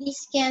usual, please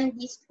scan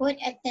this code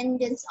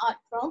attendance out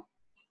from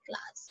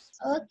class.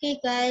 Okay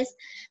guys.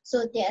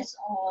 So that's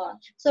all.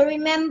 So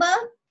remember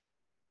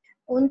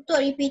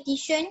untuk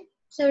repetition,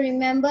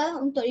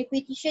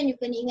 you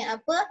kena ingat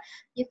apa?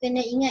 You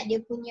kena ingat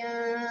dia punya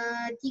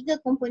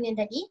 3 komponen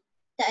tadi.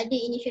 Tak ada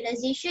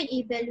initialization,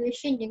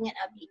 evaluation dengan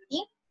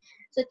updating.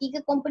 So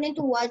 3 komponen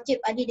tu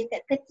wajib ada dekat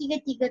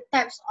ketiga-tiga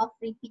types of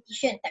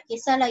repetition. Tak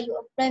kisahlah you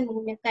apply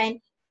menggunakan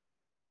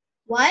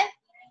while,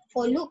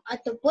 for loop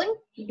ataupun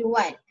do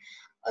while.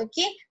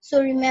 Okay,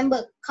 so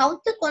remember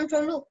counter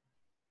control loop.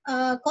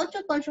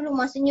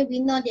 Maksudnya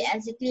we know that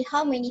exactly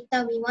how many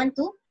times we want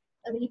to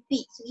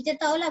repeat. So kita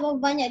tahulah berapa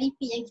banyak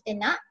repeat yang kita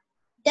nak.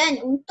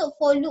 Dan untuk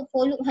for loop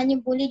hanya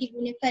boleh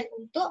digunakan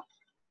untuk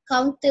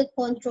counter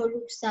control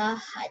loop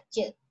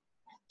sahaja.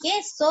 Okay,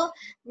 so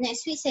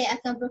next week saya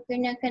akan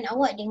perkenalkan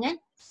awak dengan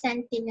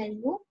sentinel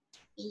loop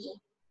A.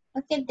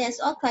 Okay,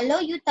 that's all.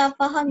 Kalau you tak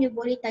faham, you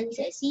boleh tanya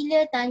saya.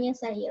 Sila tanya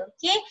saya,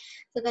 okay?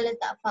 So kalau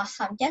tak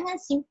faham, jangan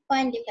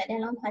simpan dekat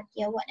dalam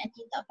hati awak.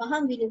 Nanti tak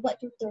faham bila buat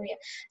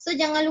tutorial. So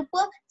jangan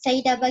lupa,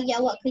 saya dah bagi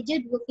awak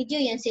 2 kerja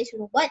yang saya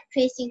suruh buat.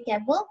 Tracing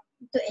table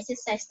untuk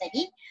exercise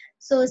tadi.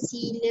 So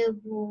sila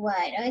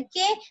buat,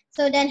 okay?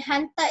 So dan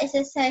hantar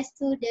exercise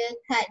tu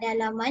dekat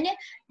dalam mana?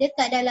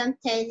 Dekat dalam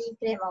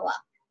Telegram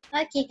awak.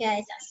 Okay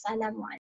guys, Assalamualaikum.